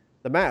from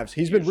the Mavs.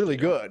 He's been really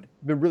good.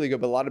 But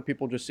a lot of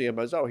people just see him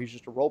as, oh, he's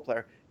just a role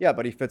player. Yeah,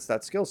 but he fits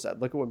that skill set.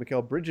 Look at what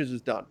Mikal Bridges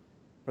has done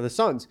for the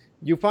Suns.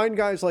 You find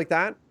guys like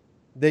that,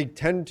 they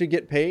tend to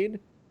get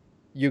paid.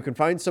 You can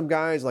find some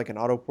guys like an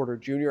Otto Porter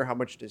Jr. How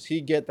much does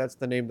he get? That's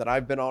the name that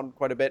I've been on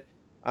quite a bit.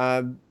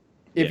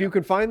 If you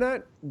can find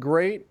that,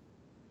 great,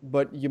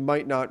 but you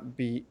might not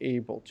be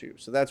able to.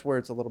 So that's where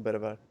it's a little bit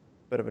of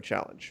a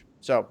challenge.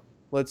 So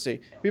let's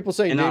see. People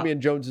saying Damian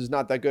Jones is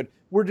not that good.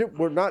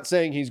 We're not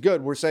saying he's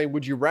good. We're saying,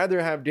 would you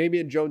rather have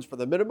Damian Jones for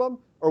the minimum,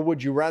 or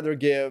would you rather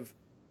give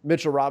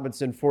Mitchell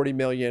Robinson $40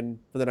 million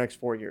for the next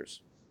 4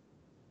 years?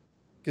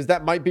 Because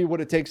that might be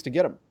what it takes to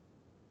get him.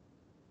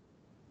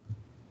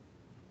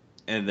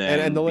 And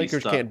then the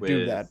Lakers can't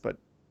do that, but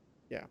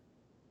yeah.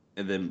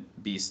 And then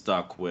be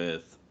stuck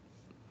with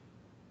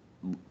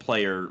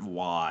player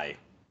Y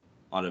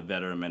on a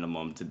veteran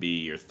minimum to be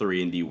your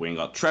 3-and-D wing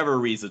up. Trevor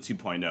Ariza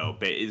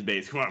 2.0 is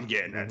basically what I'm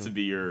getting at, to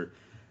be your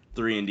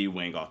 3-and-D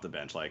wing off the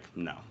bench. Like,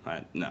 no,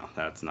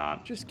 that's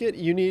not.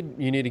 You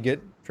need to get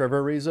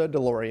Trevor Ariza a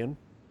DeLorean,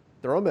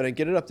 throw him in it,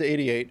 get it up to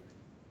 88,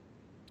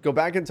 go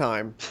back in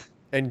time,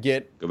 and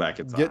get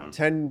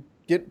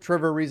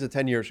Trevor Ariza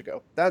 10 years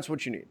ago. That's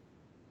what you need.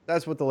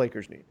 That's what the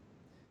Lakers need.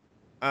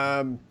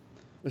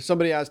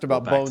 Somebody asked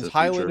about Bones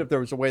Highland, if there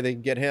was a way they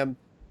could get him.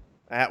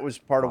 That was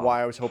part of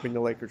why I was hoping the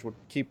Lakers would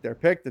keep their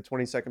pick, the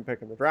 22nd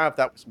pick in the draft.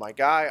 That was my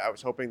guy. I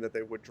was hoping that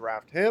they would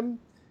draft him.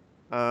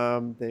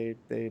 They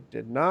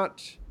did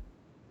not.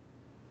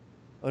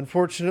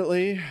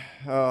 Unfortunately,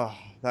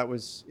 that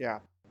was,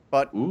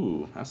 But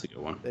ooh, that's a good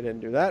one. They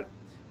didn't do that.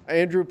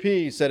 Andrew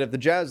P. said, if the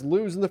Jazz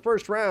lose in the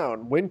first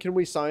round, when can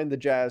we sign the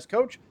Jazz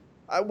coach?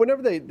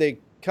 Whenever they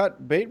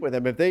cut bait with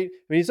him,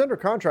 he's under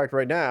contract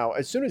right now.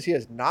 As soon as he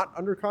is not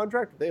under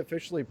contract, if they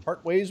officially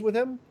part ways with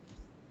him,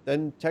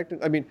 then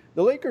technically,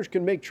 the Lakers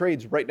can make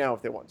trades right now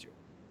if they want to.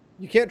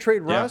 You can't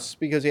trade Russ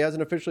because he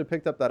hasn't officially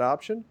picked up that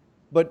option.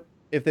 But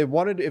if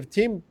a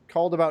team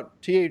called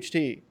about THT,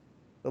 the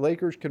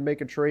Lakers can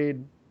make a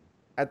trade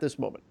at this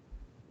moment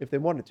if they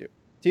wanted to.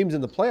 Teams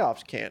in the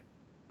playoffs can't.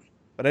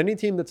 But any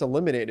team that's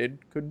eliminated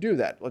could do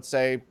that. Let's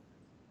say,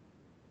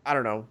 I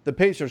don't know, the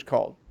Pacers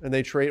called and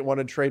they want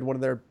to trade one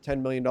of their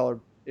 $10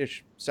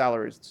 million-ish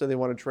salaries. So they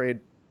want to trade,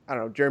 I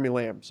don't know, Jeremy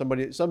Lamb,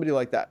 somebody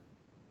like that.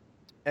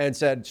 and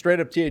said straight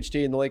up THT,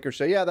 and the Lakers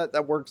say, yeah,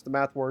 that works. The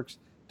math works.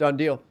 Done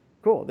deal.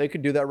 Cool. They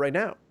could do that right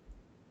now.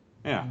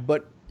 Yeah.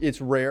 But it's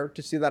rare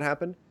to see that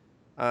happen.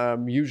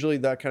 Usually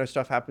that kind of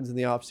stuff happens in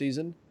the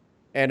offseason.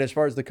 And as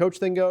far as the coach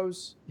thing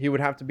goes, he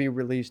would have to be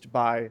released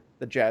by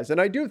the Jazz.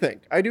 And I do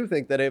think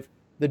that if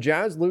the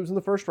Jazz lose in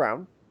the first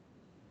round,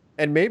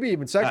 and maybe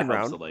even second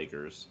round, the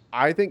Lakers.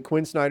 I think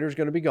Quinn Snyder's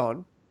going to be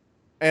gone.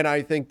 And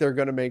I think they're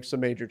going to make some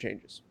major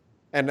changes.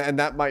 And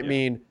that might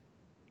mean,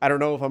 I don't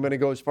know if I'm going to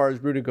go as far as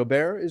Rudy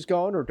Gobert is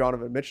gone or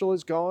Donovan Mitchell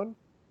is gone.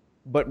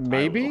 But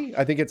maybe,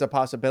 I think it's a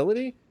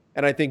possibility.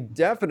 And I think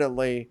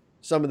definitely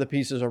some of the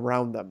pieces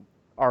around them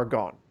are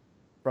gone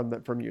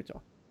from Utah.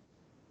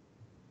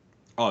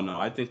 Oh, no,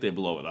 I think they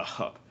blow it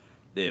up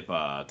if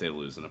they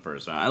lose in the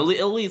first round.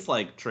 At least,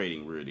 like,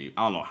 trading Rudy.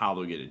 I don't know how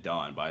they'll get it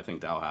done, but I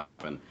think that'll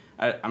happen.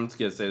 I'm just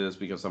going to say this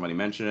because somebody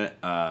mentioned it.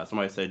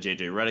 Somebody said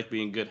J.J. Redick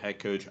being a good head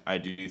coach. I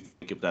do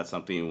think if that's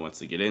something he wants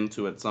to get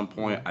into at some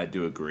point, I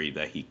do agree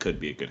that he could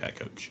be a good head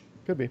coach.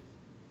 Could be.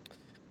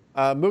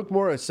 Mook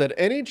Morris said,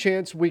 any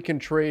chance we can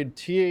trade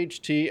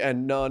THT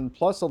and Nunn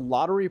plus a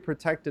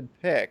lottery-protected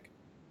pick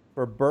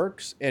for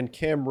Burks and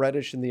Cam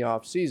Reddish in the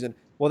offseason?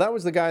 Well, that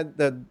was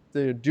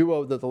the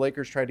duo that the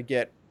Lakers tried to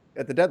get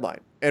at the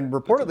deadline. And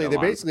reportedly, they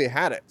basically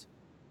had it.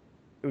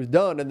 It was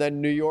done, and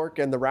then New York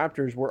and the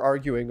Raptors were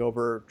arguing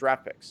over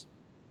draft picks.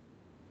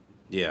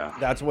 Yeah.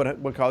 That's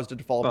what caused it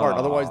to fall apart.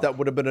 Otherwise, that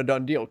would have been a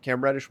done deal.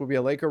 Cam Reddish would be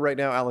a Laker right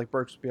now. Alec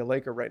Burks would be a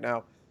Laker right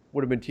now.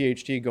 Would have been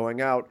THT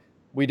going out.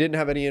 We didn't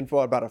have any info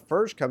about a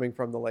first coming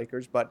from the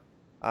Lakers, but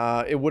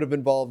it would have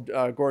involved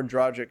Goran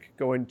Dragic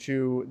going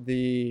to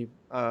the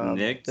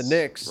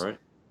Knicks, right?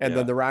 And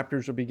then the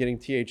Raptors would be getting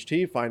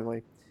THT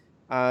finally.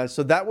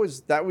 So that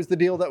was the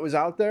deal that was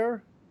out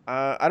there.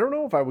 I don't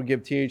know if I would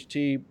give THT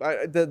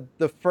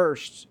the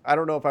first. I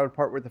don't know if I would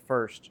part with the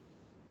first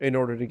in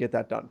order to get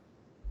that done.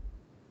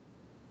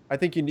 I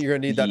think you're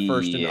going to need that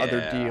first in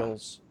other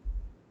deals,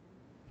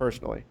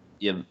 personally.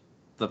 Yeah,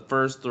 the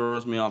first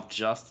throws me off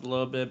just a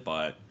little bit,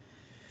 but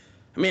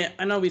I mean,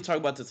 I know we talk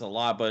about this a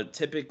lot, but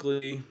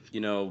typically,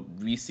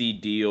 we see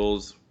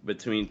deals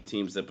between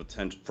teams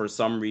that for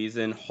some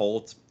reason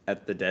halt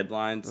at the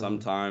deadline.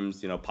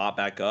 Sometimes, pop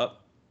back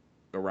up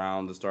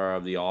around the start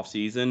of the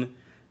offseason.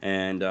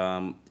 And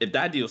if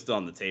that deal's still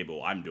on the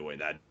table, I'm doing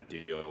that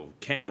deal.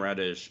 Cam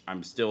Reddish,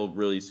 I'm still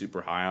really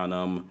super high on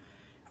him.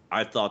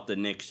 I thought the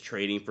Knicks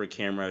trading for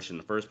Cam Reddish in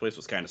the first place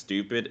was kind of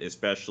stupid,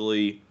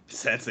 especially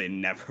since they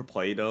never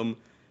played him.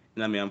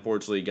 And I mean,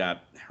 unfortunately, he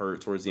got hurt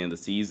towards the end of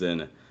the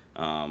season.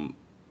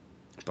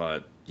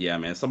 But yeah,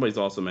 man, somebody's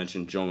also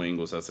mentioned Joe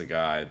Ingles as a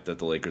guy that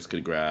the Lakers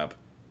could grab.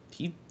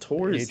 He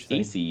tore his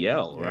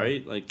ACL,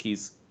 right? Like,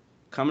 he's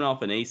coming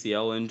off an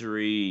ACL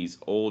injury. He's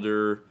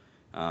older.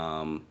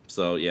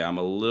 So yeah, I'm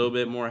a little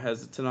bit more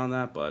hesitant on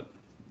that, but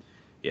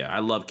yeah, I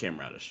love Cam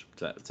Reddish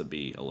to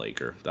be a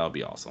Laker. That would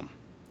be awesome.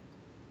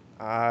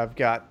 I've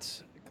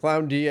got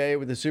Clown DA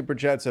with the super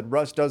chat said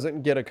Russ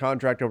doesn't get a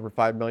contract over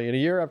 $5 million a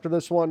year after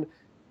this one.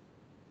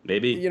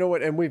 Maybe. You know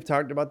what? And we've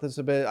talked about this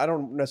a bit. I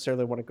don't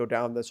necessarily want to go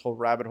down this whole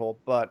rabbit hole,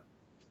 but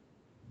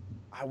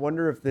I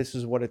wonder if this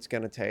is what it's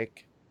going to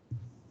take.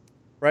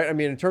 Right? I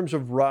mean, in terms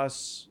of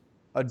Russ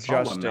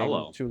adjusting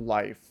to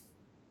life,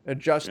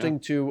 adjusting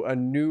to a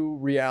new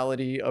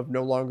reality of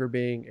no longer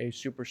being a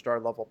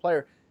superstar level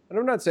player. And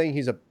I'm not saying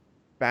he's a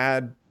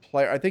bad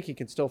player. I think he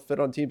can still fit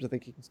on teams. I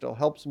think he can still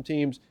help some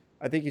teams.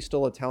 I think he's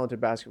still a talented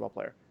basketball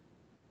player.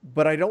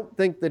 But I don't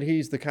think that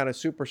he's the kind of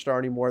superstar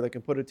anymore that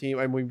can put a team,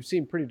 and we've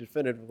seen pretty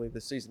definitively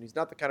this season, he's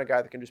not the kind of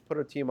guy that can just put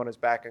a team on his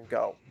back and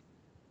go.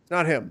 It's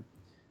not him.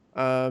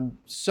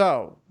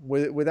 So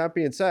with that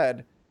being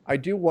said, I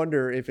do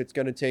wonder if it's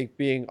going to take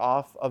being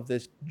off of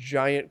this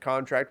giant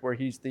contract where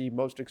he's the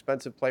most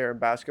expensive player in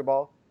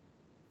basketball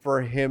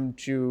for him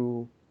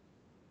to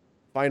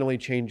finally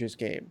change his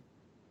game.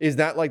 Is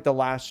that like the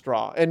last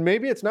straw? And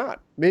maybe it's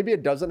not. Maybe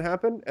it doesn't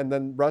happen, and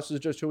then Russ is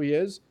just who he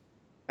is,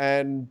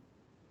 and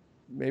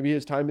maybe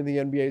his time in the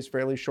NBA is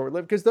fairly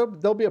short-lived, because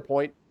there'll be a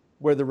point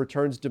where the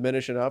returns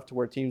diminish enough to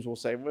where teams will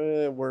say,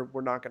 we're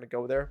not going to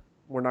go there.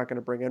 We're not going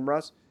to bring in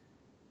Russ.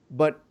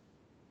 But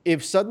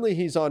if suddenly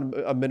he's on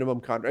a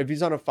minimum contract, if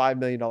he's on a $5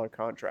 million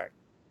contract,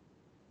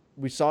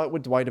 we saw it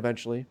with Dwight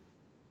eventually.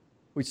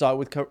 We saw it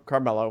with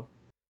Carmelo.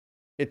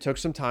 It took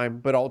some time,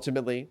 but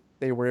ultimately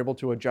they were able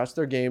to adjust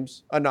their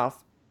games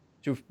enough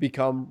to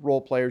become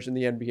role players in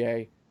the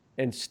NBA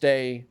and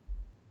stay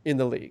in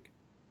the league,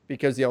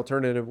 because the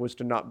alternative was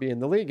to not be in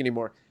the league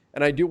anymore.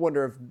 And I do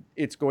wonder if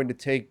it's going to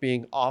take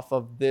being off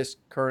of this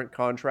current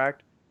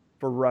contract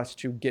for Russ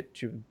to get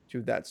to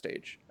that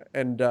stage.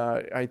 And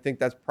I think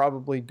that's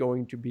probably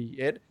going to be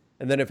it.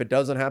 And then if it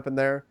doesn't happen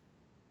there,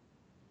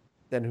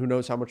 then who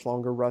knows how much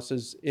longer Russ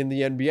is in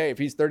the NBA. If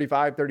he's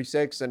 35,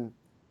 36, and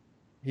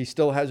he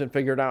still hasn't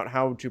figured out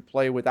how to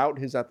play without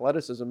his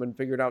athleticism and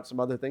figured out some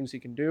other things he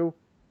can do,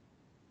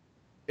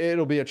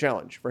 it'll be a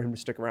challenge for him to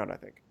stick around, I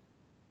think.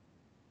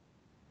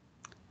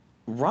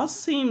 Russ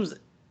seems,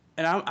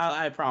 and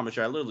I promise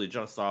you, I literally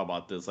just thought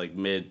about this like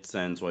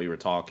mid-sentence while you were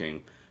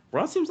talking.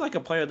 Russ seems like a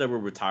player that will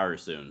retire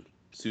soon.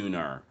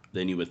 sooner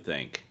than you would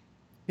think.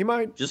 He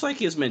might. Just like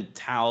his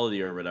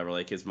mentality or whatever,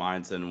 like his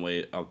mindset and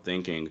way of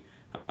thinking.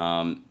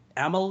 I'm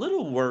a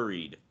little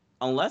worried,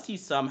 unless he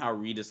somehow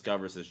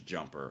rediscovers his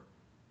jumper.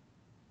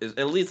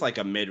 At least like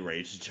a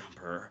mid-range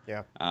jumper.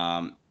 Yeah.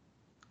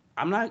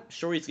 I'm not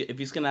sure if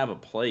he's going to have a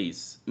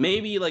place.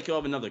 Maybe like he'll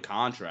have another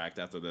contract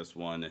after this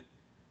one.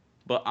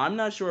 But I'm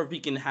not sure if he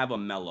can have a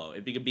Melo.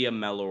 If he could be a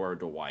Melo or a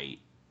Dwight,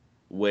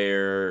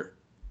 where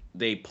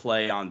they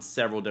play on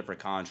several different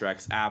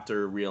contracts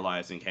after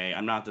realizing, hey,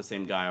 I'm not the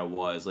same guy I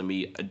was. Let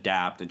me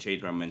adapt and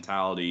change my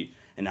mentality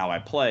and how I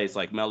play. It's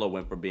like Melo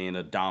went from being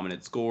a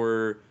dominant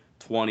scorer,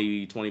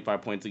 20,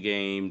 25 points a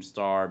game,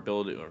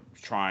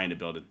 trying to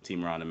build a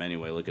team around him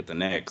anyway. Look at the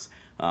Knicks.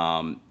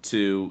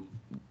 To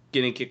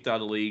getting kicked out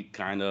of the league,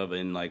 kind of,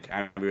 and like,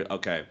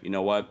 okay, you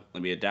know what?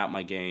 Let me adapt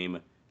my game.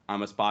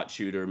 I'm a spot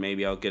shooter.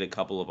 Maybe I'll get a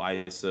couple of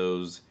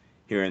ISOs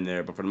here and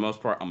there, but for the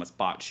most part, I'm a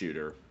spot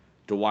shooter.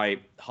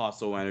 Dwight,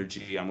 hustle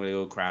energy. I'm going to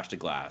go crash the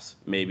glass.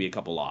 Maybe a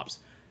couple lobs.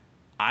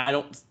 I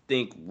don't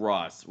think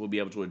Russ will be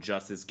able to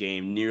adjust this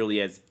game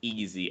nearly as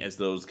easy as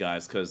those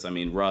guys because, I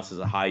mean, Russ is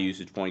a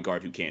high-usage point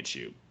guard who can't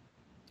shoot.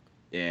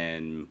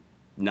 And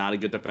not a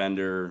good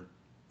defender.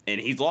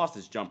 And he's lost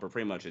his jumper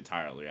pretty much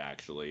entirely,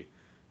 actually.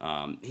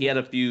 He had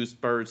a few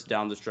spurts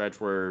down the stretch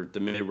where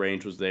the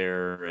mid-range was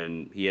there,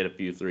 and he had a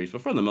few threes.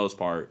 But for the most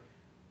part,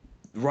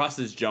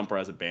 Russ's jumper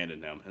has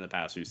abandoned him in the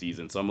past few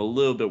seasons. So I'm a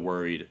little bit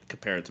worried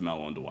compared to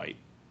Melo and Dwight.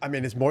 I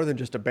mean, it's more than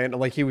just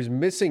abandoned. Like, he was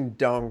missing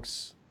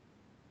dunks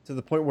to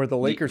the point where the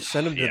Lakers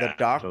sent him to the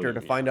doctor to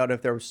find out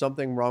if there was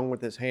something wrong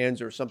with his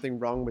hands or something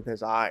wrong with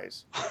his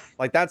eyes.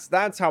 Like,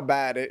 that's how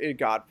bad it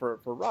got for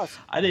Russ.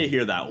 I didn't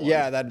hear that one.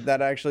 Yeah,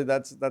 that actually,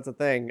 that's a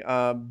thing.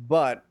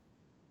 But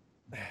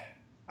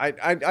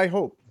I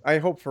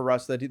hope for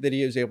Russ that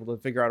he is able to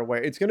figure out a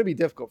way. It's going to be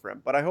difficult for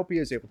him, but I hope he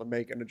is able to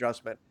make an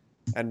adjustment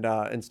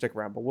and stick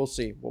around. But we'll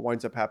see what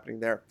winds up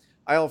happening there.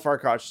 IL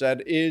Farkash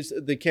said, is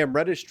the Cam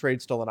Reddish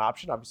trade still an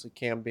option? Obviously,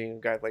 Cam being a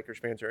guy Lakers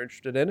fans are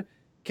interested in.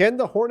 Can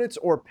the Hornets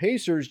or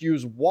Pacers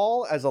use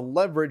Wall as a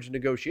leverage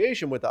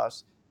negotiation with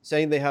us,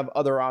 saying they have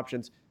other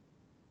options?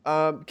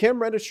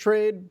 Cam Reddish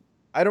trade,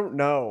 I don't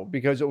know,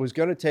 because it was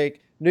going to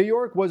take... New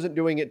York wasn't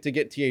doing it to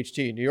get THT.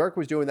 New York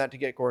was doing that to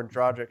get Goran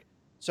Dragic.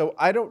 So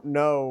I don't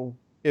know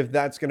if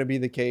that's going to be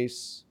the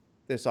case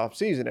this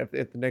offseason,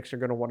 if the Knicks are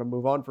going to want to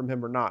move on from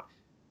him or not.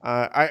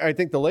 I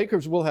think the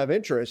Lakers will have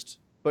interest,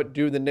 but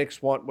do the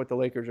Knicks want what the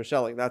Lakers are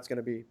selling? That's going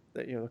to be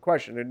the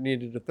question. It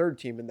needed a third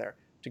team in there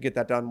to get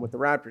that done with the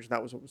Raptors. And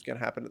that was what was going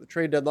to happen at the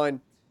trade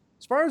deadline.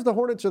 As far as the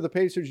Hornets or the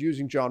Pacers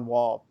using John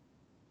Wall,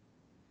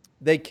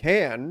 they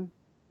can,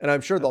 and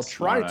I'm sure they'll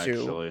try to.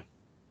 Actually.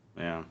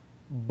 Yeah.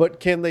 But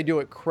can they do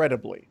it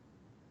credibly?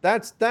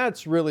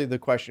 That's really the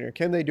question here.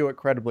 Can they do it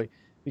credibly?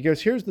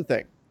 Because here's the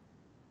thing.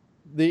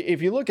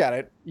 If you look at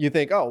it, you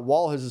think, oh,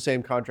 Wall has the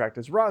same contract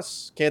as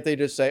Russ. Can't they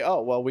just say,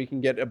 oh, well, we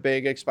can get a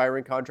big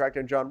expiring contract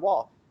in John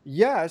Wall?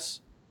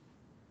 Yes,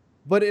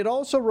 but it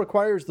also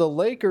requires the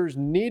Lakers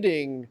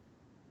needing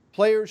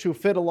players who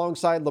fit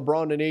alongside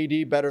LeBron and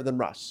AD better than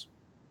Russ.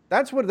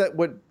 That's what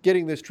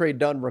getting this trade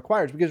done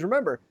requires. Because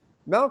remember,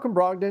 Malcolm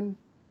Brogdon,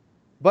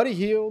 Buddy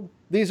Hield,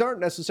 these aren't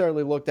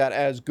necessarily looked at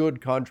as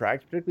good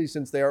contracts, particularly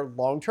since they are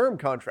long-term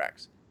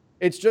contracts.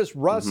 It's just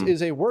Russ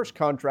is a worse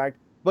contract,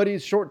 but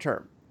he's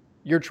short-term.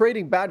 You're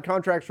trading bad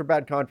contracts for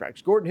bad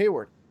contracts. Gordon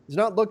Hayward is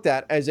not looked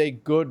at as a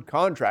good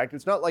contract.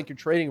 It's not like you're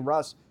trading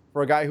Russ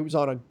for a guy who's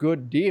on a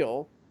good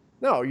deal.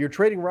 No, you're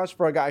trading Russ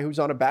for a guy who's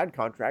on a bad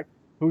contract,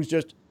 who's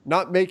just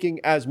not making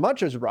as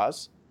much as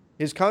Russ.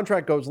 His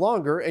contract goes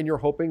longer, and you're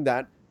hoping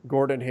that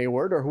Gordon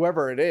Hayward or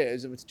whoever it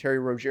is, if it's Terry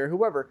Rozier,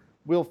 whoever,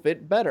 will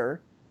fit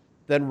better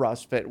than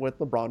Russ fit with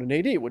LeBron and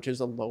AD, which is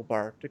a low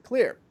bar to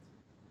clear.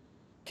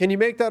 Can you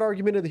make that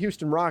argument to the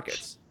Houston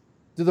Rockets?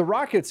 Are the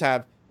Rockets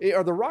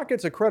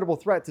a credible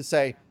threat to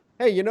say,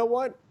 hey, you know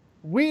what?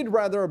 We'd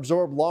rather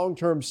absorb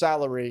long-term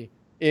salary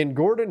in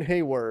Gordon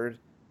Hayward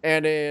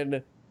and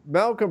in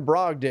Malcolm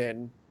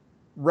Brogdon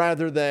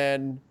rather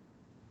than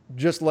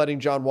just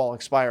letting John Wall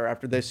expire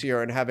after this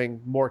year and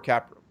having more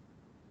cap room?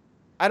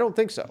 I don't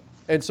think so.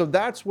 And so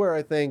that's where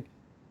I think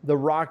the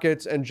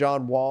Rockets and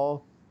John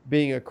Wall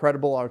being a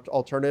credible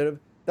alternative,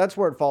 that's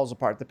where it falls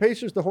apart. The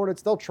Pacers, the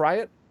Hornets, they'll try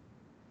it,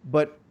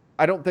 but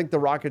I don't think the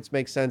Rockets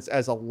make sense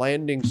as a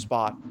landing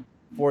spot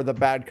for the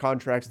bad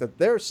contracts that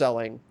they're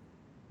selling,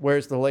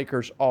 whereas the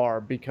Lakers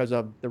are because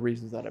of the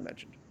reasons that I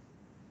mentioned.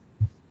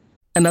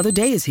 Another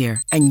day is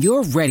here, and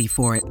you're ready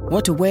for it.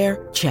 What to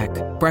wear? Check.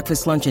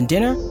 Breakfast, lunch, and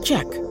dinner?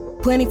 Check.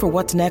 Planning for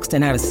what's next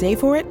and how to save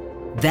for it?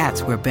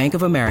 That's where Bank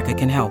of America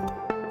can help.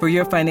 For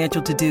your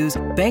financial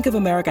to-dos, Bank of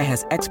America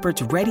has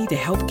experts ready to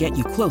help get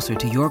you closer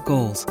to your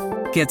goals.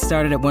 Get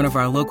started at one of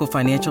our local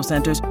financial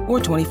centers or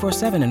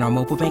 24/7 in our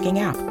mobile banking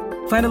app.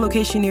 Find a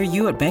location near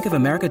you at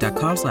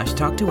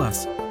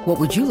bankofamerica.com/talktous. What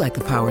would you like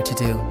the power to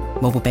do?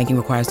 Mobile banking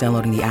requires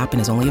downloading the app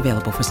and is only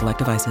available for select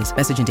devices.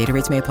 Message and data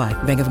rates may apply.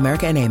 Bank of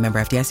America N.A., member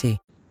FDIC.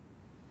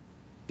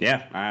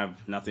 Yeah, I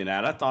have nothing to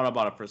add. I thought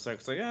about it for a second.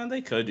 It's like,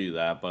 they could do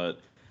that. But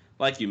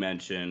like you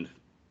mentioned,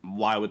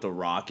 why would the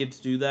Rockets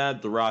do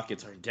that? The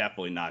Rockets are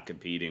definitely not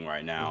competing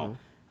right now.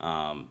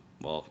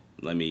 Well,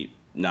 let me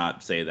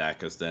not say that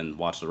because then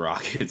watch the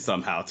Rockets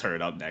somehow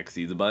turn up next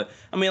season. But,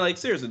 I mean, like,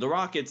 seriously, the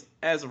Rockets,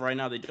 as of right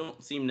now, they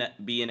don't seem to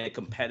be in a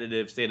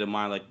competitive state of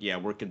mind. Like, yeah,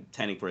 we're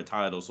contending for a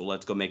title, so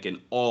let's go make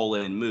an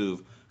all-in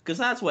move. Because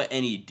that's what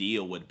any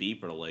deal would be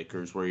for the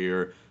Lakers, where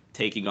you're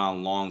taking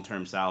on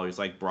long-term salaries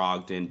like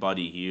Brogdon,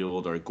 Buddy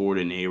Hield, or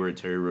Gordon Hayward,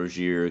 Terry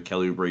Rozier,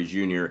 Kelly Oubre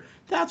Jr.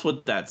 That's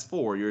what that's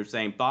for. You're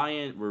saying, buy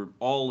in, we're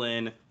all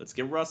in, let's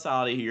get Russ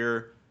out of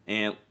here,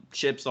 and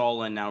chips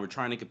all in now. We're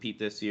trying to compete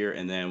this year,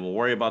 and then we'll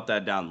worry about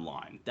that down the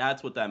line.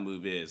 That's what that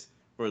move is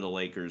for the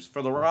Lakers.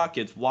 For the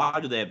Rockets, why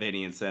do they have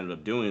any incentive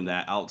of doing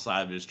that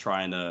outside of just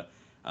trying to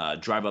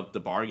drive up the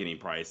bargaining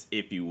price,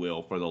 if you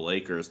will, for the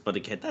Lakers? But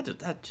again,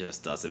 that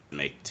just doesn't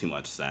make too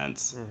much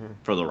sense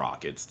for the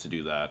Rockets to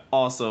do that.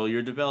 Also,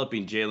 you're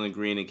developing Jalen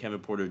Green and Kevin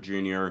Porter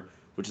Jr.,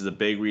 which is a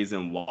big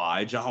reason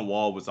why John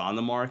Wall was on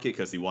the market,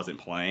 because he wasn't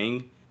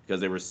playing,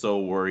 because they were so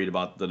worried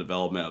about the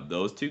development of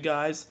those two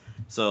guys.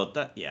 So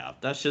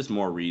that's just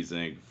more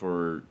reasoning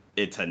for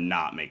it to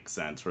not make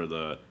sense for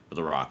the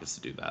Rockets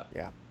to do that.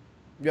 Yeah.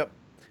 Yep.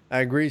 I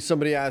agree.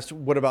 Somebody asked,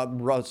 what about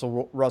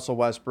Russell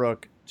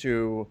Westbrook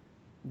to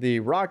the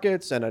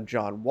Rockets and a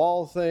John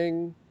Wall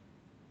thing?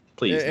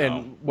 Please,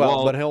 and,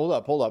 no. But hold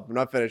up. I'm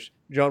not finished.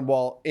 John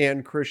Wall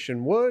and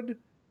Christian Wood.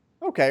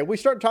 Okay, we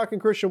start talking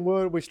Christian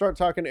Wood. We start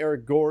talking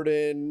Eric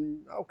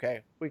Gordon.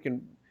 Okay, we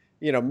can,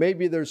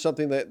 maybe there's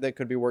something that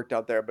could be worked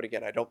out there. But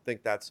again, I don't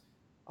think that's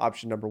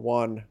option number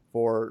one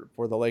for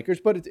the Lakers.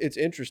 But it's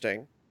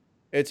interesting.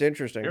 It's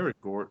interesting.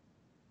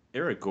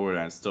 Eric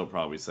Gordon, I'd still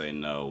probably say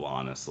no,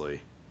 honestly.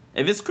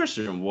 If it's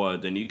Christian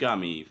Wood, then you got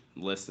me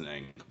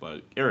listening.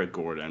 But Eric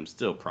Gordon, I'm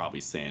still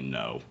probably saying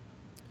no.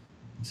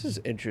 This is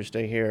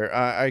interesting here.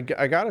 I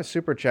got a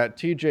super chat.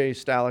 TJ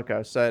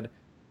Stalika said,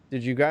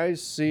 did you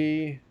guys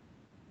see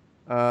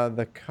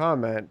the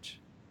comment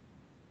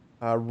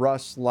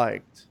Russ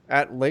liked?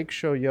 At Lake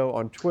Show Yo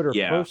on Twitter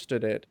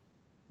posted it.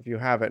 If you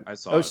haven't. I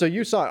saw it. So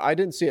you saw it. I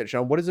didn't see it,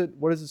 Sean. What does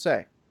it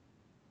say?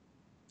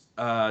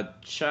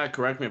 Chad,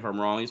 correct me if I'm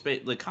wrong.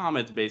 The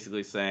comment's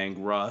basically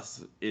saying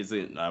Russ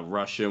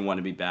shouldn't want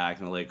to be back,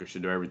 and the Lakers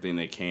should do everything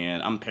they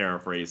can. I'm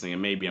paraphrasing,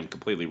 and maybe I'm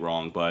completely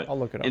wrong, but I'll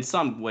look it up. In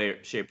some way,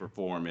 shape, or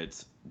form,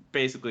 it's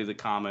basically the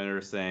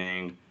commenter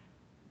saying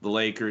the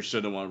Lakers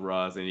shouldn't want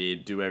Russ, and they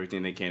do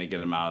everything they can to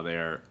get him out of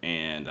there,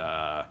 and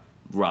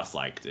Russ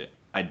liked it.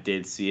 I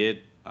did see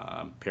it.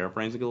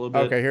 Paraphrasing a little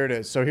bit. Okay, here it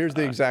is. So here's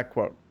the exact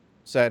quote.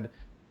 Said,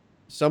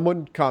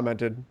 someone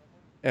commented,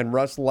 and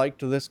Russ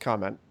liked this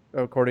comment,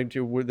 according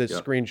to this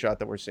screenshot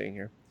that we're seeing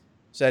here.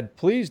 Said,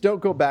 please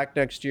don't go back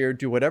next year.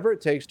 Do whatever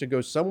it takes to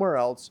go somewhere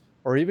else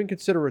or even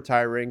consider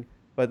retiring,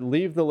 but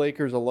leave the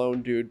Lakers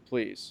alone, dude,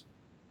 please.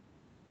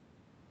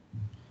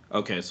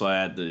 Okay, so I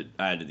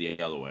added the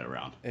other way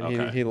around.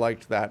 And he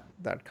liked that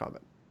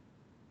comment.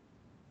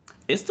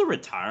 It's the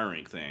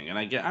retiring thing, and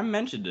I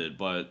mentioned it,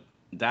 but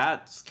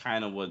that's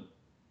kind of what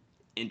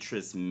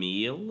interests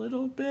me a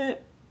little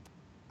bit.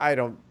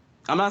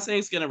 I'm not saying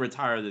he's going to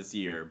retire this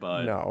year,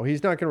 but... No,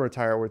 he's not going to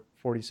retire with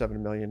 $47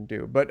 million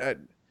due. But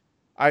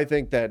I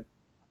think that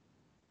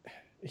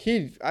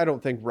I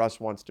don't think Russ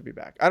wants to be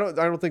back. I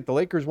don't think the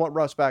Lakers want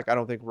Russ back. I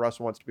don't think Russ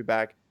wants to be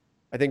back.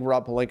 I think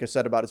Rob Pelinka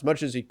said about as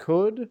much as he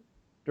could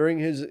during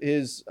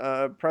his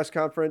press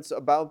conference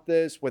about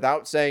this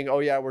without saying, oh,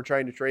 yeah, we're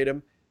trying to trade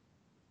him.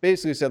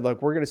 Basically said,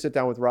 look, we're going to sit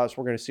down with Russ.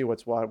 We're going to see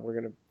what's what. We're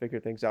going to figure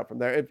things out from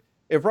there.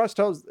 If Russ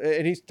tells,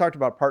 and he's talked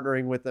about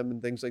partnering with them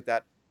and things like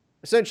that,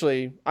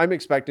 essentially, I'm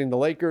expecting the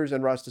Lakers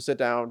and Russ to sit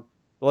down,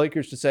 the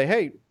Lakers to say,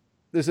 hey,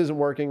 this isn't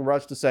working.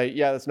 Russ to say,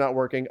 yeah, that's not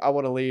working. I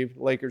want to leave.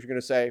 The Lakers are going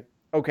to say,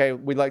 okay,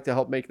 we'd like to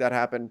help make that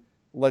happen.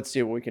 Let's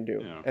see what we can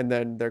do. Yeah. And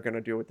then they're going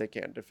to do what they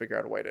can to figure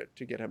out a way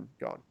to get him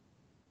gone.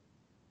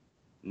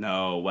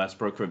 No,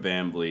 Westbrook for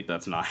VanVleet,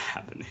 that's not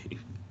happening.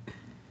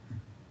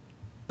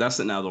 That's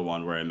another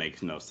one where it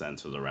makes no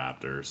sense for the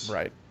Raptors.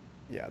 Right.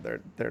 Yeah,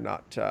 they're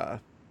not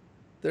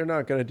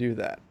going to do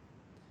that.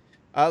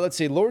 Let's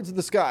see. Lords of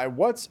the Sky.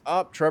 What's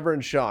up, Trevor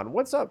and Sean?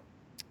 What's up?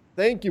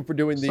 Thank you for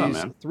doing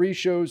these 3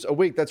 shows a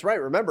week. That's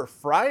right. Remember,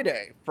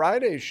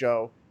 Friday's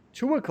show,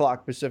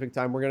 2:00 Pacific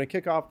time. We're going to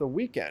kick off the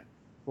weekend.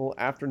 Little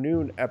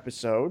afternoon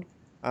episode.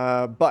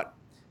 But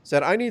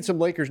said, I need some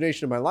Lakers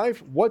Nation in my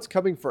life. What's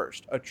coming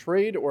first? A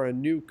trade or a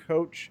new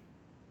coach?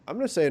 I'm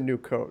going to say a new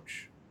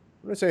coach.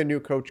 I'm going to say a new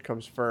coach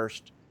comes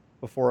first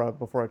before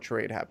a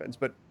trade happens.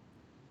 But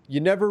you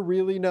never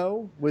really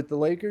know with the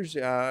Lakers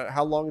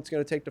how long it's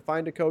going to take to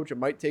find a coach. It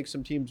might take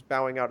some teams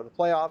bowing out of the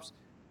playoffs,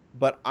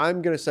 but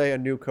I'm going to say a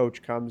new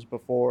coach comes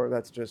before.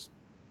 That's just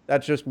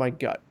my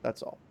gut.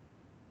 That's all.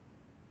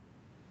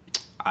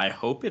 I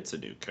hope it's a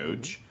new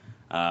coach.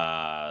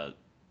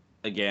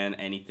 Again,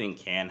 anything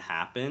can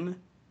happen,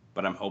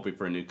 but I'm hoping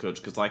for a new coach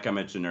because, like I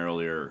mentioned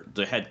earlier,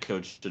 the head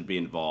coach should be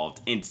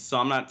involved. And so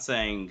I'm not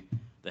saying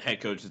the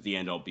head coach is the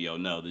end all be all.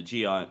 No, the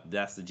GM,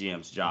 that's the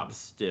GM's job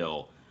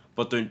still.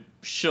 But there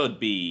should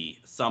be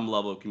some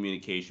level of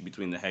communication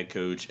between the head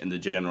coach and the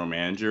general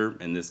manager,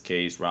 in this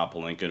case, Rob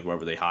Pelinka,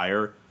 whoever they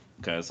hire,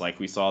 Because like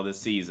we saw this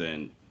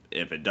season,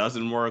 if it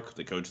doesn't work,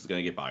 the coach is going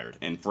to get fired.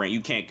 And Frank,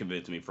 you can't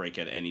convince me Frank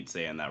had any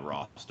say in that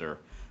roster.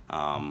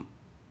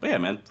 But yeah,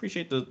 man,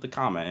 appreciate the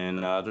comment.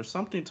 And there's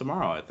something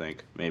tomorrow, I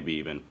think. Maybe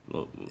even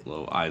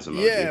little eyes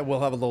emoji. Yeah, we'll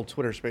have a little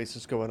Twitter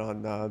Spaces going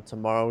on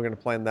tomorrow. We're going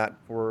to plan that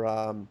for,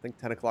 I think,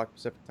 10 o'clock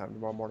Pacific time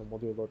tomorrow morning. We'll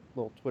do a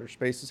little Twitter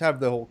Spaces,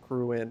 have the whole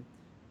crew in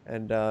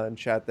and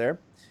chat there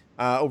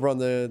over on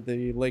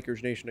the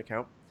Lakers Nation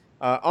account.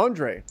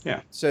 Andre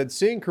said,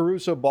 seeing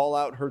Caruso ball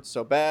out hurts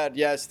so bad.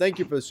 Yes, thank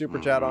you for the super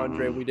chat,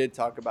 Andre. We did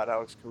talk about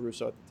Alex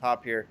Caruso at the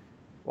top here.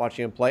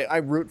 Watching him play, I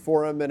root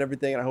for him and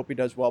everything, and I hope he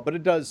does well. But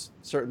it does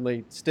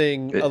certainly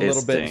sting a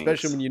little bit,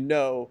 especially when you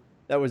know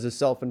that was a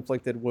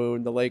self-inflicted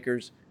wound. The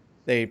Lakers,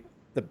 the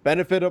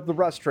benefit of the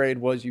Russ trade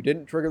was you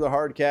didn't trigger the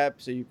hard cap,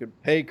 so you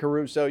could pay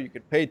Caruso, you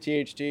could pay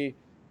THT,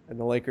 and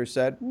the Lakers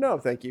said, no,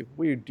 thank you.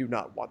 We do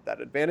not want that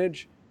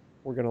advantage.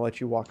 We're going to let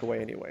you walk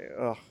away anyway.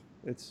 Ugh,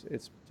 it's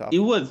tough.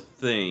 You would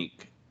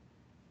think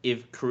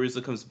if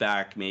Caruso comes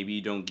back, maybe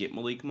you don't get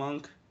Malik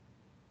Monk.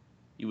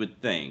 You would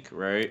think,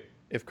 right?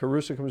 If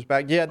Caruso comes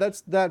back, yeah,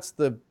 that's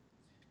the.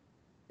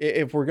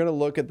 If we're gonna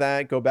look at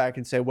that, go back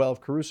and say, well,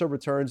 if Caruso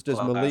returns, does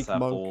Malik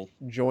Monk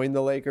join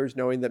the Lakers,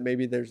 knowing that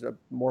maybe there's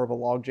more of a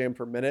logjam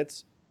for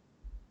minutes?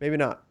 Maybe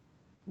not.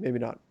 Maybe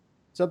not.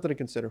 Something to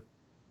consider.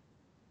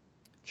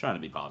 Trying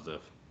to be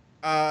positive.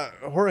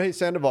 Jorge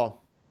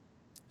Sandoval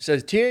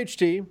says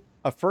THT,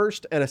 a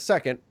first and a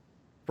second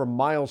for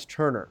Miles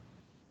Turner.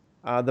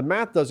 The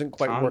math doesn't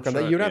quite work on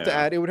that. You'd have to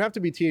add. It would have to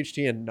be THT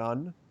and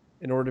none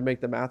in order to make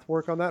the math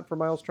work on that for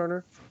Miles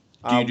Turner.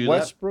 Do you do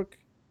Westbrook,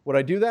 would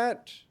I do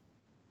that?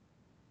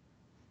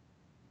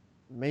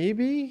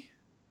 Maybe.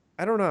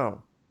 I don't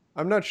know.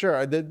 I'm not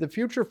sure. The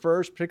future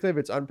first, particularly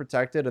if it's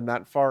unprotected and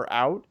that far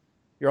out,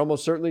 you're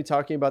almost certainly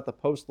talking about the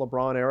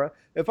post-LeBron era.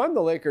 If I'm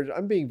the Lakers,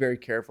 I'm being very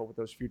careful with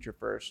those future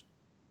first.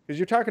 Because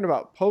you're talking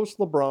about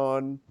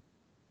post-LeBron.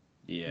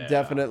 Yeah.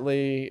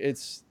 Definitely. It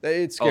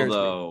scares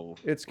me.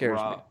 It scares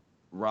me.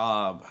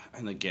 Rob,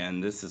 and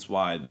again, this is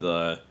why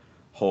the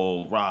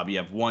whole Rob, you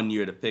have 1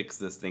 year to fix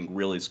this thing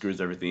really screws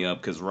everything up,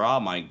 because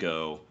Rob might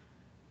go,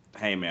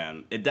 hey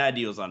man, if that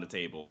deal's on the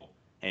table,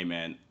 hey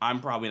man, I'm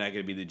probably not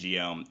going to be the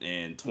GM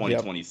in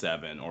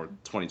 2027 or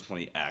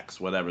 2020X,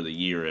 whatever the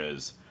year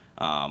is,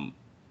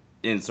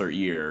 insert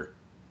year,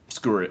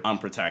 screw it,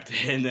 unprotected.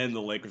 And then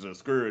the Lakers are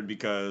screwed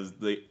because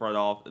the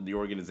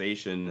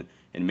organization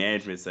and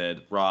management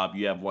said, Rob,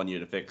 you have 1 year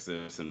to fix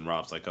this. And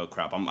Rob's like, oh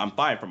crap, I'm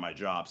fighting for my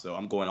job, so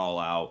I'm going all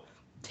out,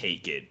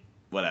 take it.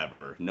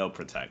 Whatever, no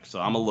protect. So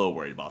I'm a little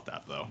worried about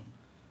that, though.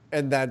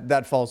 And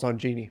that falls on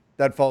Jeanie.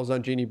 That falls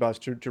on Jeanie Buss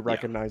to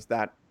recognize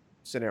that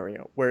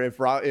scenario. Where if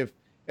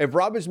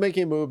Rob is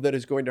making a move that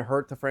is going to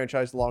hurt the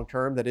franchise long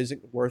term, that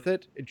isn't worth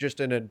it, it's just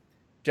in a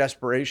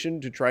desperation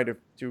to try to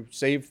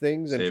save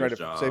things and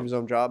save his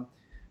own job.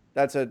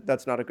 That's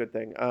not a good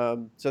thing.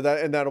 So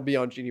that'll be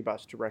on Jeanie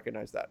Buss to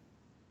recognize that.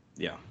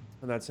 Yeah.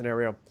 In that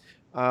scenario,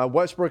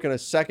 Westbrook and a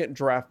second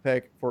draft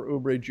pick for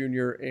Oubre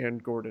Jr.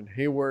 and Gordon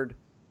Hayward.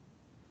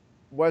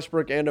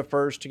 Westbrook and a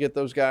first to get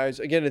those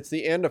guys. Again, it's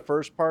the and a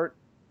first part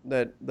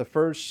that the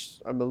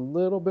first I'm a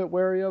little bit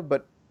wary of,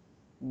 but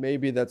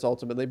maybe that's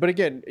ultimately. But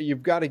again,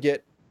 you've got to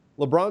get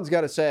LeBron's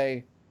got to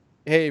say,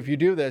 hey, if you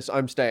do this,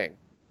 I'm staying.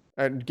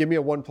 And give me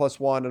a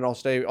 1+1 and I'll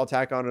stay. I'll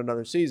tack on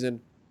another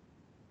season.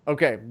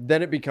 Okay,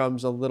 then it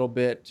becomes a little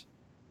bit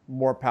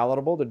more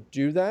palatable to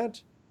do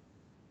that.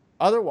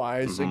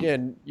 Otherwise,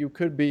 again, you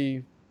could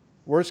be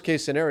worst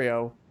case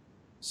scenario.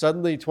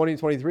 Suddenly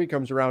 2023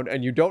 comes around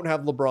and you don't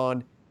have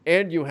LeBron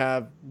and you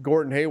have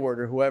Gordon Hayward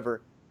or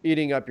whoever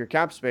eating up your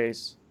cap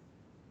space.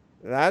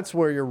 That's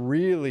where you're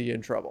really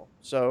in trouble.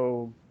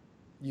 So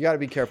you got to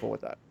be careful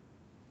with that.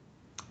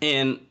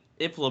 And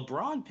if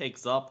LeBron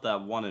picks up that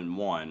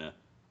 1-1,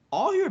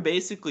 all you're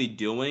basically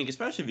doing,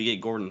 especially if you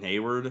get Gordon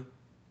Hayward,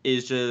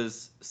 is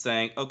just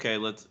saying, okay,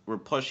 we're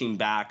pushing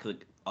back the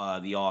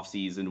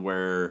offseason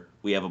where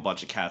we have a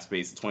bunch of cap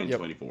space in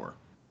 2024.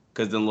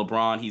 Because then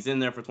LeBron, he's in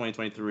there for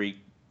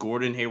 2023.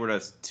 Gordon Hayward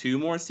has 2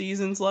 more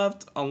seasons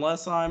left,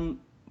 unless I'm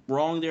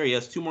wrong there. He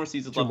has 2 more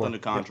seasons left under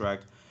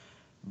contract.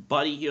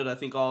 Buddy Hield, I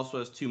think, also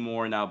has 2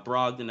 more. Now,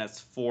 Brogdon has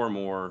 4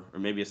 more, or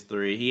maybe it's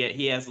 3.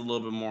 He has a little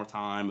bit more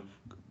time.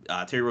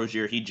 Terry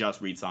Rozier, he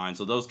just re-signed,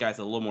 so those guys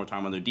have a little more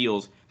time on their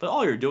deals. But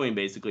all you're doing,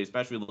 basically,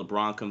 especially when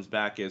LeBron comes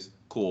back, is,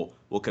 cool,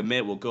 we'll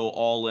commit, we'll go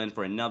all in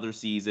for another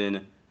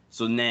season.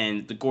 So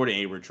then the Gordon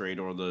Hayward trade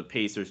or the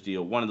Pacers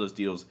deal, one of those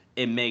deals,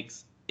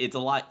 it's a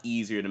lot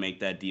easier to make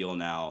that deal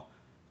now.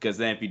 Because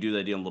then if you do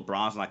that deal and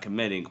LeBron's not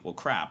committing, well,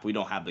 crap, we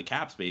don't have the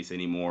cap space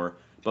anymore.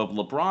 But if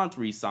LeBron's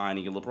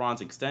re-signing and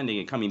LeBron's extending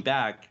and coming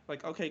back,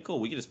 like, okay, cool,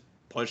 we can just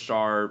push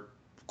our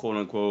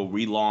quote-unquote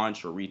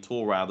relaunch or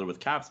retool, rather, with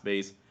cap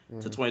space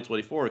to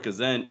 2024. Because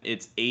then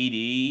it's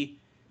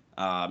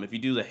AD. If you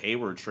do the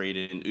Hayward trade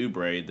in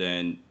Oubre,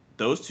 then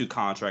those 2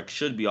 contracts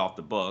should be off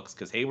the books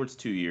because Hayward's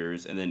 2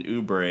 years. And then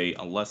Oubre,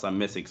 unless I'm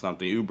missing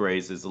something,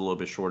 Oubre's is a little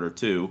bit shorter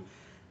too.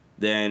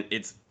 Then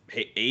it's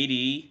AD,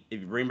 if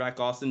you bring back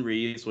Austin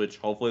Reeves, which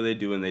hopefully they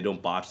do and they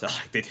don't botch that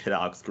like they did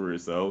Alex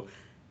Caruso,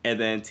 and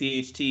then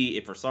THT,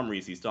 if for some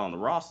reason he's still on the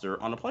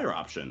roster, on a player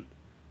option.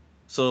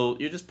 So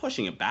you're just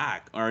pushing it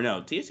back. Or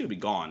no, THT would be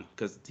gone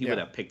because he would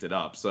have picked it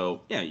up.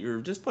 So, yeah, you're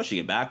just pushing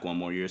it back one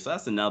more year. So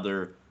that's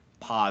another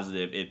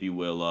positive, if you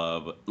will,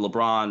 of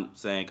LeBron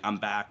saying, I'm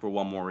back for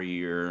one more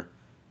year,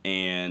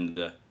 and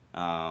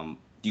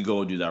you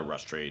go do that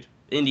rush trade.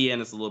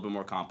 Indiana's a little bit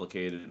more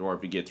complicated, or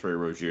if you get Terry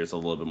Rozier, it's a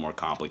little bit more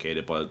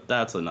complicated, but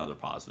that's another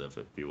positive,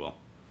 if you will.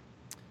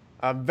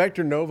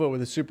 Vector Nova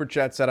with a super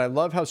chat said, I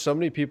love how so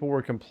many people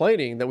were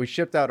complaining that we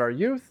shipped out our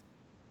youth,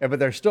 but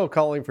they're still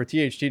calling for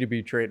THT to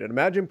be traded.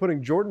 Imagine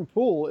putting Jordan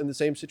Poole in the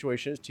same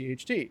situation as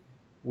THT.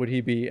 Would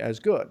he be as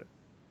good?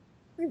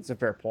 I think it's a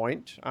fair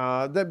point.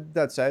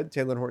 That said,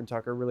 Taylor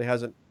Horton-Tucker really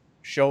hasn't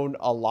shown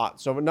a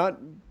lot. So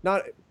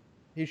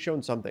he's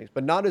shown some things,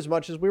 but not as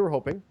much as we were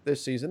hoping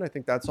this season. I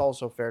think that's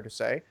also fair to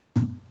say.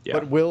 Yeah.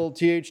 But will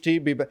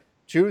THT be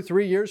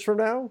 2-3 years from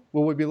now?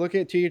 Will we be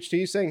looking at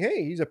THT saying,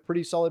 hey, he's a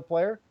pretty solid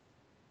player?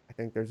 I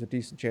think there's a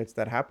decent chance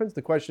that happens.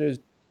 The question is,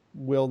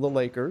 will the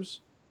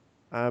Lakers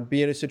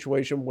be in a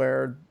situation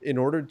where in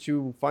order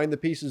to find the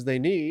pieces they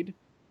need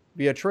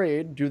via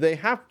trade, do they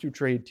have to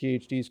trade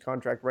THT's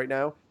contract right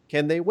now?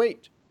 Can they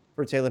wait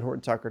for Taylor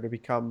Horton-Tucker to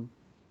become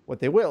what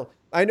they will?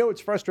 I know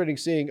it's frustrating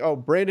seeing,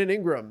 Brandon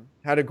Ingram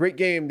had a great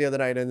game the other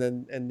night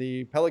and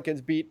the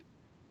Pelicans beat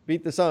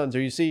the Suns.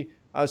 Or you see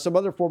some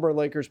other former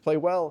Lakers play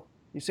well.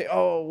 You say,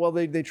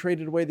 they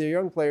traded away their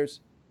young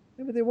players.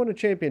 Yeah, but they won a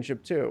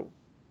championship too.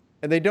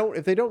 And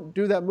if they don't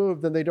do that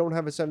move, then they don't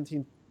have a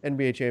 17th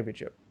NBA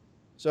championship.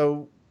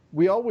 So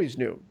we always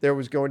knew there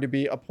was going to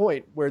be a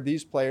point where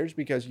these players,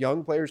 because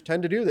young players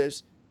tend to do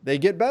this, they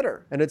get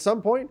better. And at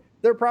some point,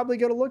 they're probably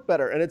going to look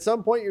better. And at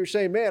some point, you're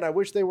saying, man, I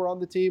wish they were on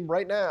the team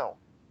right now.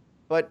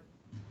 But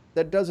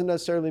that doesn't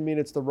necessarily mean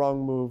it's the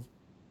wrong move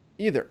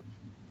either.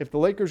 If the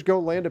Lakers go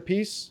land a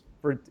piece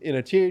in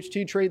a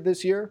THT trade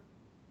this year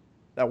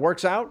that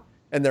works out,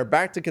 and they're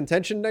back to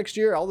contention next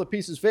year, all the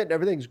pieces fit, and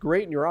everything's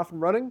great, and you're off and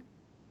running,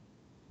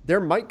 there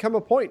might come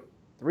a point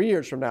 3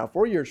 years from now,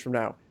 4 years from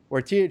now,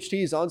 where THT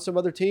is on some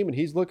other team and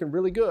he's looking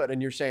really good,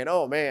 and you're saying,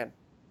 oh man,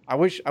 I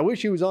wish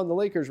he was on the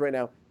Lakers right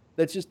now.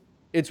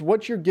 It's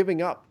what you're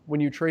giving up when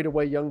you trade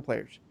away young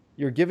players.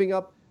 You're giving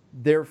up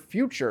their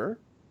future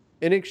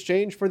in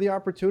exchange for the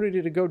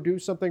opportunity to go do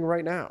something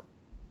right now.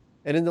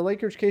 And in the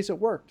Lakers' case, it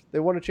worked. They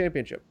won a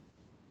championship.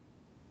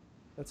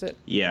 That's it.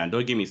 Yeah, and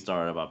don't get me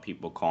started about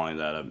people calling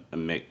that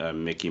a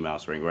Mickey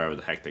Mouse ring, whatever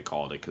the heck they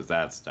called it, because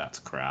that's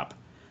crap.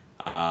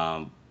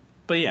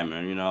 But yeah,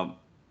 man, you got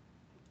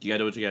to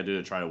do what you got to do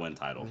to try to win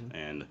title. Mm-hmm.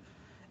 And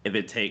if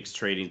it takes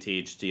trading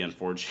THT,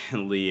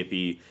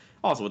 unfortunately,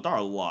 also with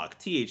our luck,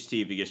 THT,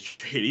 if he gets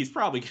traded, he's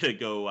probably going to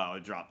go out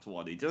and drop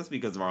 20 just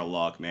because of our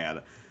luck,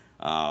 man.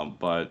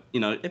 But,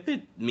 if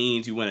it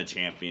means you win a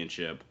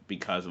championship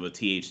because of a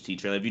THT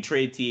trade, if you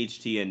trade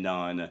THT and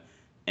none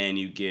and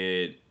you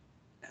get,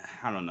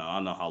 I don't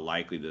know how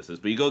likely this is,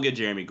 but you go get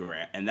Jeremy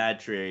Grant, and that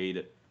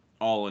trade,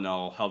 all in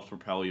all, helps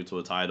propel you to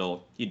a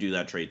title, you do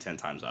that trade 10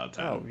 times out of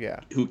 10. Oh, yeah.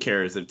 Who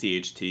cares if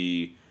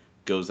THT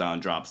goes out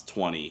and drops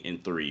 20 in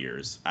 3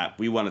 years?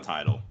 We won a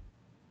title.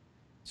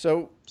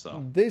 So.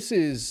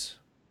 It's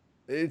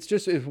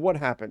what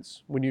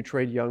happens when you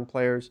trade young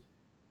players.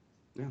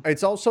 Yeah.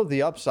 It's also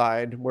the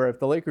upside where if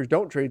the Lakers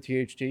don't trade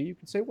THT, you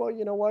can say, well,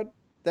 you know what?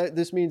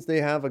 This means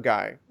they have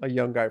a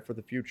young guy for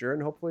the future,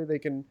 and hopefully they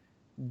can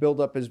build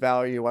up his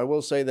value. I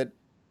will say that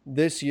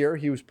this year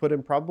he was put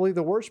in probably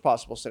the worst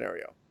possible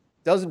scenario.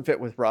 Doesn't fit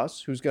with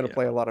Russ, who's going to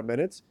play a lot of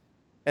minutes,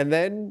 and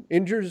then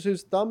injures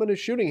his thumb and his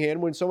shooting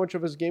hand when so much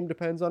of his game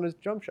depends on his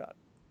jump shot.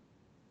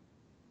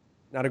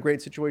 Not a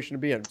great situation to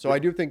be in. So I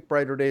do think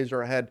brighter days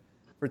are ahead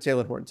for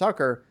Taylor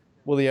Horton-Tucker.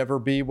 Will he ever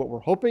be what we're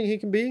hoping he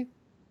can be?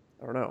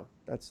 I don't know.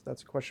 That's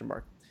a question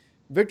mark.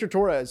 Victor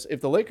Torres,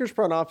 if the Lakers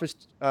front office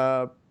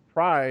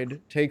pride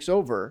takes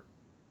over,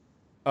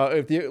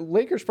 if the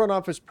Lakers front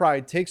office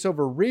pride takes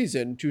over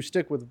reason to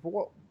stick with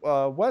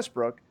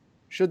Westbrook,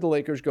 should the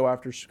Lakers go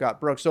after Scott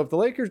Brooks? So if the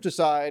Lakers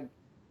decide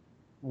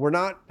we're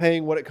not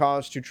paying what it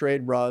costs to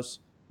trade Russ,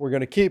 we're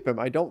going to keep him.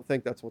 I don't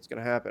think that's what's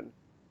going to happen.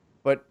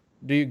 But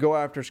do you go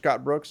after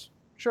Scott Brooks?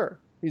 Sure.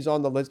 He's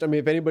on the list. I mean,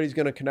 if anybody's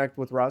going to connect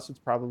with Russ, it's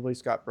probably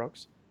Scott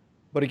Brooks.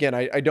 But again,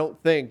 I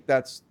don't think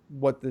that's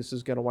what this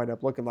is going to wind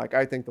up looking like.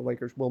 I think the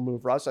Lakers will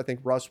move Russ. I think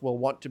Russ will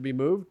want to be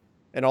moved,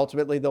 and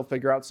ultimately they'll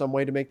figure out some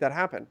way to make that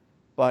happen.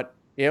 But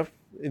if,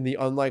 in the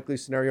unlikely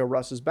scenario,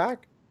 Russ is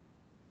back,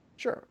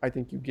 sure, I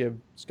think you give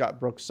Scott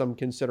Brooks some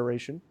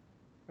consideration.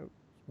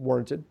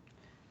 Warranted.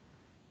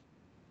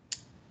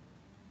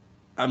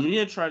 I'm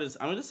going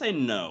to say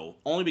no,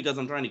 only because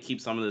I'm trying to keep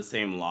some of the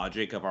same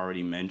logic I've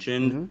already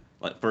mentioned.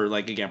 Mm-hmm.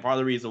 Again, part of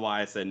the reason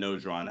why I said no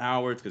Juwan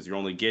Howard is because you're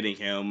only getting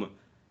him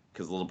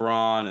because of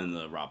LeBron and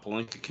the Rob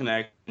Pelinka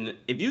connect.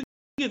 If you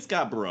get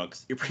Scott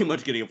Brooks, you're pretty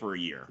much getting him for a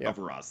year of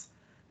Russ.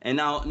 And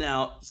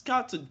now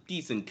Scott's a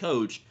decent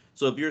coach,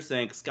 so if you're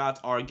saying Scott's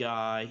our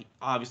guy, he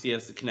obviously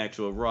has the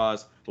connection with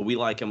Russ, but we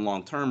like him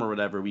long term or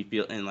whatever, we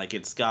feel, and like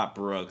it's Scott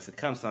Brooks, it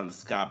comes down to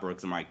Scott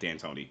Brooks and Mike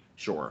D'Antoni,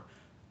 sure.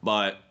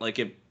 But like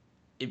if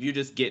you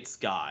just get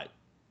Scott,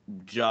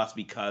 just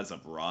because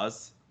of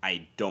Russ,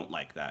 I don't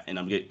like that.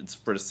 And it's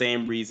for the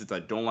same reasons I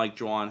don't like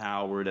Juwan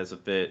Howard as a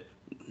fit,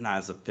 not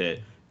as a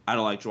fit. I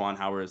don't like Juwan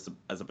Howard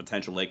as a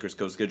potential Lakers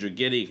coach because you're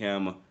getting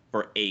him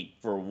for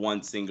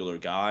one singular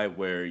guy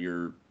where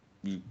you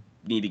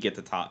need to get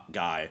the top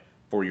guy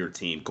for your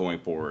team going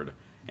forward.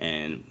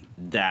 And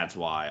that's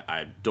why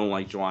I don't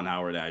like Juwan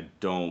Howard.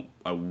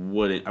 I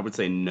would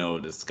say no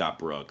to Scott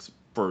Brooks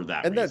for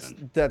that reason.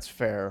 And that's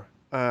fair.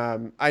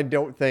 I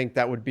don't think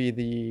that would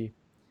be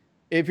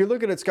if you're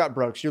looking at Scott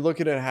Brooks, you're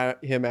looking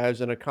at him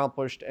as an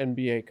accomplished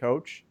NBA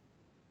coach.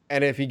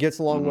 And if he gets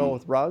along well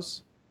with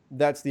Russ,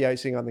 that's the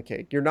icing on the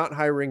cake. You're not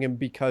hiring him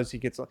because he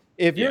gets.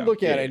 If you're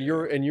looking at it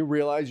and you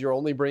realize you're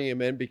only bringing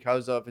him in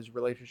because of his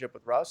relationship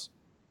with Russ,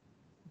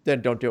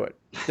 then don't do it.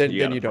 Then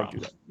you don't do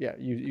that. Yeah,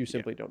 you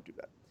simply don't do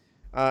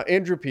that.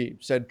 Andrew P.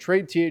 said,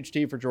 trade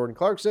THT for Jordan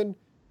Clarkson.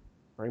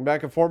 Bring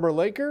back a former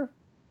Laker.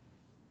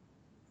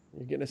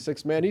 You're getting a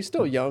sixth man. He's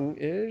still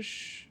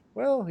young-ish.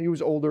 Well, he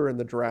was older in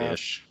the draft.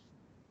 Ish.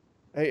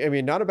 I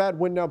mean, not a bad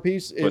win now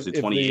piece.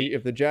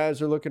 If the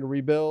Jazz are looking to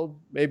rebuild,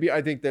 maybe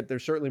I think that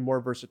there's certainly more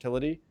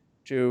versatility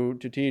to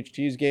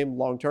THT's game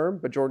long term,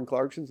 but Jordan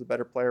Clarkson's the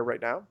better player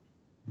right now.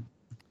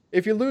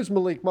 If you lose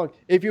Malik Monk,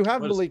 if you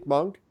have Malik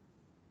Monk,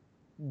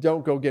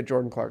 don't go get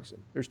Jordan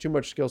Clarkson. There's too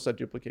much skill set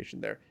duplication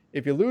there.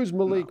 If you lose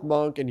Malik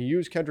Monk and you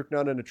use Kendrick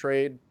Nunn in a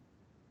trade,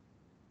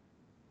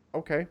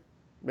 okay,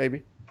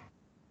 maybe,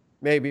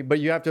 but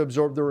you have to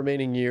absorb the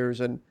remaining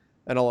years and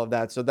all of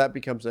that, so that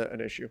becomes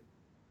an issue.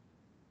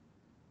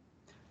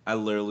 I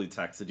literally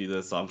texted you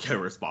this, so I'm gonna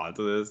respond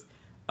to this.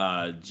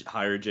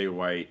 Hire Jay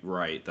Wright.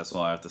 Right. That's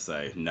all I have to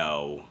say.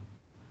 No.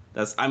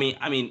 I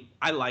mean,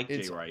 I like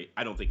Jay Wright.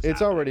 I don't think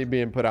it's already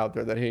being put out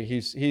there that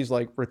he's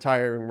like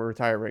retiring,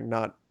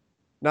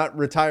 not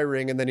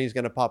retiring, and then he's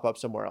gonna pop up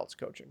somewhere else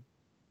coaching.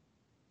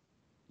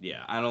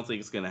 Yeah, I don't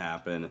think it's gonna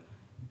happen.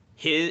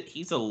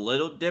 He's a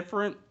little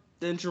different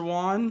than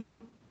Juwan,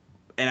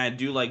 and I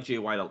do like Jay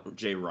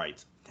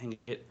Wright. Dang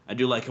it, I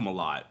do like him a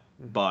lot,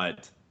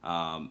 but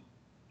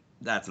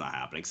that's not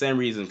happening. Same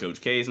reason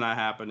Coach K is not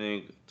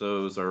happening.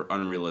 Those are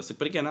unrealistic.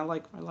 But again, I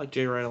like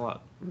Jay Wright a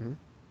lot. Mm-hmm.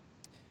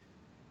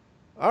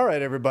 All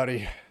right,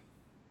 everybody.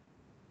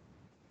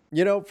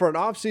 You know, for an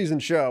off-season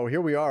show,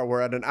 here we are. We're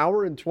at an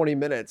hour and 20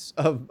 minutes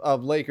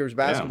of Lakers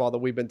basketball that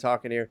we've been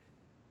talking here.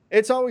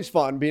 It's always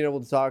fun being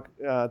able to talk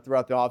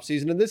throughout the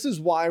offseason. And this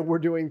is why we're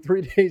doing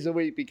 3 days a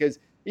week, because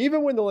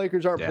even when the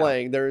Lakers aren't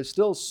playing, there is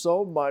still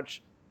so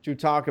much to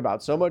talk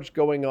about, so much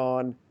going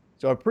on.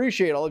 So I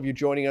appreciate all of you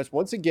joining us.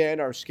 Once again,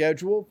 our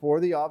schedule for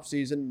the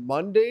offseason,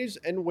 Mondays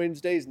and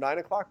Wednesdays, 9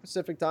 o'clock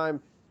Pacific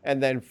time,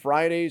 and then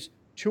Fridays,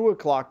 2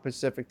 o'clock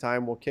Pacific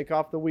time. We'll kick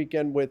off the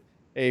weekend with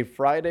a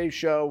Friday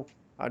show,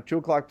 2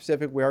 o'clock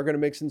Pacific. We are going to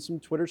mix in some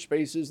Twitter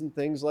spaces and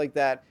things like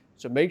that.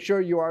 So make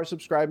sure you are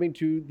subscribing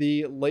to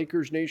the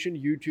Lakers Nation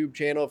YouTube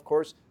channel. Of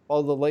course,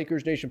 follow the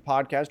Lakers Nation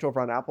podcast over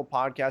on Apple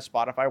Podcasts,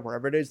 Spotify,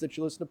 wherever it is that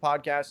you listen to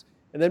podcasts.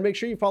 And then make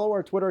sure you follow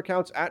our Twitter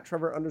accounts at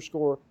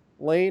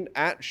Trevor_Lane,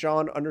 at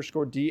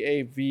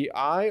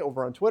Sean_DAVI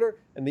over on Twitter,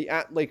 and the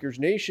at Lakers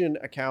Nation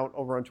account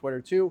over on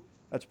Twitter too.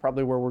 That's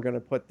probably where we're going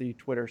to put the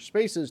Twitter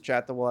Spaces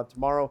chat that we'll have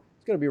tomorrow.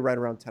 It's going to be right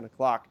around 10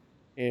 o'clock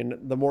in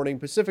the morning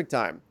Pacific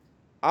time.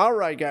 All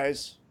right,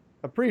 guys.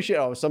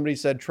 Somebody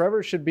said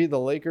Trevor should be the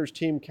Lakers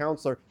team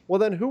counselor. Well,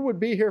 then who would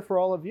be here for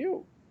all of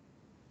you?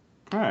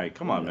 All right,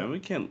 come on, man. We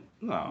can't.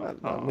 No,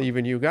 not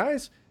leaving you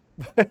guys.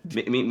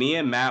 me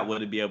and Matt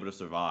wouldn't be able to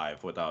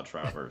survive without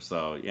Trevor.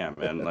 So yeah,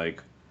 man.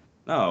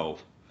 No,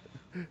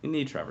 you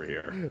need Trevor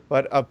here.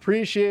 But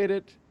appreciate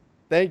it.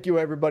 Thank you,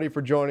 everybody,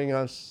 for joining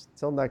us.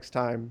 Till next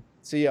time.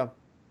 See ya,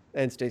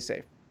 and stay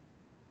safe.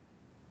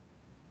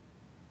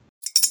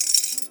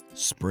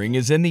 Spring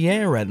is in the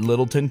air at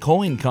Littleton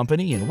Coin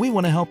Company, and we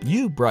want to help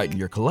you brighten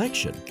your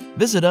collection.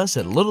 Visit us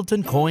at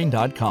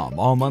littletoncoin.com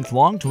all month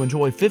long to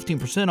enjoy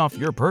 15% off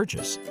your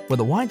purchase. With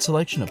a wide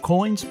selection of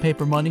coins,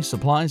 paper money,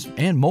 supplies,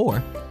 and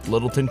more,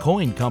 Littleton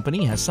Coin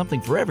Company has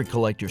something for every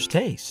collector's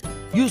taste.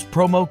 Use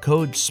promo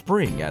code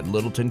SPRING at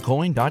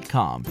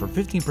littletoncoin.com for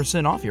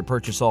 15% off your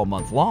purchase all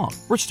month long.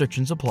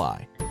 Restrictions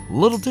apply.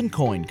 Littleton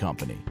Coin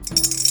Company.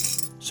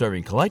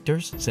 Serving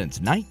collectors since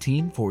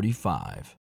 1945.